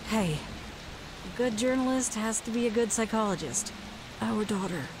 Hey, a good journalist has to be a good psychologist. Our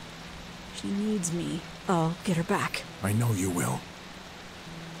daughter. She needs me. I'll get her back. I know you will.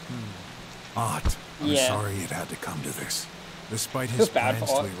 Art, I'm Yeah. sorry it had to come to this. Despite Feels his bad plans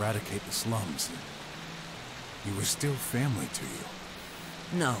for to Art. eradicate the slums, he was still family to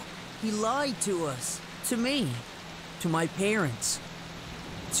you. No, he lied to us. To me. To my parents.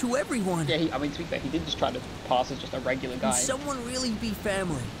 To everyone. Yeah, I mean, to be fair, he did just try to pass as just a regular guy. Can someone really be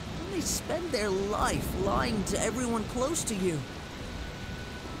family when they spend their life lying to everyone close to you?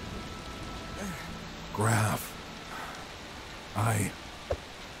 Graf.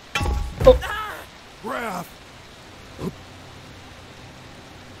 Graf!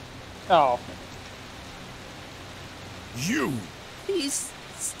 Oh. You! He's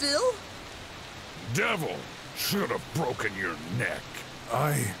still? Devil should have broken your neck.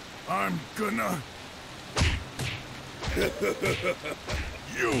 I'm gonna...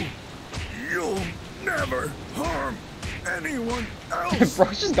 You'll never harm anyone else!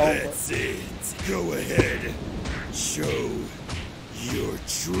 Bro's just going for That's it. Go ahead. Show your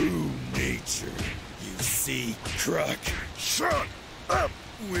true nature. You see, Croc? Shut up!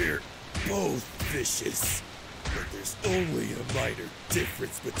 We're both vicious. But there's only a minor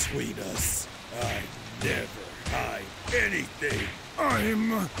difference between us. I never hide anything.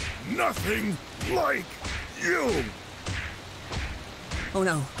 I'm nothing like you! Oh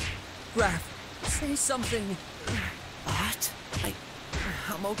no. Graf, say something. Art?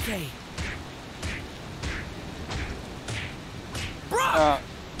 I'm okay. Brok!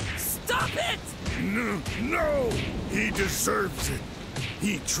 Stop it! No! He deserves it.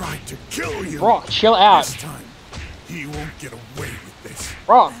 He tried to kill you. Brok, chill out. This time, he won't get away with this.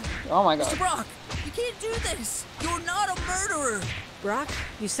 Brok! Oh my god. Mr. Brok, you can't do this! You're not a murderer! Brok,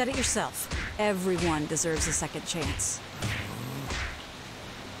 you said it yourself. Everyone deserves a second chance.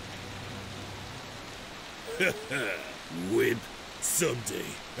 Wimp, someday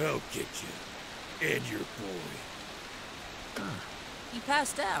I'll get you. And your boy. He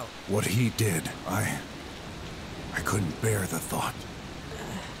passed out. What he did, I couldn't bear the thought.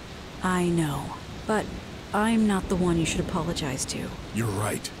 I know, but I'm not the one you should apologize to. You're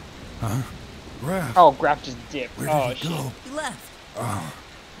right. Huh? Graf. Oh, Graf just dipped. Where oh, did he go? He left. Oh.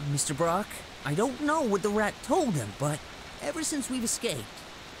 Mr. Brok, I don't know what the rat told him, but ever since we've escaped,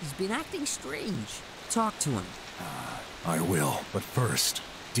 he's been acting strange. Talk to him. I will, but first,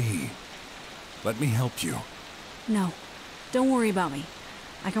 Dee, let me help you. No, don't worry about me.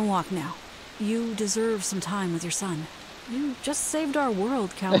 I can walk now. You deserve some time with your son. You just saved our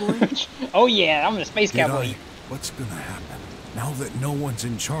world, cowboy. Oh yeah, I'm a space cowboy. What's gonna happen now that no one's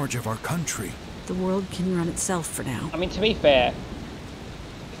in charge of our country? The world can run itself for now. I mean, to be fair,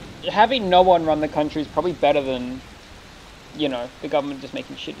 having no one run the country is probably better than, you know, the government just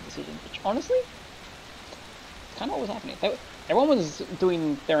making shitty decisions. Which, honestly, kind of what was happening. Everyone was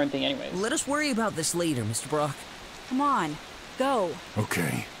doing their own thing anyways. Let us worry about this later, Mr. Brok. Come on, go.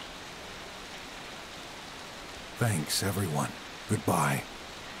 Okay. Thanks, everyone. Goodbye.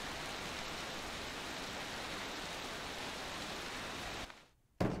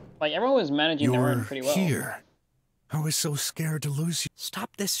 Like, everyone was managing their own pretty well. Here. I was so scared to lose you.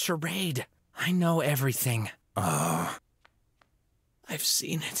 Stop this charade. I know everything. I've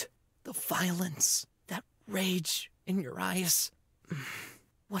seen it. The violence. That rage in your eyes.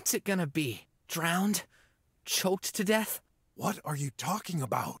 What's it gonna be? Drowned? Choked to death? What are you talking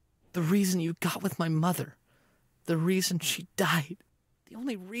about? The reason you got with my mother. The reason she died. The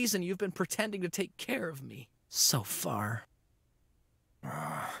only reason you've been pretending to take care of me. So far.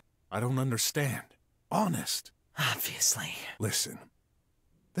 I don't understand. Honest. Obviously. Listen.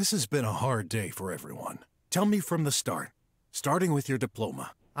 This has been a hard day for everyone. Tell me from the start. Starting with your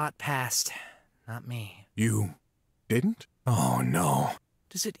diploma. Ott passed. Not me. You didn't? Oh, no.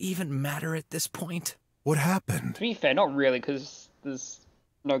 Does it even matter at this point? What happened? To be fair, not really, because there's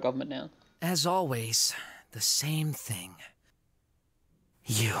no government now. As always, the same thing.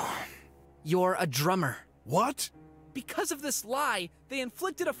 You're a drummer. What? Because of this lie, they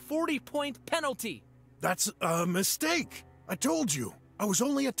inflicted a 40-point penalty. That's a mistake. I told you. I was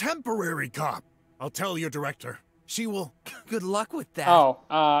only a temporary cop. I'll tell your director. She will... Good luck with that. Oh,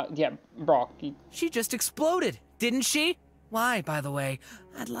 yeah, Brok. She just exploded, didn't she? Why, by the way?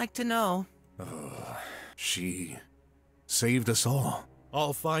 I'd like to know. She saved us all.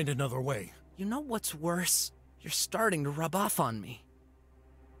 I'll find another way. You know what's worse? You're starting to rub off on me.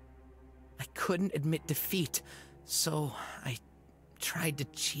 I couldn't admit defeat, so I tried to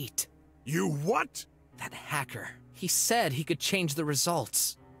cheat. You what? That hacker. He said he could change the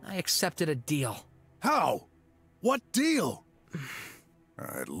results. I accepted a deal. How? What deal?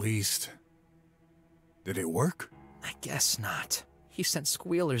 At least... Did it work? I guess not. He sent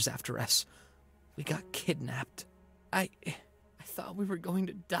squealers after us. We got kidnapped. I thought we were going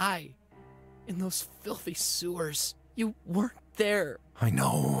to die. In those filthy sewers. You weren't there. I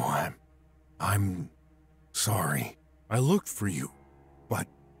know. I'm sorry. I looked for you. But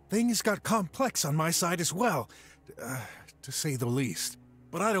things got complex on my side as well. To say the least.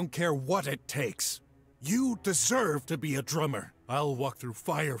 But I don't care what it takes. You deserve to be a drummer. I'll walk through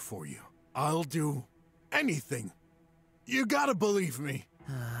fire for you. I'll do anything. You gotta believe me.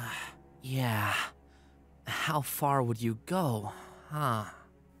 Yeah. How far would you go, huh?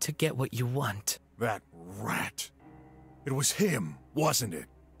 To get what you want. That rat. It was him, wasn't it?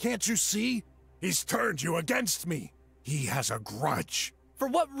 Can't you see? He's turned you against me. He has a grudge. For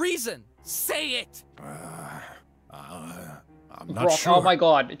what reason? Say it! I'm not Brok, sure. oh my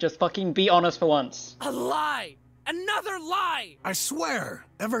god, just fucking be honest for once. A lie! Another lie! I swear,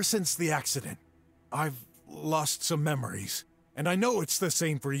 ever since the accident, I've lost some memories. And I know it's the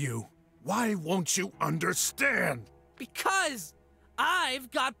same for you. Why won't you understand? Because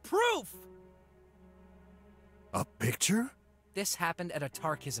I've got proof! A picture? This happened at a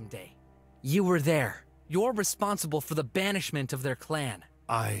Tarkism day. You were there. You're responsible for the banishment of their clan.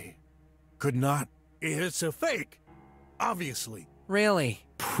 I could not. It's a fake. Obviously. Really?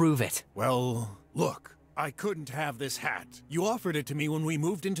 Prove it. Well, look. I couldn't have this hat. You offered it to me when we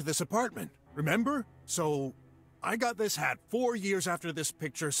moved into this apartment. Remember? So, I got this hat 4 years after this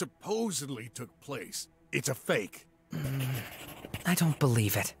picture supposedly took place. It's a fake. I don't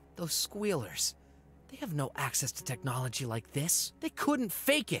believe it. Those squealers. They have no access to technology like this. They couldn't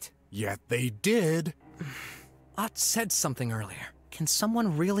fake it. Yet they did. Ott said something earlier. Can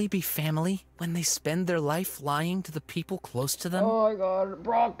someone really be family when they spend their life lying to the people close to them? Oh my god,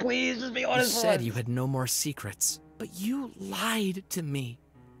 Brok, please just be honest. You said you had no more secrets, but you lied to me.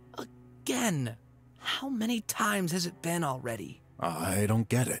 Again. How many times has it been already? I don't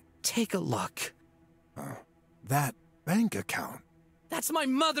get it. Take a look. That bank account? That's my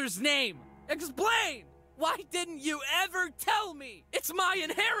mother's name! Explain! Why didn't you ever tell me? It's my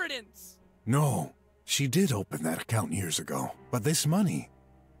inheritance! No, she did open that account years ago. But this money,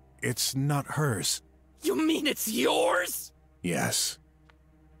 it's not hers. You mean it's yours? Yes.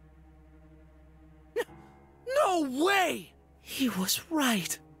 No way! He was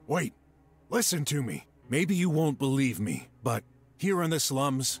right. Wait, listen to me. Maybe you won't believe me, but here in the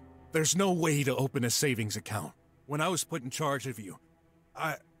slums, there's no way to open a savings account. When I was put in charge of you,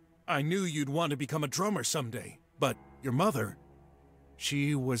 I knew you'd want to become a drummer someday. But your mother,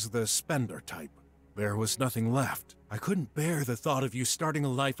 she was the spender type. There was nothing left. I couldn't bear the thought of you starting a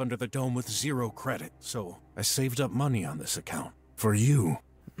life under the dome with 0 credit, so I saved up money on this account. For you.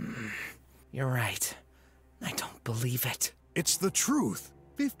 You're right. I don't believe it. It's the truth.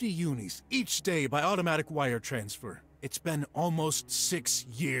 50 unis each day by automatic wire transfer. It's been almost 6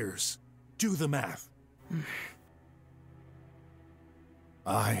 years. Do the math.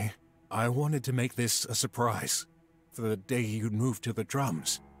 I wanted to make this a surprise for the day you'd move to the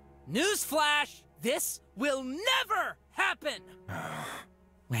drums. Newsflash! This will never happen!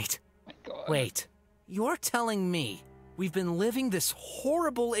 Wait. My God. Wait. You're telling me we've been living this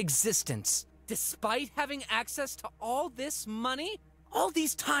horrible existence despite having access to all this money? All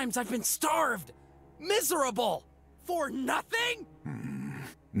these times I've been starved, miserable, for nothing?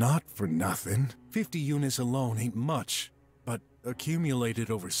 Not for nothing. 50 units alone ain't much, but accumulated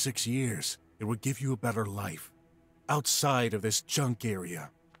over 6 years, it would give you a better life. Outside of this junk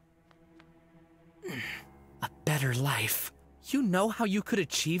area. A better life. You know how you could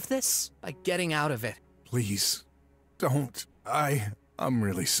achieve this? By getting out of it. Please, don't. I'm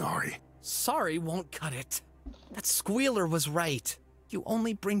really sorry. Sorry won't cut it. That squealer was right. You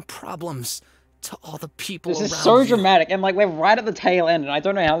only bring problems to all the people around you. This is so dramatic, and like we're right at the tail end, and I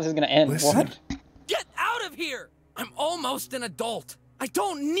don't know how this is gonna end. Listen. What? Get out of here! I'm almost an adult. I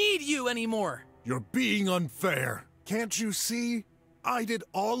don't need you anymore. You're being unfair. Can't you see? I did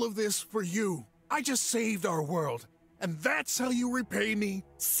all of this for you. I just saved our world. And that's how you repay me?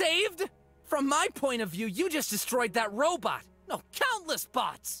 Saved? From my point of view, you just destroyed that robot. No, countless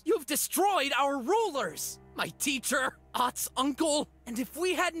bots. You've destroyed our rulers. My teacher, Ott's uncle. And if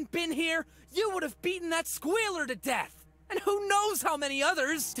we hadn't been here, you would have beaten that squealer to death. And who knows how many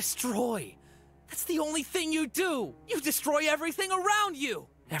others. Destroy. That's the only thing you do. You destroy everything around you.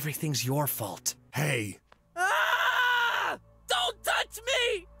 Everything's your fault. Hey. Ah! Don't touch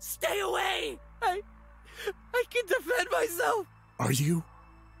me! Stay away! I can defend myself. Are you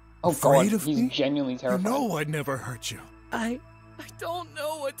afraid God, of he's me? genuinely terrified. You know I'd never hurt you. I don't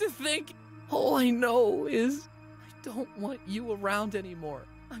know what to think. All I know is I don't want you around anymore.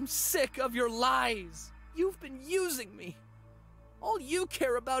 I'm sick of your lies. You've been using me. All you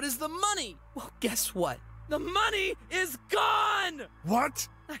care about is the money. Well, guess what? The money is gone! What?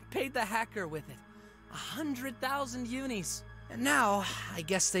 I paid the hacker with it. 100,000 unis. And now, I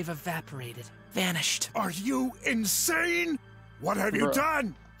guess they've evaporated. Vanished. Are you insane? What have you Bruh.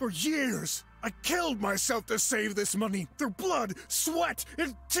 done? For years, I killed myself to save this money through blood, sweat,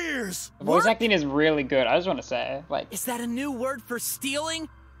 and tears. The voice acting is really good. I just want to say, like, Is that a new word for stealing?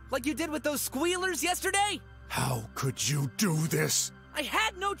 Like you did with those squealers yesterday? How could you do this? I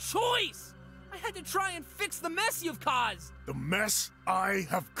had no choice! I had to try and fix the mess you've caused! The mess I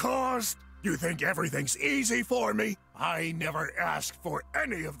have caused? You think everything's easy for me? I never asked for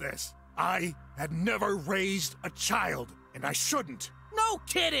any of this. I had never raised a child, and I shouldn't. No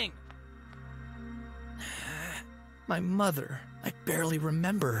kidding! My mother, I barely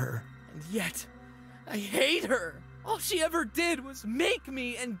remember her, and yet, I hate her! All she ever did was make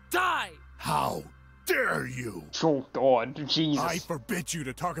me and die! How dare you? oh God, Jesus. I forbid you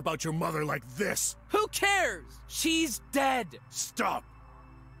to talk about your mother like this. Who cares? She's dead! Stop.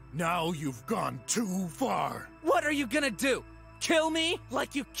 Now you've gone too far. What are you gonna do? Kill me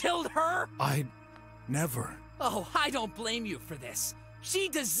like you killed her? I'd never. Oh, I don't blame you for this. She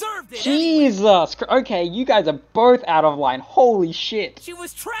deserved it Jesus! Okay, you guys are both out of line. Holy shit. She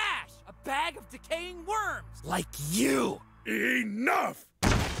was trash! A bag of decaying worms! Like you! Enough!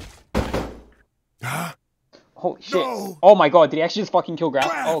 Huh? Holy shit. No. Oh my God, did he actually just fucking kill Graf?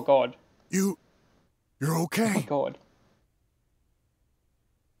 Graf! Oh God. You're okay. Oh my God.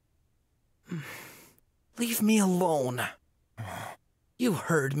 Leave me alone. You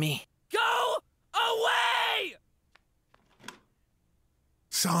heard me. Go away!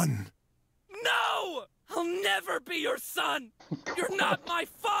 Son. No! I'll never be your son! You're not my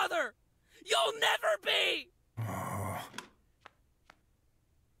father! You'll never be!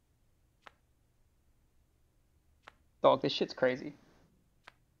 Dog, this shit's crazy.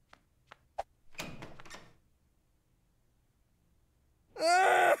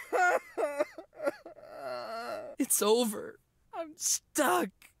 It's over. I'm stuck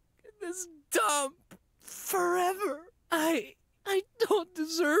in this dump forever. I don't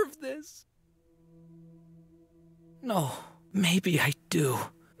deserve this. No, maybe I do.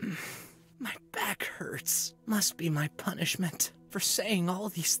 My back hurts. Must be my punishment for saying all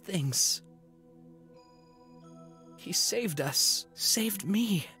these things. He saved us, saved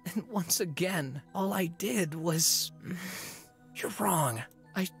me, and once again, all I did was... You're wrong.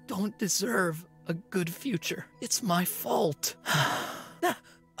 I don't deserve a good future. It's my fault.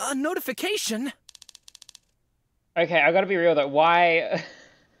 A notification? Okay, I gotta be real though. Why...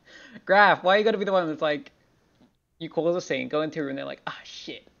 Graph, why you gotta be the one that's like... You cause a scene, go into a room, and they're like, ah,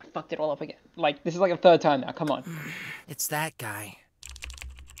 shit, I fucked it all up again. Like, this is like a third time now, come on. It's that guy.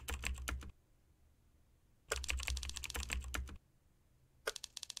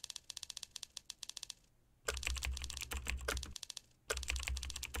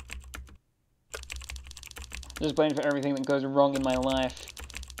 Just blamed for everything that goes wrong in my life.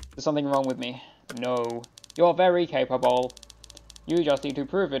 There's something wrong with me. No. You're very capable. You just need to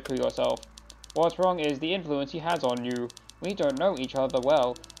prove it to yourself. What's wrong is the influence he has on you. We don't know each other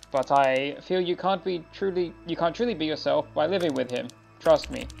well, but I feel you can't truly be yourself by living with him. Trust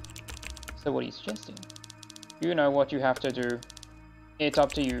me. So what are you suggesting? You know what you have to do. It's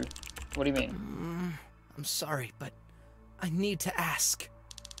up to you. What do you mean? I'm sorry, but I need to ask.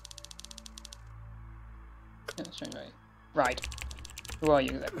 Right. Who are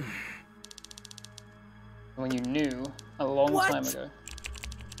you exactly? When you knew a long time ago.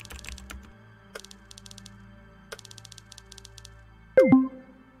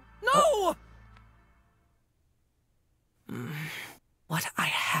 No! What I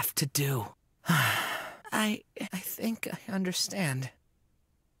have to do. I think I understand.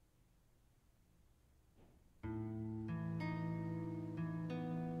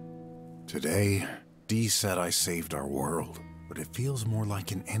 Today, Dee said I saved our world, but it feels more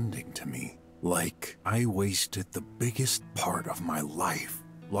like an ending to me. Like I wasted the biggest part of my life,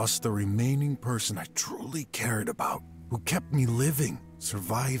 lost the remaining person I truly cared about, who kept me living,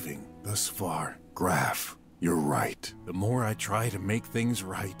 surviving thus far. Graph, you're right. The more I try to make things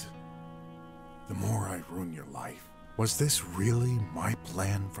right, the more I ruin your life. Was this really my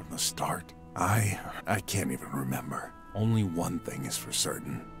plan from the start? I can't even remember. Only one thing is for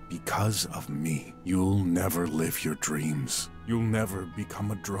certain. Because of me, you'll never live your dreams. You'll never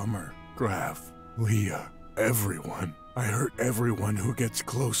become a drummer. Graph, Leah, everyone. I hurt everyone who gets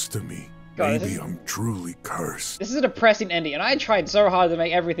close to me. God, Maybe I'm truly cursed. This is a depressing ending, and I tried so hard to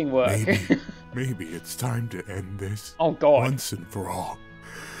make everything work. Maybe it's time to end this. Oh God. Once and for all.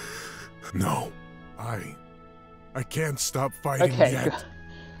 No, I can't stop fighting yet.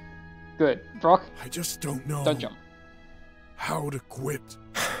 Good. Brok? I just don't know. Don't jump. How to quit.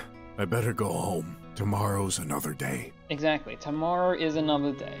 I better go home. Tomorrow's another day. Exactly. Tomorrow is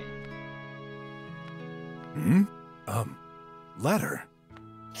another day. Letter?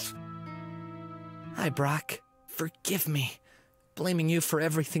 Hi, Brok. Forgive me. Blaming you for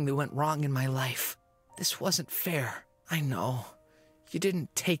everything that went wrong in my life. This wasn't fair. I know. You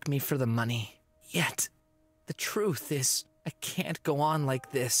didn't take me for the money. Yet, the truth is, I can't go on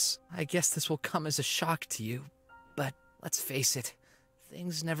like this. I guess this will come as a shock to you. But let's face it,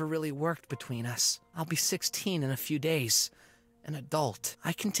 things never really worked between us. I'll be 16 in a few days. An adult.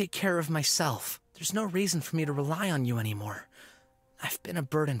 I can take care of myself. There's no reason for me to rely on you anymore. I've been a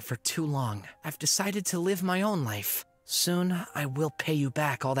burden for too long. I've decided to live my own life. Soon, I will pay you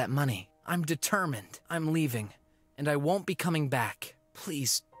back all that money. I'm determined. I'm leaving. And I won't be coming back.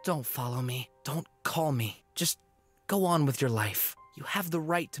 Please, don't follow me. Don't call me. Just go on with your life. You have the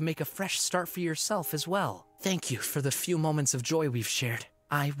right to make a fresh start for yourself as well. Thank you for the few moments of joy we've shared.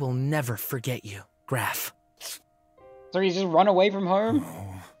 I will never forget you, Graph. So he's just run away from home?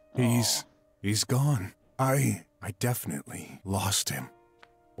 Oh, he's gone. I definitely lost him.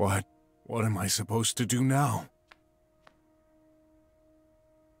 What am I supposed to do now?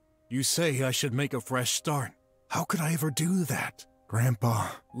 You say I should make a fresh start. How could I ever do that? Grandpa,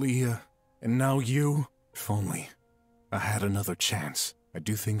 Leah, and now you? If only I had another chance. I'd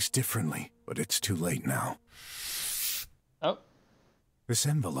do things differently, but it's too late now. Oh. This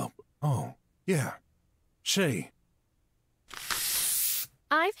envelope. Oh, yeah. Shay.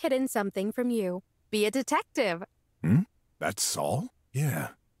 I've hidden something from you. Be a detective. That's all? Yeah,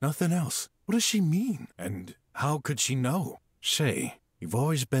 nothing else. What does she mean? And how could she know? Shay, you've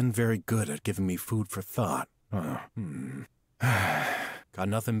always been very good at giving me food for thought. Got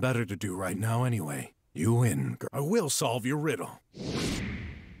nothing better to do right now anyway. You win, girl. I will solve your riddle.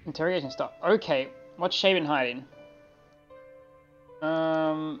 Interrogation stop. Okay, what's Shay been hiding?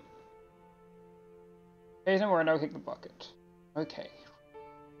 Isn't where I don't kick the bucket. Okay.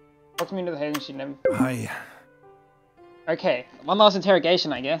 Walks me into the head and she never. Okay, one last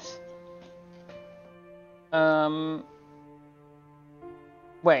interrogation, I guess.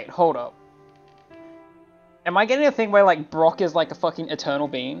 Wait, hold up. Am I getting a thing where like Brok is like a fucking eternal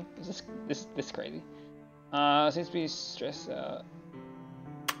being? Is this crazy? Seems to be stressed out.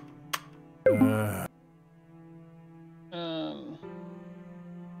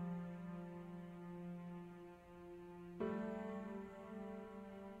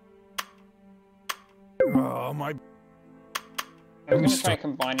 Oh my. I'm gonna try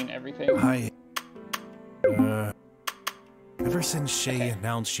combining everything. Ever since Shay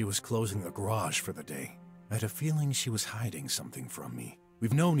announced she was closing the garage for the day, I had a feeling she was hiding something from me.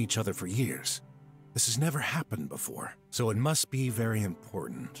 We've known each other for years. This has never happened before, so it must be very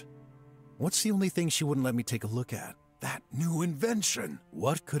important. What's the only thing she wouldn't let me take a look at? That new invention.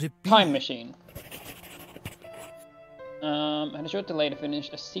 What could it be? Time machine. Had a short delay to finish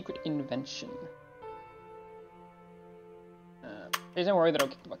a secret invention. Please don't worry that I'll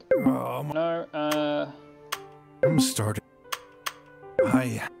kick the bucket. No, I'm starting.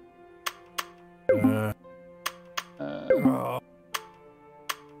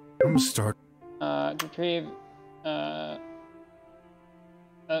 I'm starting. Retrieve, oh,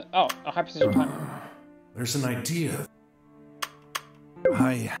 a high precision timer. There's an idea.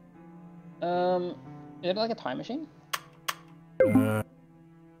 Is it like a time machine?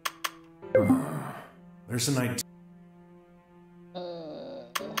 There's an idea.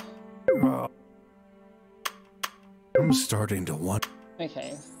 I'm starting to want.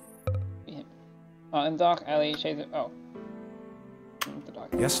 Okay. In dark alley, shades of. Oh. The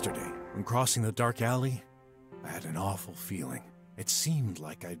dark alley. Yesterday, when crossing the dark alley, I had an awful feeling. It seemed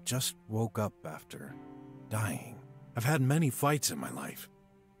like I just woke up after dying. I've had many fights in my life.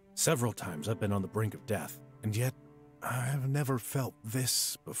 Several times I've been on the brink of death, and yet I've never felt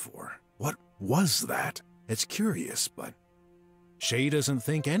this before. What was that? It's curious, but Shay doesn't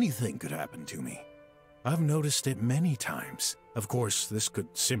think anything could happen to me. I've noticed it many times. Of course, this could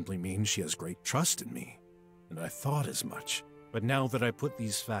simply mean she has great trust in me, and I thought as much. But now that I put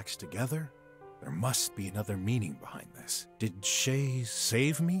these facts together, there must be another meaning behind this. Did Shay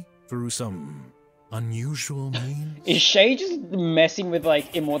save me through some unusual means? Is Shay just messing with,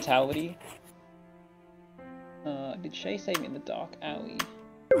 like, immortality? Did Shay save me in the dark alley?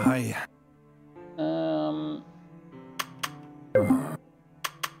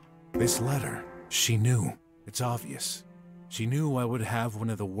 This letter, she knew. It's obvious. She knew I would have one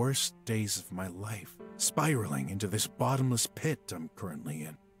of the worst days of my life, spiraling into this bottomless pit I'm currently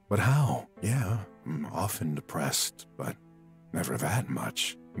in. But how? Yeah, I'm often depressed, but never that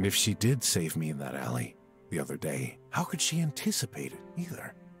much. And if she did save me in that alley the other day, how could she anticipate it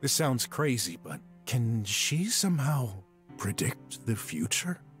either? This sounds crazy, but can she somehow predict the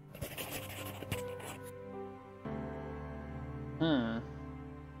future?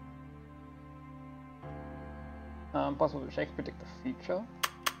 Possible to predict the future?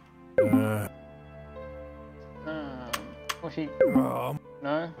 Was she... No?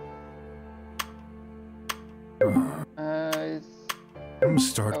 I'm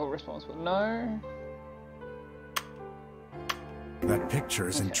starting... Oh, responsible. No? That picture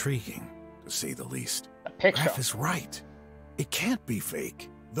is intriguing, to say the least. That picture? Raph is right. It can't be fake.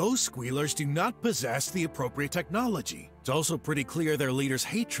 Those squealers do not possess the appropriate technology. It's also pretty clear their leader's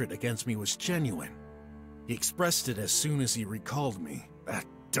hatred against me was genuine. He expressed it as soon as he recalled me. That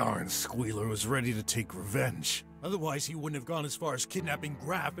darn squealer was ready to take revenge. Otherwise, he wouldn't have gone as far as kidnapping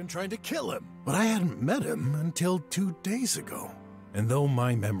Graf and trying to kill him. But I hadn't met him until 2 days ago. And though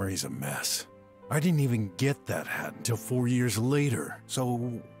my memory's a mess, I didn't even get that hat until 4 years later.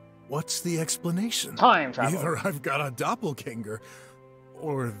 So, what's the explanation? Time travel. Either I've got a doppelganger,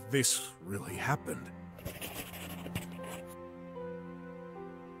 or this really happened.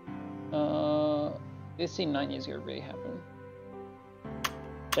 This scene 9 years ago really happened.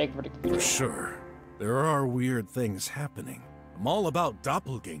 Jake predicted the future. Sure, there are weird things happening. I'm all about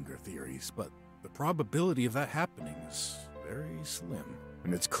doppelganger theories, but the probability of that happening is very slim.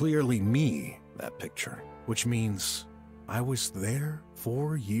 And it's clearly me, that picture, which means I was there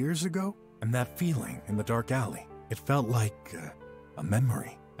 4 years ago? And that feeling in the dark alley, it felt like a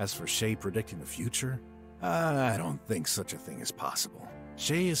memory. As for Shay predicting the future, I don't think such a thing is possible.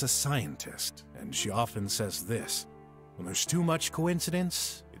 Shay is a scientist, and she often says this: when there's too much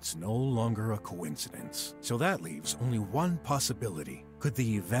coincidence, it's no longer a coincidence. So that leaves only one possibility. Could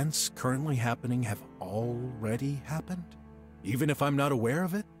the events currently happening have already happened? Even if I'm not aware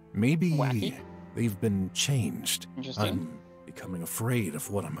of it? Maybe they've been changed. Interesting. I'm becoming afraid of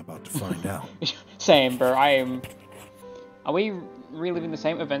what I'm about to find out. Same, bro. I am. Are we reliving the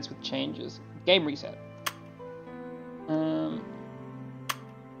same events with changes? Game reset.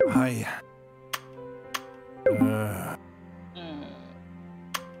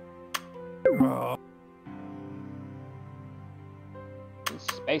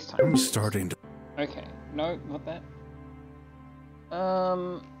 Space time. I'm starting to. Okay. No, not that.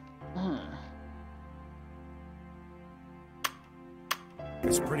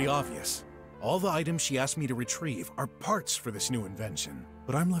 It's pretty obvious. All the items she asked me to retrieve are parts for this new invention,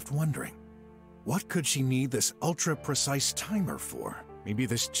 but I'm left wondering, what could she need this ultra-precise timer for? Maybe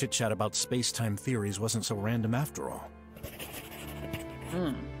this chit-chat about space-time theories wasn't so random after all.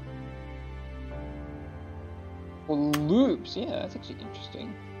 Well, loops, yeah, that's actually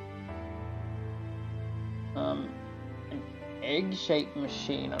interesting. An egg-shaped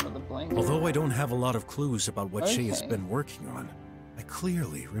machine under the blanket. Although I don't have a lot of clues about what Shay has been working on, I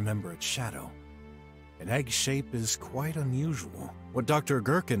clearly remember its shadow. An egg shape is quite unusual. What Dr.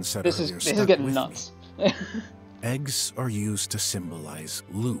 Gherkin said earlier This is getting nuts. Eggs are used to symbolize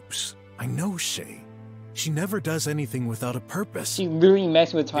loops. I know Shay. She never does anything without a purpose. She literally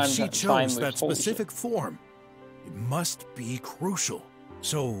messing with time. If she chose that specific form, it must be crucial.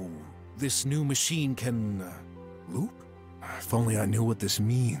 So, this new machine can loop? If only I knew what this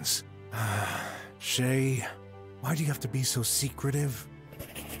means. Shay, why do you have to be so secretive?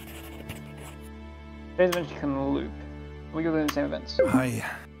 Today's adventure can loop. We go doing the same events.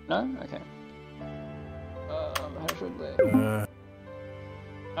 No? Okay. How should they?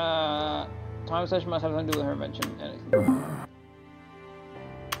 Time session must have something to do with her invention.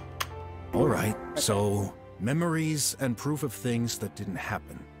 Alright, so memories and proof of things that didn't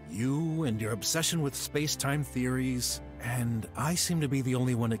happen. You and your obsession with space-time theories, and I seem to be the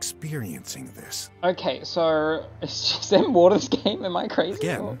only one experiencing this. Okay, so is there more to this game? Am I crazy?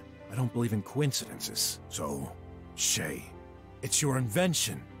 Again, I don't believe in coincidences. So, Shay, it's your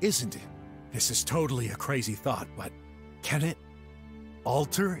invention, isn't it? This is totally a crazy thought, but can it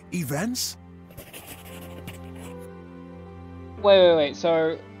alter events? Wait.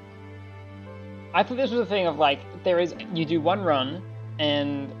 So, I thought this was a thing of like, you do one run,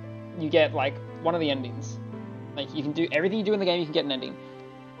 and you get like one of the endings. Like, you can do everything you do in the game, you can get an ending.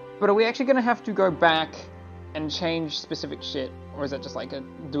 But are we actually going to have to go back and change specific shit? Or is that just like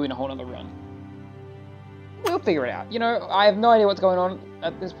doing a whole other run? We'll figure it out. You know, I have no idea what's going on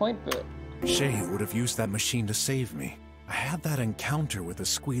at this point, but... Shay would have used that machine to save me. I had that encounter with the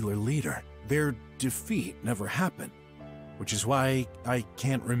Squealer leader. Their defeat never happened, which is why I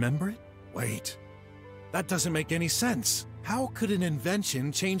can't remember it? Wait, that doesn't make any sense. How could an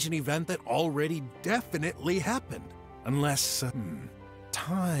invention change an event that already definitely happened? Unless,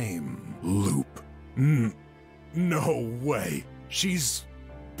 time loop. No way. She's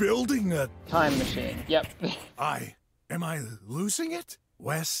building a... time machine, yep. Am I losing it?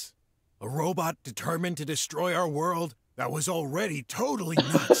 Wes, a robot determined to destroy our world that was already totally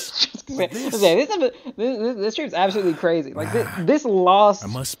nuts. This stream's absolutely crazy. Like, this last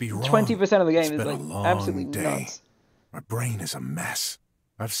 20% of the game is like absolutely nuts. My brain is a mess.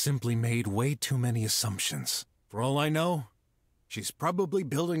 I've simply made way too many assumptions. For all I know, she's probably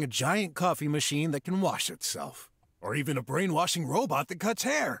building a giant coffee machine that can wash itself. Or even a brainwashing robot that cuts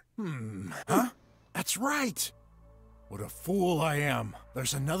hair. Huh? That's right. What a fool I am.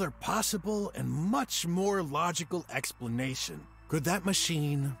 There's another possible and much more logical explanation. Could that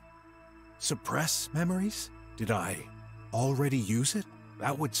machine suppress memories? Did I already use it?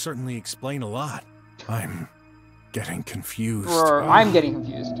 That would certainly explain a lot. I'm getting confused. I'm getting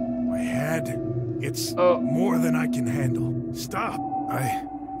confused. My head, it's more than I can handle. Stop.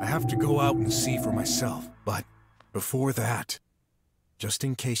 I have to go out and see for myself. But before that, just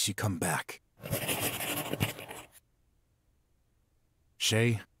in case you come back.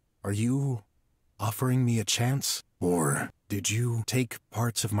 Shay, are you offering me a chance? Or did you take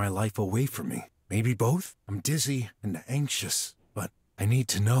parts of my life away from me? Maybe both? I'm dizzy and anxious, but I need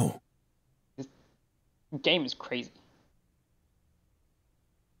to know. This game is crazy.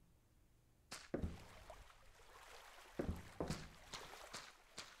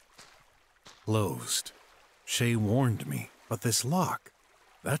 Closed. Shay warned me, but this lock,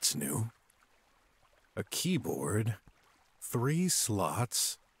 that's new. A keyboard, 3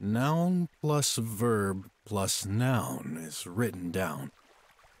 slots, noun plus verb plus noun is written down.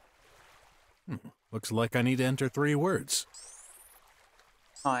 Looks like I need to enter 3 words.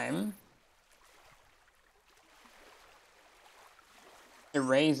 Time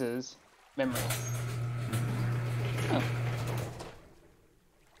erases memory.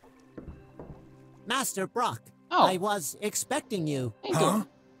 Master Brok, Oh. I was expecting you. Huh?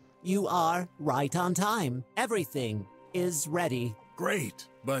 You are right on time. Everything is ready. Great,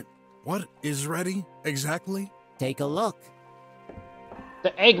 but what is ready exactly? Take a look.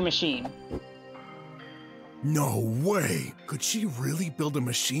 The egg machine. No way! Could she really build a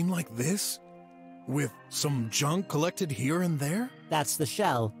machine like this? With some junk collected here and there? That's the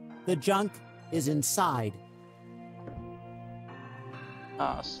shell. The junk is inside.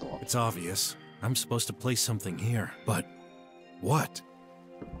 Ah, stop. It's obvious. I'm supposed to place something here, but what?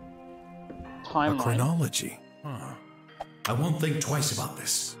 Timeline. A chronology. Huh. I won't think twice about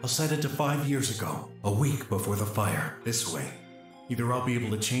this. I'll set it to 5 years ago, a week before the fire. This way. Either I'll be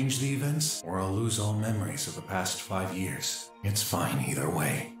able to change the events, or I'll lose all memories of the past 5 years. It's fine either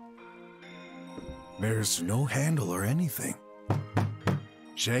way. There's no handle or anything.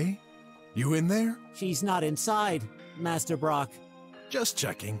 Shay? You in there? She's not inside, Master Brok. Just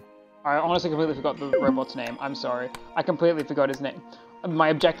checking. I honestly completely forgot the robot's name. I'm sorry. I completely forgot his name. My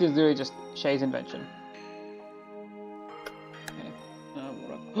objective is really just Shay's invention. Okay.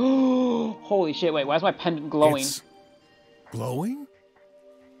 Holy shit, wait, why is my pendant glowing? It's glowing?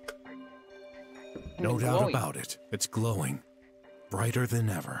 No doubt about it. It's glowing. Brighter than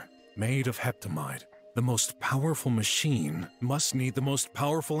ever. Made of heptamide. The most powerful machine must need the most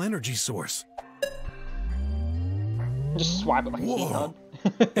powerful energy source. Just swipe it like a heat gun.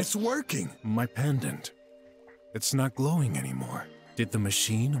 It's working! My pendant. It's not glowing anymore. Did the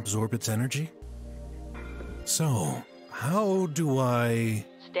machine absorb its energy? So, how do I...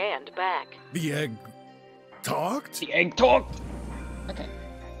 Stand back. The egg... talked? The egg talked! Okay.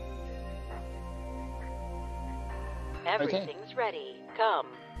 Everything's ready. Come.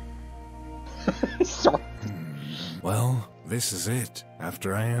 Sorry. Well, this is it.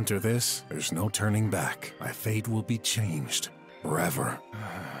 After I enter this, there's no turning back. My fate will be changed. Forever.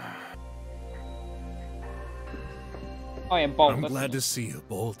 I am Bolt. I'm glad to see you,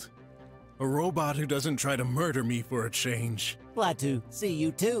 Bolt. A robot who doesn't try to murder me for a change. Glad to see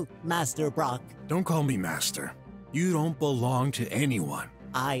you too, Master Brok. Don't call me Master. You don't belong to anyone.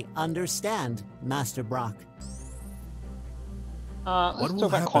 I understand, Master Brok. What will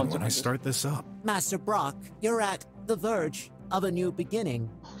happen when I start this up? Master Brok, you're at the verge of a new beginning.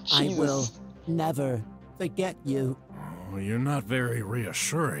 Jesus. I will never forget you. Oh, you're not very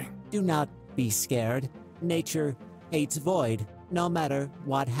reassuring. Do not be scared. Nature hates void, no matter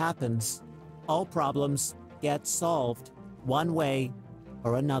what happens. All problems get solved, one way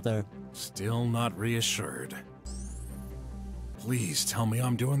or another. Still not reassured. Please tell me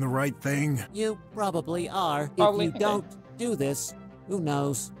I'm doing the right thing. You probably are. Probably, If you don't do this, who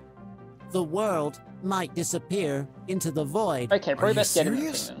knows? The world might disappear into the void. Okay, probably best get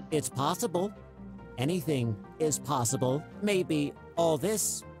him. It's possible. Anything is possible. Maybe all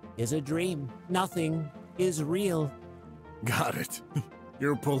this is a dream. Nothing is real. Got it.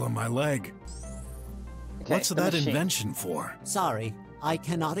 You're pulling my leg. Okay, what's the that machine. invention for? Sorry, I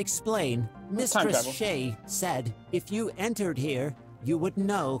cannot explain. Time Mistress travel. Shay said if you entered here, you would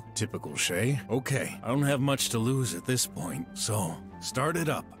know. Typical Shay. Okay, I don't have much to lose at this point, so start it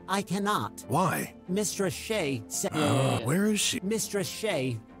up. I cannot. Why? Mistress Shay said. Where is she? Mistress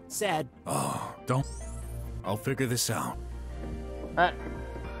Shay said. Oh, don't. I'll figure this out. Alright.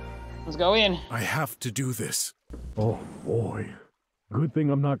 Let's go in. I have to do this. Oh boy. Good thing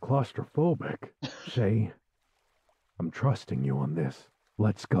I'm not claustrophobic. Shay, I'm trusting you on this.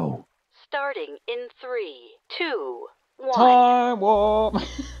 Let's go. Starting in 3, 2, 1. Time warp.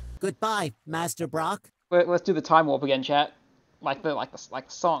 Goodbye, Master Brok. Wait, let's do the time warp again, chat. Like the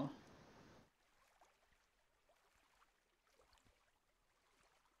song.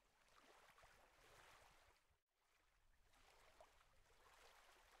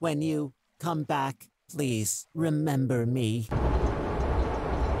 When you come back, please remember me.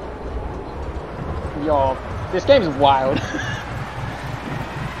 Yo, this game's wild.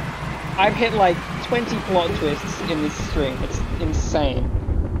 I've hit like 20 plot twists in this stream. It's insane.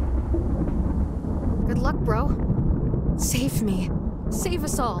 Good luck, bro. Save me. Save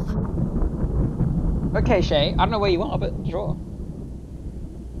us all. Okay, Shay. I don't know where you are, but sure.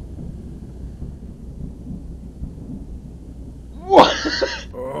 What?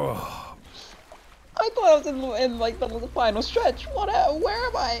 Oh. I thought I was in like the final stretch. Where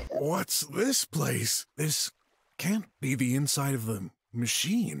am I? What's this place? This can't be the inside of the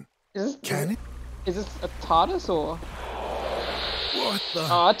machine. Can it? Is this a TARDIS or? What the?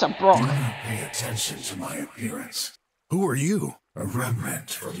 Oh, it's a Brok. Do not pay attention to my appearance. Who are you? A remnant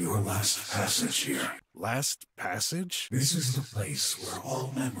from your last passage here. Last passage? This is the place where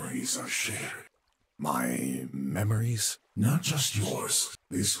all memories are shared. My memories? Not just yours.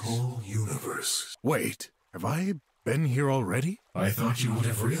 This whole universe. Wait, Have I been here already? I thought you would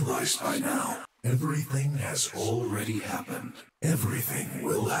have realized by now. Everything has already happened. Everything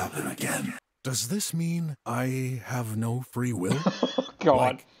will happen again. Does this mean I have no free will? God.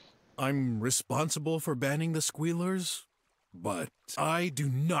 Like, I'm responsible for banning the squealers? But I do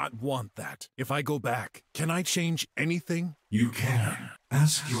not want that. If I go back, can I change anything? You can.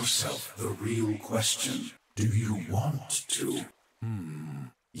 Ask yourself the real question. Do you want to?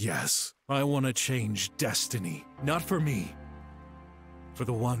 Yes, I want to change destiny. Not for me. For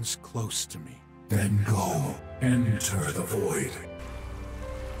the ones close to me. Then go. Enter the void.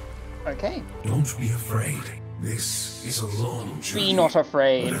 Okay. Don't be afraid. This is a long journey. Be not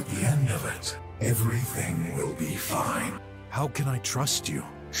afraid. But at the end of it, everything will be fine. How can I trust you?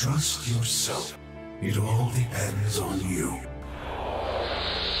 Trust yourself. It all depends on you.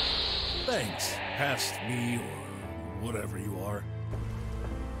 Thanks, past me or whatever you are.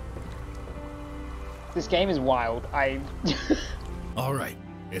 This game is wild. Alright,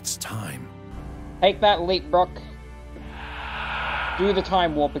 it's time. Take that leap, Brok. Do the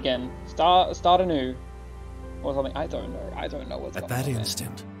time warp again. Start anew. Or something. I don't know. I don't know what's going on. At that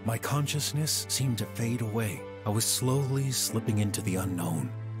instant, my consciousness seemed to fade away. I was slowly slipping into the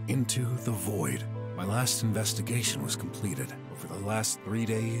unknown, into the void. My last investigation was completed. Over the last 3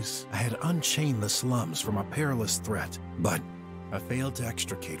 days, I had unchained the slums from a perilous threat, but I failed to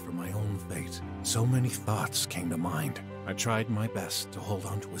extricate from my own fate. So many thoughts came to mind. I tried my best to hold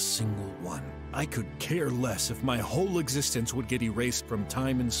on to a single one. I could care less if my whole existence would get erased from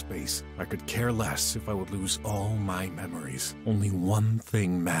time and space. I could care less if I would lose all my memories. Only one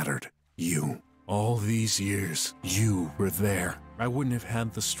thing mattered. You. All these years, you were there. I wouldn't have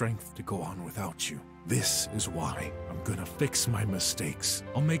had the strength to go on without you. This is why I'm gonna fix my mistakes.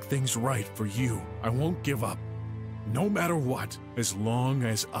 I'll make things right for you. I won't give up. No matter what, as long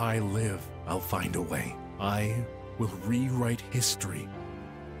as I live, I'll find a way. I will rewrite history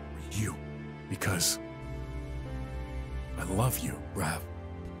for you, because I love you, Brav.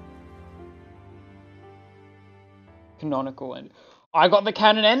 Canonical end. I got the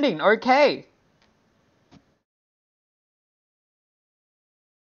canon ending. Okay.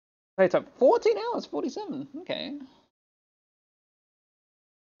 It's up 14 hours, 47. Okay.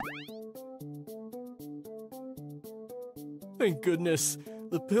 Thank goodness.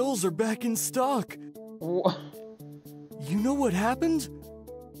 The pills are back in stock. What? You know what happened?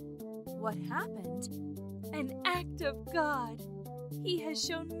 What happened? An act of God. He has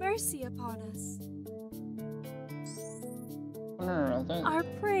shown mercy upon us. No, Our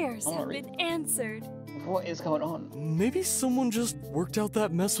prayers have been answered. What is going on? Maybe someone just worked out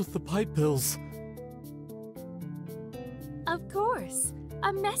that mess with the pipe pills. Of course,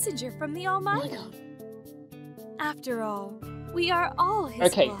 a messenger from the Almighty. After all, we are all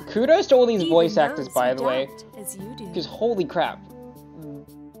His Okay, flock, kudos to all these even voice actors, those by who the way. doubt, as you do. Because holy crap.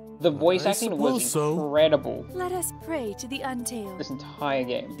 The voice acting was incredible. Let us pray to the Untailed. This entire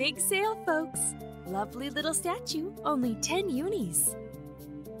game. Big sale, folks. Lovely little statue, only 10 unis.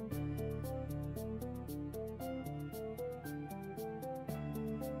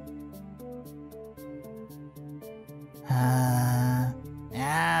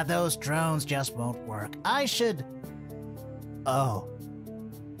 Those drones just won't work. I should... Oh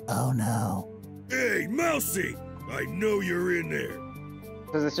no. Hey, Mousy! I know you're in there.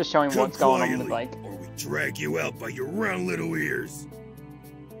 Because it's just showing Come what's going quietly, on with, like... or we drag you out by your round little ears.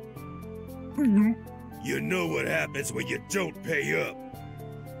 You know what happens when you don't pay up.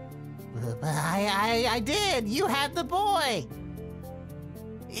 I did. You had the boy.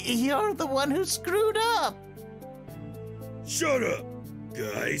 You're the one who screwed up. Shut up,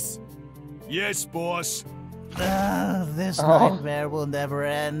 guys. Yes, boss. This nightmare will never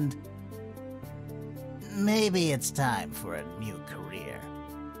end. Maybe it's time for a new career.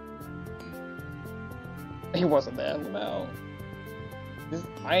 He wasn't there, no.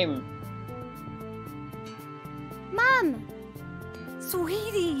 Mom!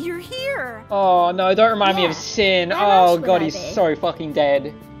 Sweetie, you're here! Oh no, don't remind me of Sin. Where Oh else would god, I he's be? so fucking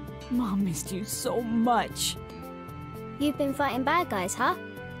dead. Mom missed you so much. You've been fighting bad guys, huh?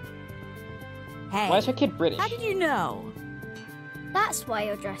 Hey. Why is her kid British? How did you know? That's why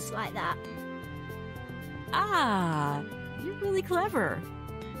you're dressed like that. Ah, you're really clever.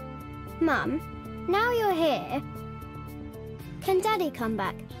 Mum, now you're here. Can Daddy come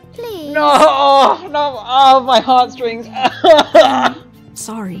back, please? No, oh, my heartstrings.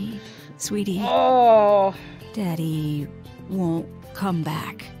 Sorry, sweetie. Oh. Daddy won't come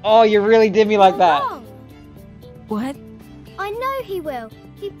back. Oh, you really did me like that. Wrong. What? I know he will.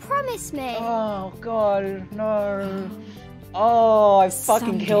 He promised me. Oh god, no. Oh, I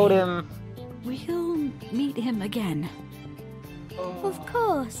fucking killed him. We'll meet him again. Of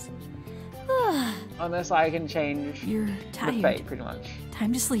course. Unless I can change You're the tired. fate, pretty much.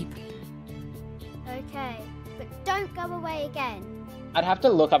 Time to sleep. Okay, but don't go away again. I'd have to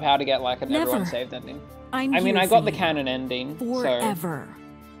look up how to get like an Never. everyone saved ending. I mean, here I for got the you. canon ending, Forever.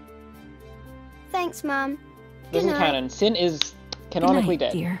 Thanks, Mum. so this is Good canon. Sin is canonically Good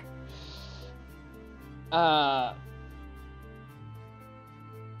night, dead. dear.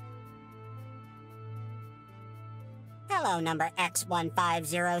 Hello, number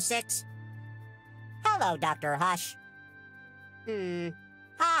X1506. Hello, Dr. Hush.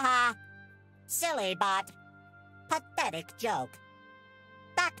 Ha. Silly bot. Pathetic joke.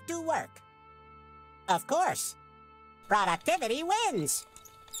 Back to work. Of course. Productivity wins.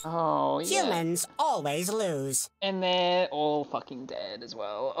 Oh, yeah. Humans always lose. And they're all fucking dead as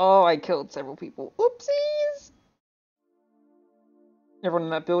well. Oh, I killed several people. Oopsies! Everyone in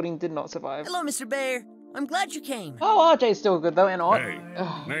that building did not survive. Hello, Mr. Bear. I'm glad you came. Oh, RJ's still good though, and Hey,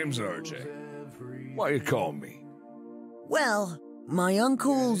 name's RJ. Why you call me? Well, my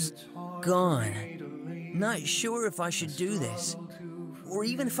uncle's gone. Not sure if I should do this, or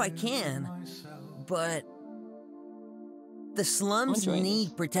even if I can, but the slums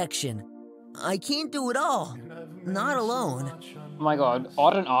need protection. I can't do it all. Not alone. Oh my god,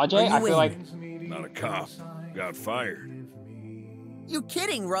 Odd and RJ, I feel like... Not a cop. Got fired. You're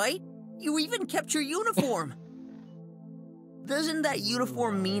kidding, right? You even kept your uniform. Doesn't that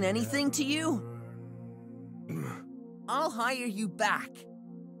uniform mean anything to you? I'll hire you back.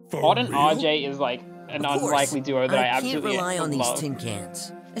 Odd and RJ is like an unlikely duo that I absolutely can't rely on these love. tin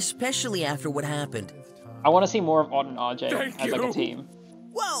cans, especially after what happened. I want to see more of Odd and RJ as like a team.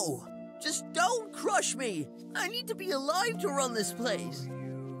 Whoa! Just don't crush me! I need to be alive to run this place.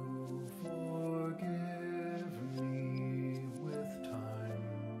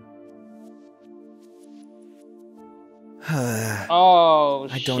 Oh,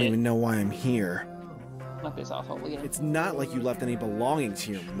 I don't even know why I'm here. Not this asshole again. It's not like you left any belongings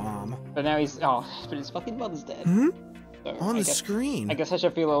here, Mom. But now he's... Oh, but his fucking mother's dead. Hmm? So On I the guess- screen. I guess I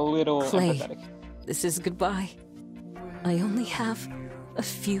should feel a little Clay, empathetic. this is goodbye. I only have a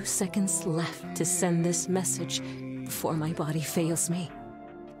few seconds left to send this message before my body fails me.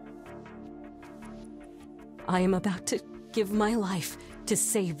 I am about to give my life to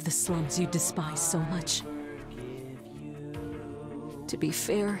save the slums you despise so much. To be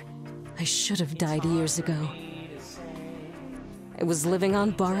fair, I should have died years ago. I was living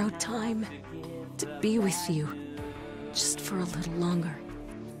on borrowed time to be with you, just for a little longer.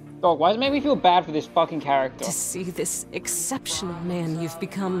 Dog, why does it make me feel bad for this fucking character? To see this exceptional man you've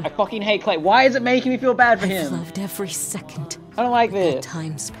become. I fucking hate Clay. Why is it making me feel bad for I've him? loved every second. I don't like this.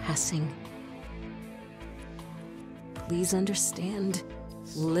 Time's passing. Please understand,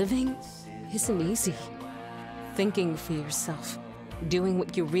 living isn't easy. Thinking for yourself, doing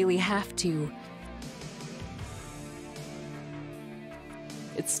what you really have to.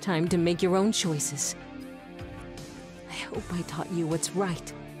 It's time to make your own choices. I hope I taught you what's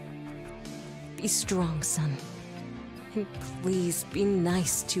right. Be strong, son. And please be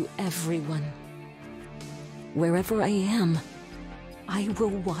nice to everyone. Wherever I am, I will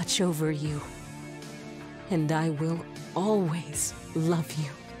watch over you. And I will always love you.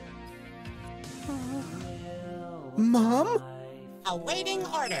 Mom? Awaiting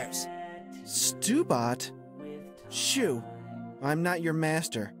orders. Stubot? Shoo. I'm not your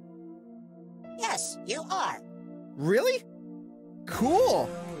master. Yes, you are. Really? Cool.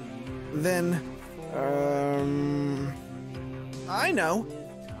 Then, I know.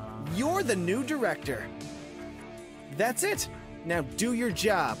 You're the new director. That's it. Now do your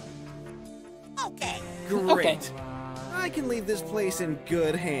job. Okay. Great. Okay. I can leave this place in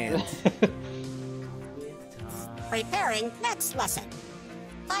good hands. Preparing next lesson.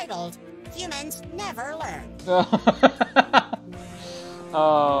 Titled, Humans Never Learn.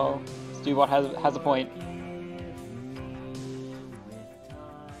 Oh, Stubot has a point.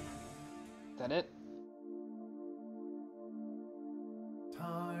 Is that it?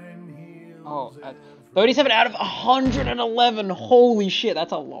 Oh, 37 out of 111. Holy shit,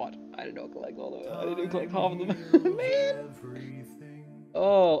 that's a lot. I did not collect all of it. I didn't collect half of them. Man.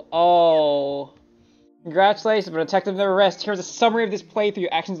 Oh. Congratulations, but detective never rest. Here's a summary of this playthrough.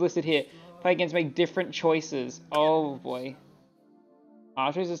 Your actions listed here. Play against make different choices. Oh boy.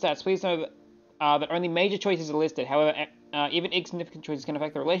 Choose the stats. Please know that only major choices are listed. However, even insignificant choices can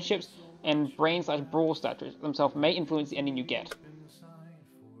affect the relationships and brain/brawl stats themselves may influence the ending you get.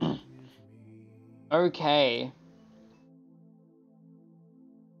 Okay.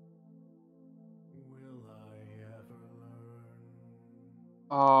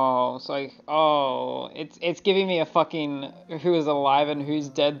 Oh, so like, oh, it's giving me a fucking who is alive and who's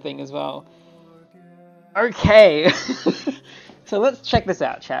dead thing as well. Okay, so let's check this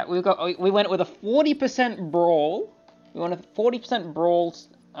out, chat. We went with a 40% brawl. We went with 40% brawls,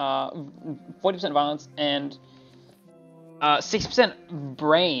 40% violence, and 6%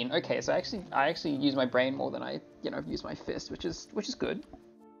 brain. Okay, so I actually use my brain more than I use my fist, which is good.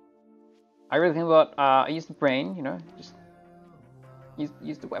 I really think about I use the brain, just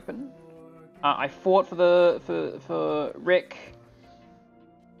use the weapon. I fought for Rick.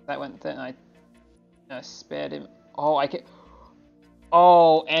 That went then I spared him. Oh, I can.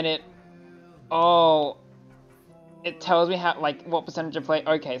 Oh, and it. Oh, it tells me how what percentage of play.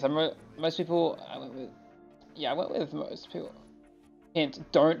 Okay, so most people. I went with most people. Hint: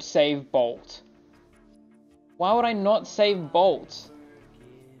 don't save Bolt. Why would I not save Bolt?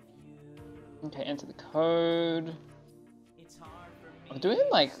 Okay, enter the code. I'm doing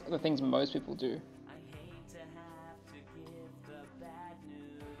like the things most people do.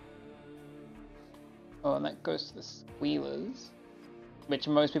 Oh, and that goes to the squealers, which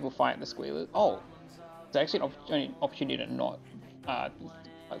most people fight the squealers. Oh, it's actually an opportunity to not fight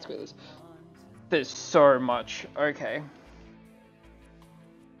squealers. There's so much. Okay.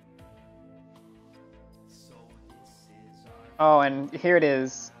 Oh, and here it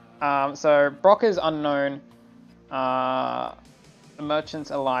is. So Brok is unknown. The merchant's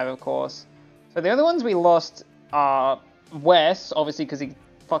alive, of course. So the other ones we lost are Wes, obviously because he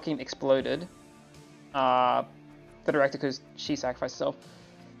fucking exploded. The director because she sacrificed herself.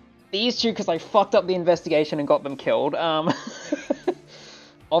 These two because I fucked up the investigation and got them killed.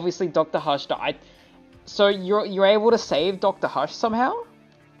 Obviously Dr. Hush died. So you're able to save Dr. Hush somehow?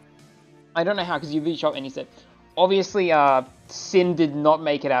 I don't know how because you reached out and he said, obviously Sin did not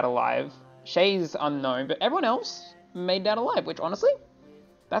make it out alive. Shay's unknown, but everyone else made it out alive, which honestly,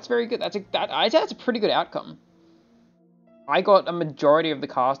 that's very good. I'd say that's a pretty good outcome. I got a majority of the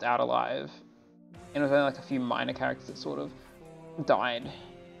cast out alive. And it was only like a few minor characters that sort of died.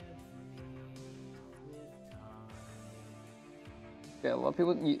 Yeah, a lot of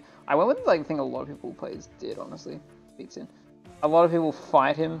people. I went with like the thing a lot of people plays did, honestly. Beats in. A lot of people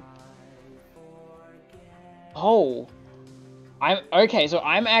fight him. Oh, okay. So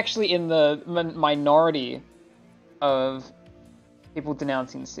I'm actually in the minority of people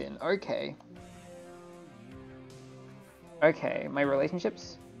denouncing Sin. Okay. Okay, my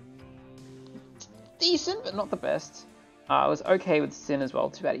relationships. Decent, but not the best. I was okay with Sin as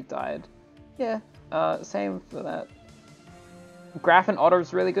well. Too bad he died. Yeah, same for that. Graf and Otter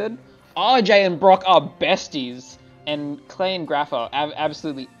is really good. RJ and Brok are besties, and Clay and Graf are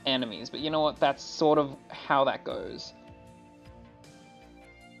absolutely enemies. But you know what? That's sort of how that goes.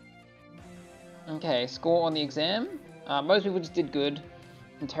 Okay, score on the exam. Most people just did good.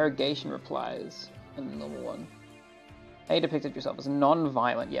 Interrogation replies, and the normal one. How you depicted yourself as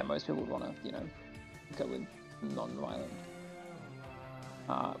non-violent. Yeah, most people would want to, go with non-violent.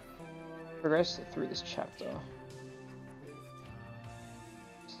 Progress through this chapter.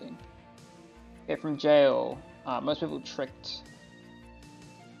 Interesting. Okay, from jail. Most people tricked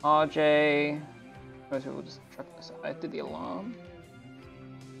RJ. Most people just tricked us. I did the alarm.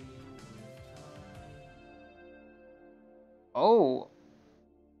 Oh.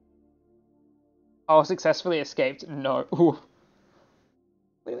 Oh, successfully escaped. No. Ooh.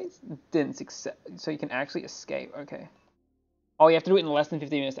 What do you mean didn't success? So you can actually escape. Okay. Oh, you have to do it in less than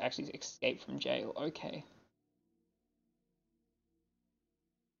 15 minutes to actually escape from jail. Okay.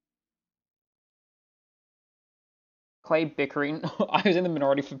 Clay bickering. I was in the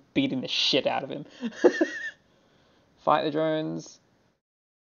minority for beating the shit out of him. Fight the drones.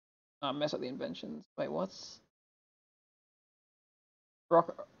 Mess up the inventions. Wait, what's...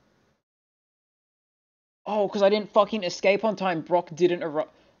 Brok... Oh, because I didn't fucking escape on time. Brok didn't arrive.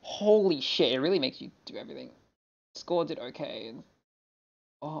 Holy shit, it really makes you do everything. Score did okay.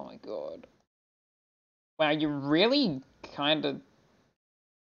 Oh my god. Wow, you really kind of...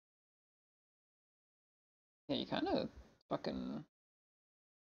 Yeah, you kind of fucking...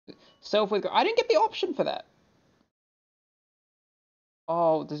 I didn't get the option for that.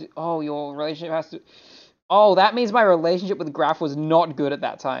 Oh, oh, your relationship has to... Oh, that means my relationship with Graf was not good at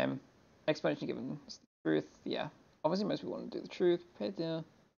that time. Explanation given. Truth, yeah. Obviously, most people want to do the truth. Prepared dinner.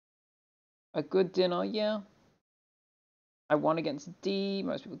 A good dinner, yeah. I won against D.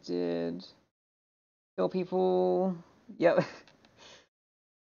 Most people did. Kill people. Yep.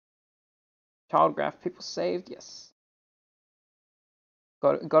 Child Graf. People saved. Yes.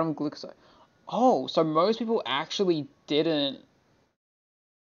 Got him glucoside. Oh, so most people actually didn't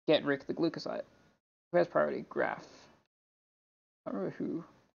get Rick the glucoside. Who has priority? Graf. I don't remember who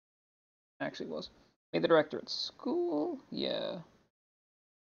actually was. Meet the director at school. Yeah.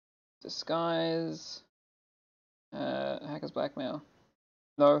 Disguise. Hackers blackmail.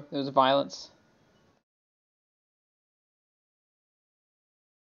 No, there was violence.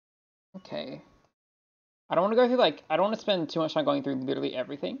 Okay. I don't want to go through like I don't want to spend too much time going through literally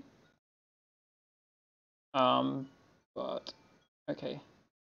everything. But okay.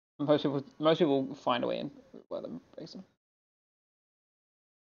 Most people find a way and let them face them.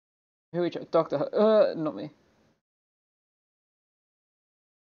 Who each Doctor? Not me.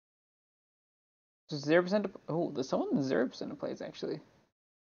 0%. Oh, there's someone 0% of plays actually.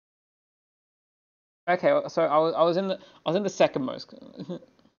 Okay, so I was in the second most.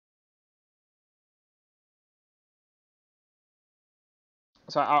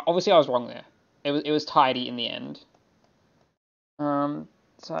 So obviously I was wrong there. It was tidy in the end.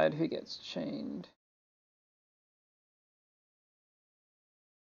 Decide who gets chained.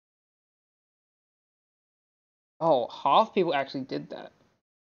 Oh, half people actually did that.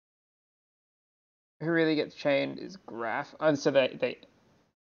 Who really gets chained is Graph. And so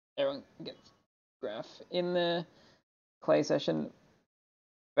everyone gets Graph in the clay session.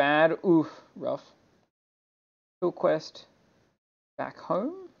 Bad. Oof. Rough. Full quest. Back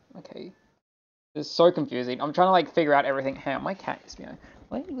home. Okay. It's so confusing. I'm trying to like figure out everything. Hey, my cat is behind.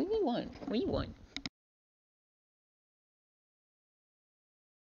 What do you want? What do you want?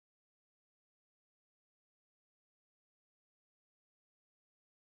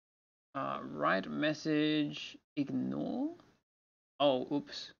 Write message. Ignore. Oh,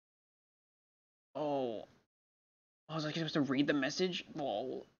 oops. Oh. I was like supposed to read the message?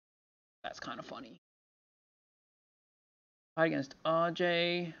 Whoa. That's kind of funny. Fight against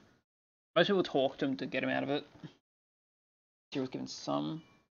RJ. Most people talked to him to get him out of it. He was given some.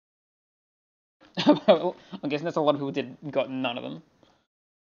 I'm guessing that's a lot of people got none of them.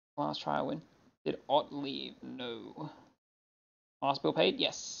 Last try win. Did Ott leave? No. Last bill paid?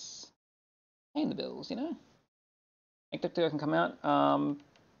 Yes. Paying the bills, you know? Make Doctor can come out.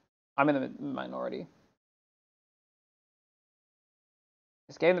 I'm in the minority.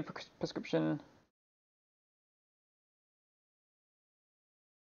 Just gave the prescription.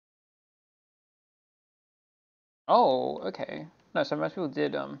 Oh, okay. No, so most people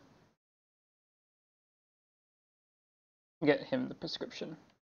did get him the prescription.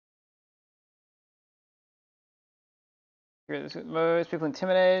 Most people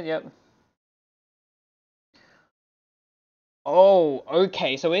intimidated, yep. Oh,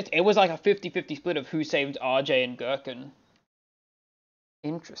 okay, so it was like a 50-50 split of who saved RJ and Gherkin.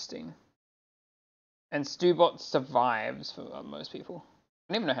 Interesting. And Stubot survives for most people.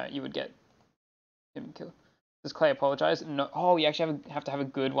 I don't even know how you would get him killed. Does Clay apologize? No. Oh, you actually have to have a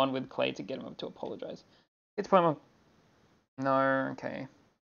good one with Clay to get him up to apologize. It's Poema. No, okay.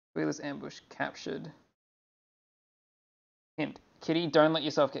 Wheeler's ambush captured. Hint. Kitty, don't let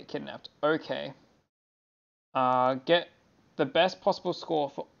yourself get kidnapped. Okay. Get the best possible score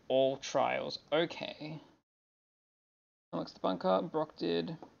for all trials. Okay. Alex the bunker. Brok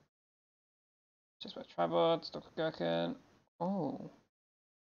did. Just by Trabots. Dr. Gherkin. Oh.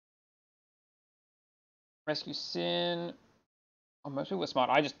 Rescue Sin. Oh, most people were smart.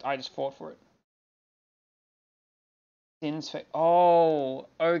 I just fought for it. Sin's fa- Oh,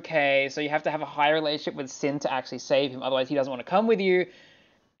 okay. So you have to have a high relationship with Sin to actually save him. Otherwise, he doesn't want to come with you.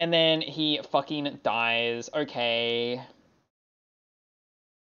 And then he fucking dies. Okay.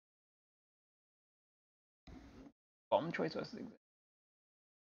 Bomb choice versus exit.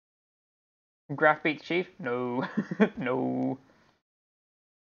 Graph beats Chief? No. No.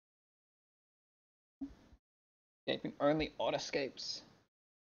 Escaping only odd escapes.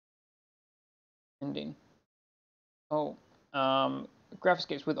 Ending. Oh. Graph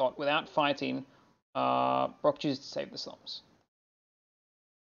escapes with odd without fighting. Brok chooses to save the slums.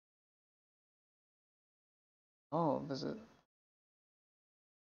 Oh, there's a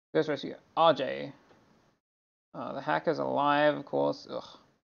Ghost Rescue. RJ. The hacker's alive, of course. Ugh.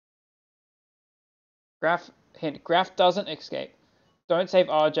 Graph hint. Graph doesn't escape. Don't save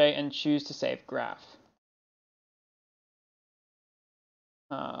RJ and choose to save Graph.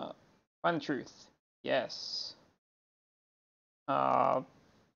 Find the truth. Yes.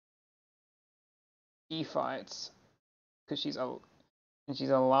 He fights because she's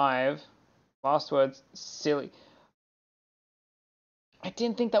alive. Last words, silly. I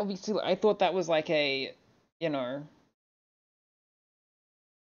didn't think that would be silly. I thought that was like a, you know,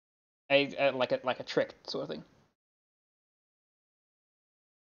 like a trick sort of thing.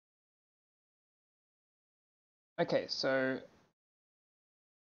 Okay, so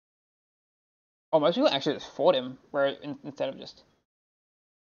most people actually just fought him, where instead of just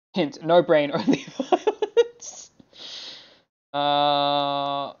Hint, no brain, only violence.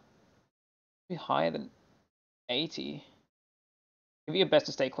 Be higher than 80. Give it your best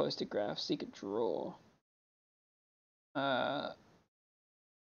to stay close to graph. Seek a draw.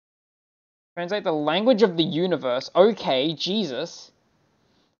 Translate the language of the universe. Okay, Jesus.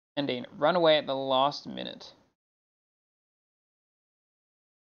 Ending. Run away at the last minute.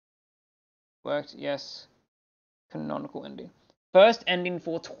 Worked, yes. Canonical ending. First ending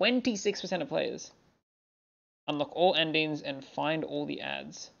for 26% of players. Unlock all endings and find all the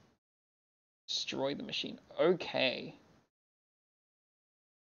ads. Destroy the machine. Okay.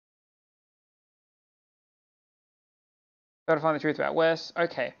 Gotta find the truth about Wes.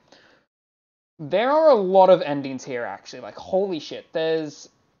 Okay. There are a lot of endings here, actually. Like, holy shit. There's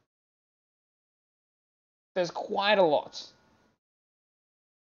quite a lot.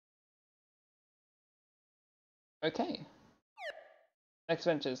 Okay. Next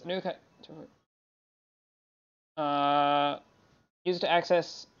ventures. New use it to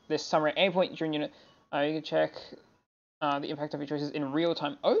access this summary at any point during unit. You can check the impact of your choices in real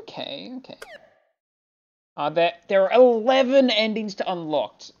time. Okay, okay. There are 11 endings to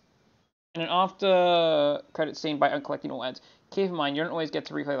unlock. And an after credit scene by uncollecting all ads. Keep in mind, you don't always get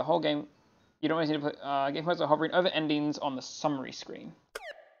to replay the whole game. You don't always need to play. Game players are hovering over endings on the summary screen.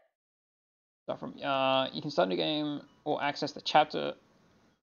 Start from you can start a new game or access the chapter.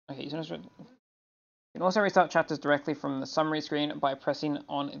 Okay, you can also restart chapters directly from the summary screen by pressing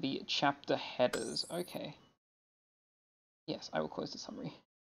on the chapter headers. Okay. Yes, I will close the summary.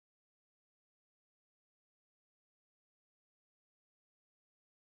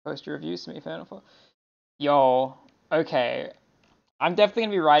 Post your review, submit your fan for. Yo, okay. I'm definitely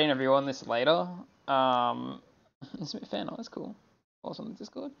gonna be writing a review on this later. Submit fan, that's cool. Also on the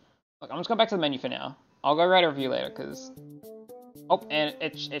Discord. Look, I'm just going back to the menu for now. I'll go write a review later, because... Oh, and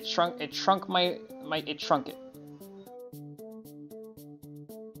it shrunk it.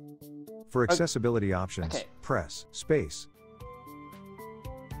 For accessibility options, okay. press space.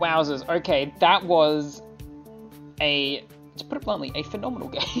 Wowzers. Okay, that was to put it bluntly, a phenomenal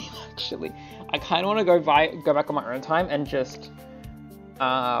game, actually. I kind of want to go back on my own time and just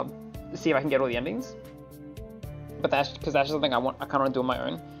see if I can get all the endings. But that's because that's just something I kind of want to do on my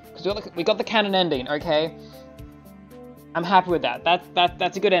own. Because we got the canon ending, okay? I'm happy with that.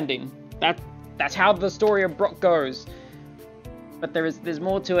 That's a good ending. That's how the story of Brok goes. But there's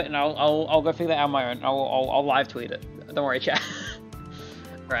more to it, and I'll go figure that out on my own. I'll live tweet it. Don't worry, chat.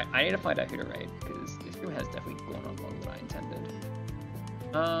 Right, I need to find out who to raid because this game has definitely gone on longer than I intended.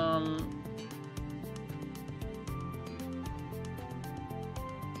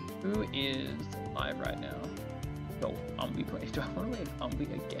 Who is live right now? Oh, Umbi plays. Do I want to raid Umbi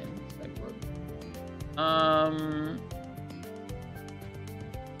again?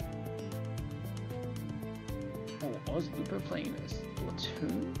 Oh, Oz Lupo playing this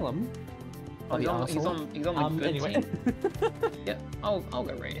Splatoon? Oh, he's on the good anyway. team. Yeah, I'll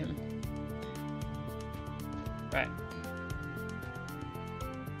go raid him. Right.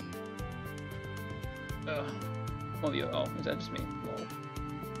 What you? Oh, is that just me? Lol.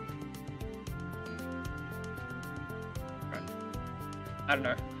 Right. I don't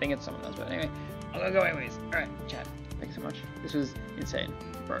know. I think it's someone else, but anyway, I'll go anyways. Alright, chat. Thank you so much. This was insane,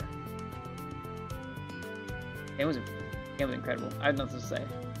 bro. It was incredible. I had nothing to say.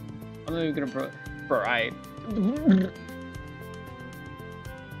 I'm not even gonna bro,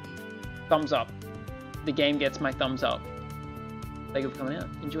 thumbs up. The game gets my thumbs up. Thank you for coming out,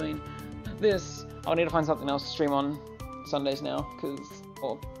 enjoying this. I'll need to find something else to stream on Sundays now,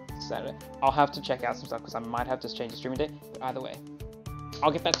 or Saturday. I'll have to check out some stuff because I might have to change the streaming date. But either way,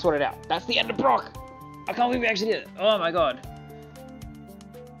 I'll get that sorted out. That's the end of Brok. I can't believe we actually did it. Oh my god,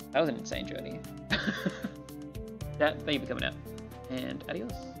 that was an insane journey. Thank you for coming out, and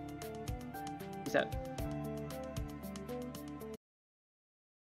adios. Peace out.